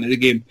Salah into the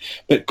game.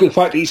 But the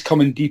fact that he's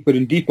coming deeper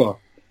and deeper,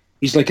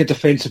 he's like a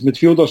defensive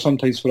midfielder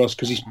sometimes for us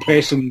because he's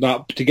pressing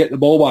that to get the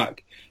ball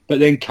back, but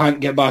then can't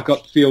get back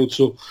up the field.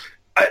 So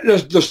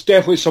there's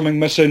definitely something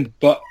missing.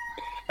 But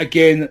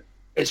again,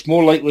 it's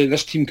more likely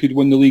this team could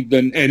win the league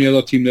than any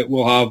other team that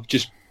we'll have,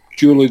 just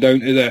purely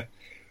down to the.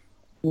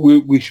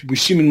 We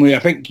seemingly, I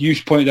think you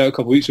pointed out a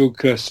couple of weeks ago,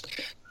 Chris,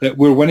 that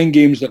we're winning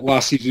games that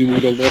last season we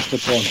would have lost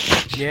upon.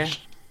 Yeah.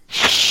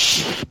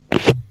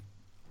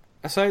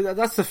 So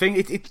that's the thing.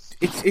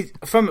 It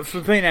from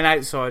being an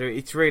outsider,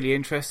 it's really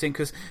interesting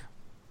because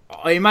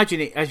I imagine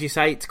it, as you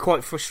say, it's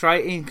quite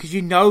frustrating because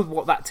you know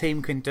what that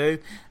team can do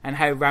and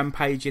how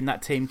rampaging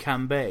that team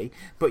can be.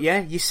 But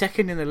yeah, you're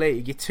second in the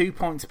league. You're 2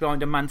 points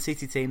behind a Man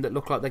City team that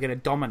look like they're going to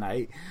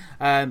dominate.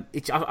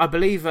 I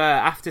believe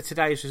after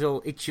today's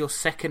result, it's your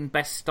second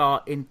best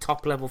start in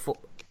top level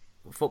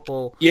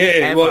football. Yeah,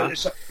 ever. Well,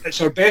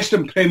 it's our best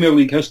in Premier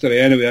League history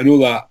anyway. I know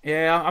that.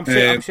 Yeah, I'm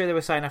sure they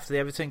were saying after the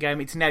Everton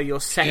game, it's now your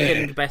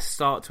second best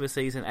start to a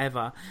season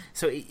ever.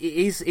 So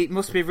it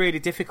must be really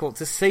difficult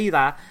to see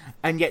that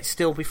and yet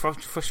still be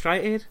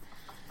frustrated.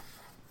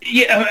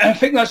 Yeah, I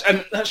think that's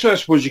where I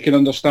suppose you can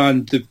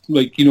understand the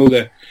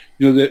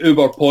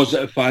uber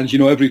positive fans.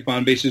 Every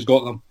fan base has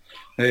got them.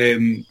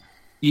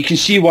 You can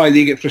see why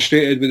they get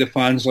frustrated with the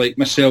fans like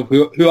myself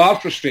who are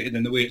frustrated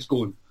in the way it's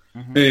going.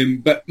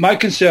 But my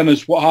concern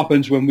is what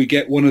happens when we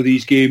get one of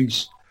these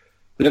games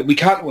that we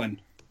can't win.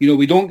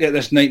 We don't get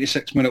this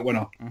 96-minute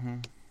winner,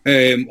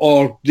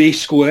 or they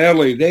score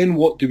early. Then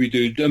what do we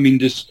do? I mean,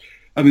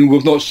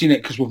 we've not seen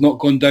it because we've not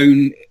gone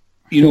down,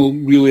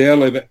 really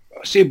early. But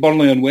say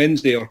Burnley on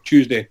Wednesday or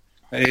Tuesday,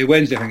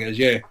 Wednesday I think it is.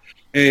 Yeah.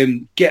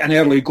 Get an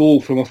early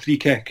goal from a free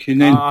kick,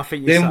 and then I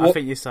think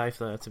you're safe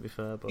there. To be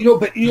fair, but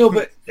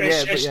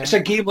it's a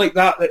game like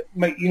that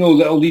might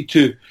that'll lead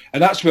to,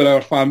 and that's where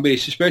our fan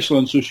base, especially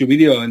on social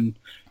media and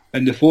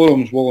the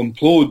forums, will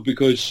implode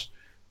because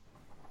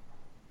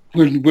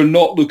we're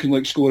not looking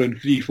like scoring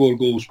 3-4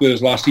 goals.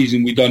 Whereas last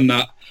season we done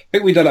that. I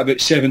think we did it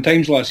about 7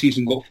 times last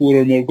season, got 4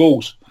 or more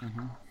goals.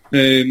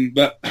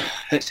 But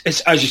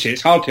it's as you say,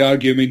 it's hard to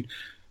argue. I mean,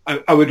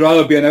 I would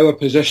rather be in our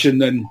position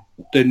than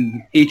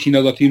 18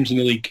 other teams in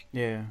the league.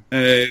 Yeah.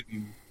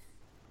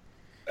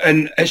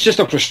 And it's just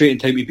a frustrating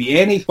time to be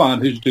any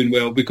fan who's doing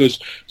well because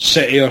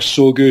City are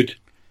so good.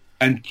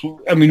 And,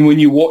 I mean, when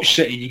you watch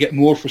City, you get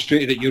more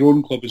frustrated at your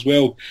own club as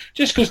well,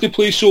 just because they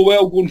play so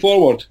well going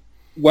forward,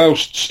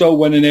 whilst still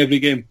winning every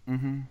game.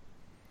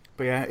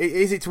 But yeah,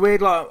 it's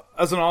weird, like,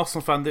 as an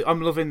Arsenal fan,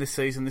 I'm loving this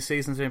season. This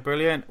season's been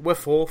brilliant. We're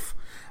 4th.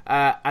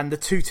 And the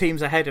 2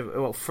 teams ahead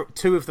of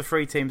 2 of the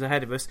 3 teams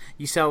ahead of us,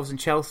 yourselves and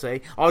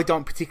Chelsea, I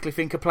don't particularly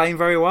think are playing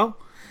very well.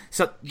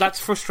 So that's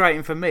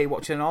frustrating for me,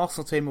 watching an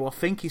Arsenal team who I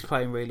think is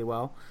playing really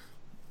well,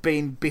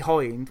 being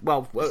behind.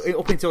 Well,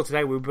 up until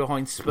today, we were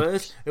behind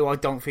Spurs, who I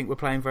don't think were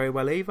playing very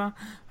well either.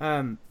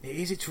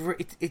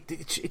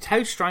 It's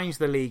how strange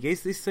the league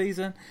is this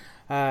season.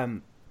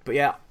 But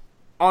yeah,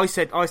 I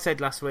said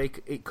last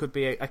week it could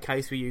be a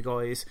case for you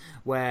guys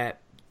where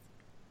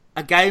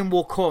a game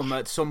will come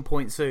at some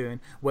point soon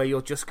where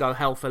you'll just go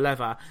hell for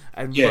leather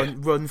and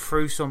run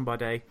through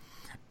somebody,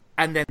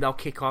 and then they'll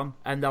kick on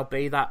and they'll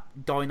be that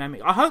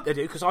dynamic. I hope they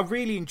do because I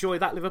really enjoy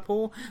that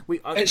Liverpool.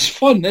 It's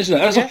fun, isn't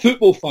it? As a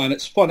football fan,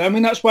 it's fun. I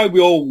mean, that's why we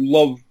all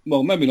love.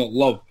 Well, maybe not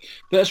love,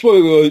 but that's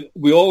why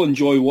we all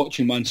enjoy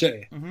watching Man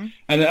City.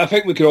 And I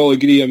think we can all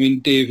agree. I mean,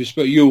 Dave,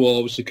 you will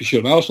obviously because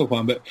you're an Arsenal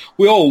fan, but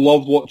we all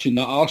loved watching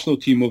that Arsenal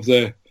team of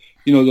the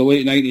the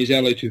late 90s,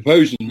 early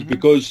 2000s,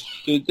 because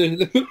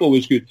the football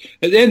was good.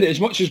 At the end, as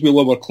much as we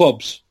love our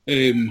clubs,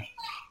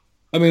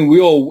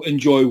 we all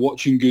enjoy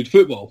watching good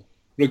football,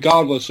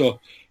 regardless of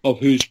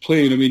who's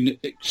playing.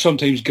 It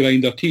sometimes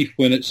grind our teeth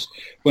when it's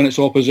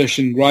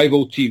opposition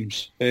rival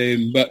teams,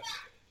 but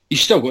you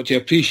still got to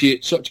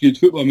appreciate such good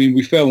football.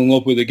 We fell in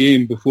love with the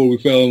game before we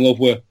fell in love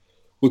with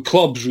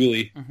clubs,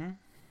 really.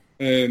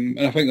 And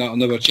I think that'll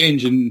never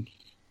change. And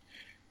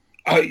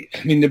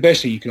the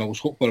best thing you can always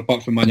hope for,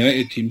 apart from Man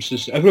United teams,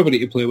 is everybody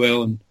to play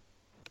well and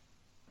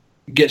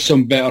get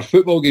some better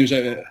football games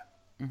out of it.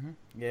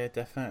 Yeah,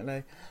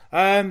 definitely.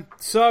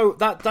 So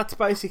that's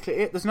basically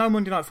it. There's no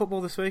Monday Night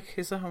Football this week,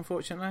 is there,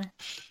 unfortunately?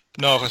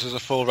 No, because there's a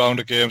full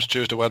round of games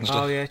Tuesday, Wednesday.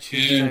 Oh, yeah,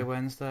 Tuesday,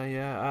 Wednesday,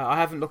 yeah. I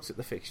haven't looked at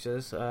the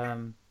fixtures,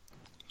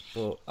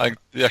 but I think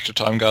the extra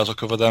time guys will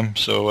cover them,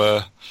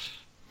 so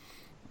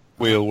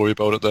we'll worry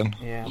about it then.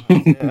 Yeah.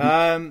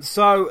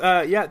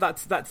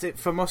 That's it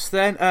from us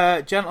then.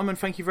 Gentlemen,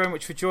 thank you very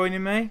much for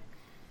joining me.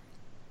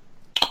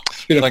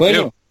 It's been a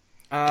pleasure.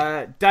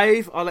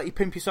 Dave, I'll let you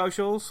pimp your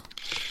socials.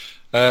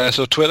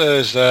 So Twitter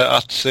is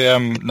at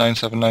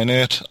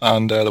CM9798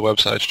 and the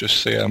website's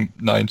just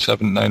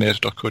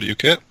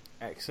cm9798.co.uk.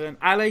 Excellent.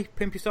 Ali,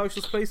 pimp your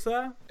socials please,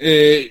 sir.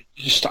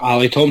 Just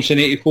Ali Thompson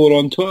 84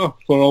 on Twitter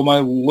for all my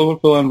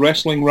Liverpool and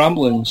wrestling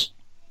ramblings.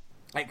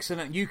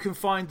 Excellent. You can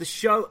find the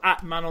show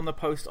at Man on the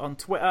Post on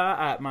Twitter,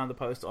 at Man on the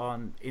Post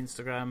on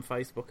Instagram,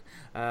 Facebook,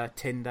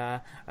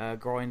 Tinder,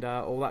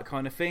 Grindr, all that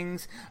kind of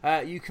things.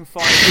 You can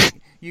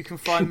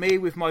find me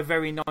with my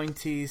very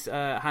 90s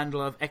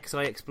handle of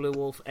XIX Blue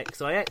Wolf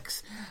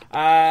XIX.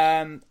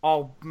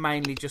 I'll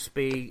mainly just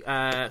be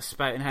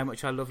spouting how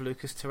much I love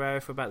Lucas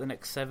Torreira for about the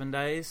next 7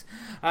 days.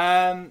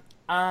 And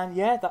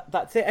yeah,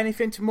 that's it.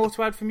 Anything more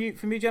to add from you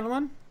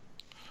gentlemen?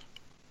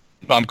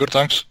 I'm good,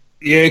 thanks.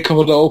 Yeah,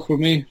 covered it all for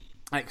me.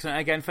 Excellent.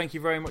 Again, thank you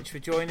very much for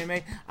joining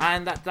me.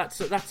 And that's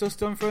us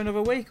done for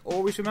another week.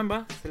 Always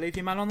remember to leave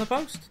your man on the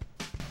post.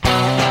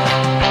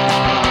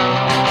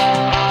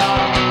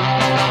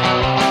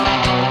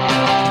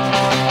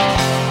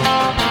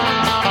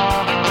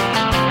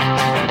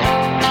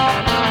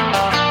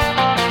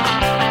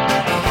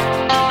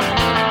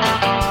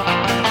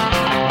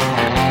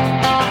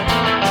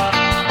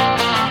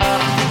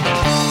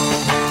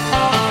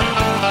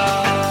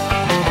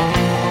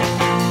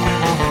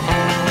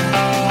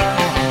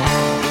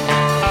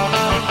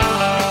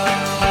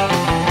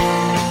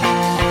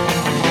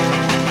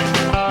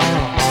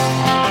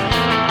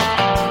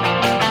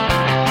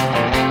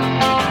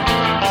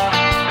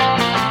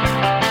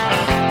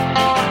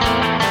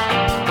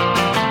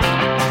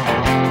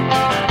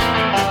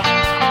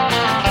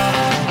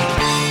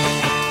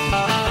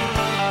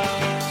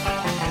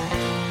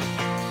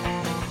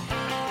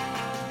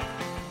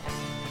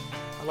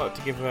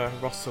 Give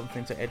Ross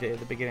something to edit at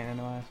the beginning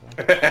anyway.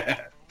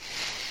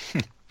 So.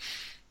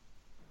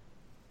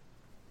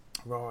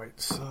 Right,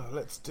 so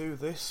let's do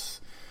this.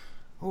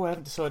 Oh, I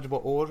haven't decided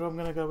what order I'm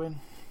going to go in.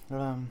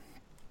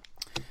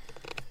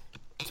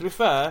 To be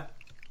fair,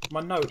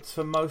 my notes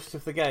for most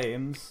of the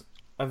games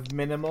are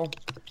minimal,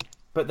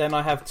 but then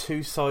I have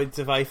 2 sides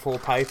of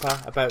A4 paper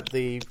about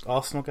the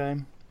Arsenal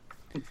game.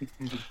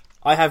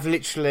 I have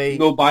literally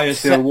no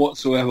bias there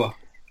whatsoever.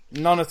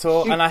 None at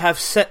all, and I have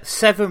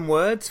 7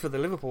 words for the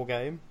Liverpool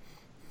game.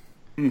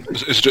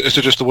 Is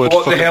it just the word?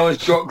 What the hell is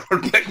Jock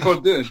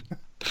Pickford doing?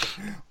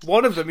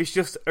 One of them is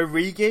just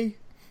Origi.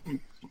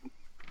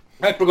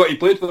 I forgot he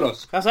played for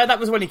us. I said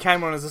that was when he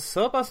came on as a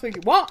sub. I was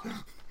thinking, what?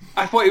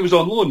 I thought he was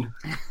on loan.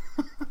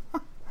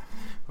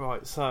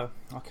 Right, so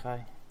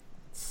okay,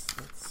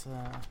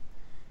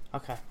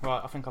 okay,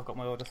 right. I think I've got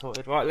my order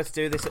sorted. Right, let's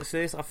do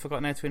this. I've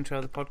forgotten how to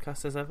intro the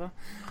podcast as ever.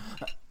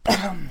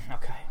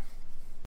 Okay.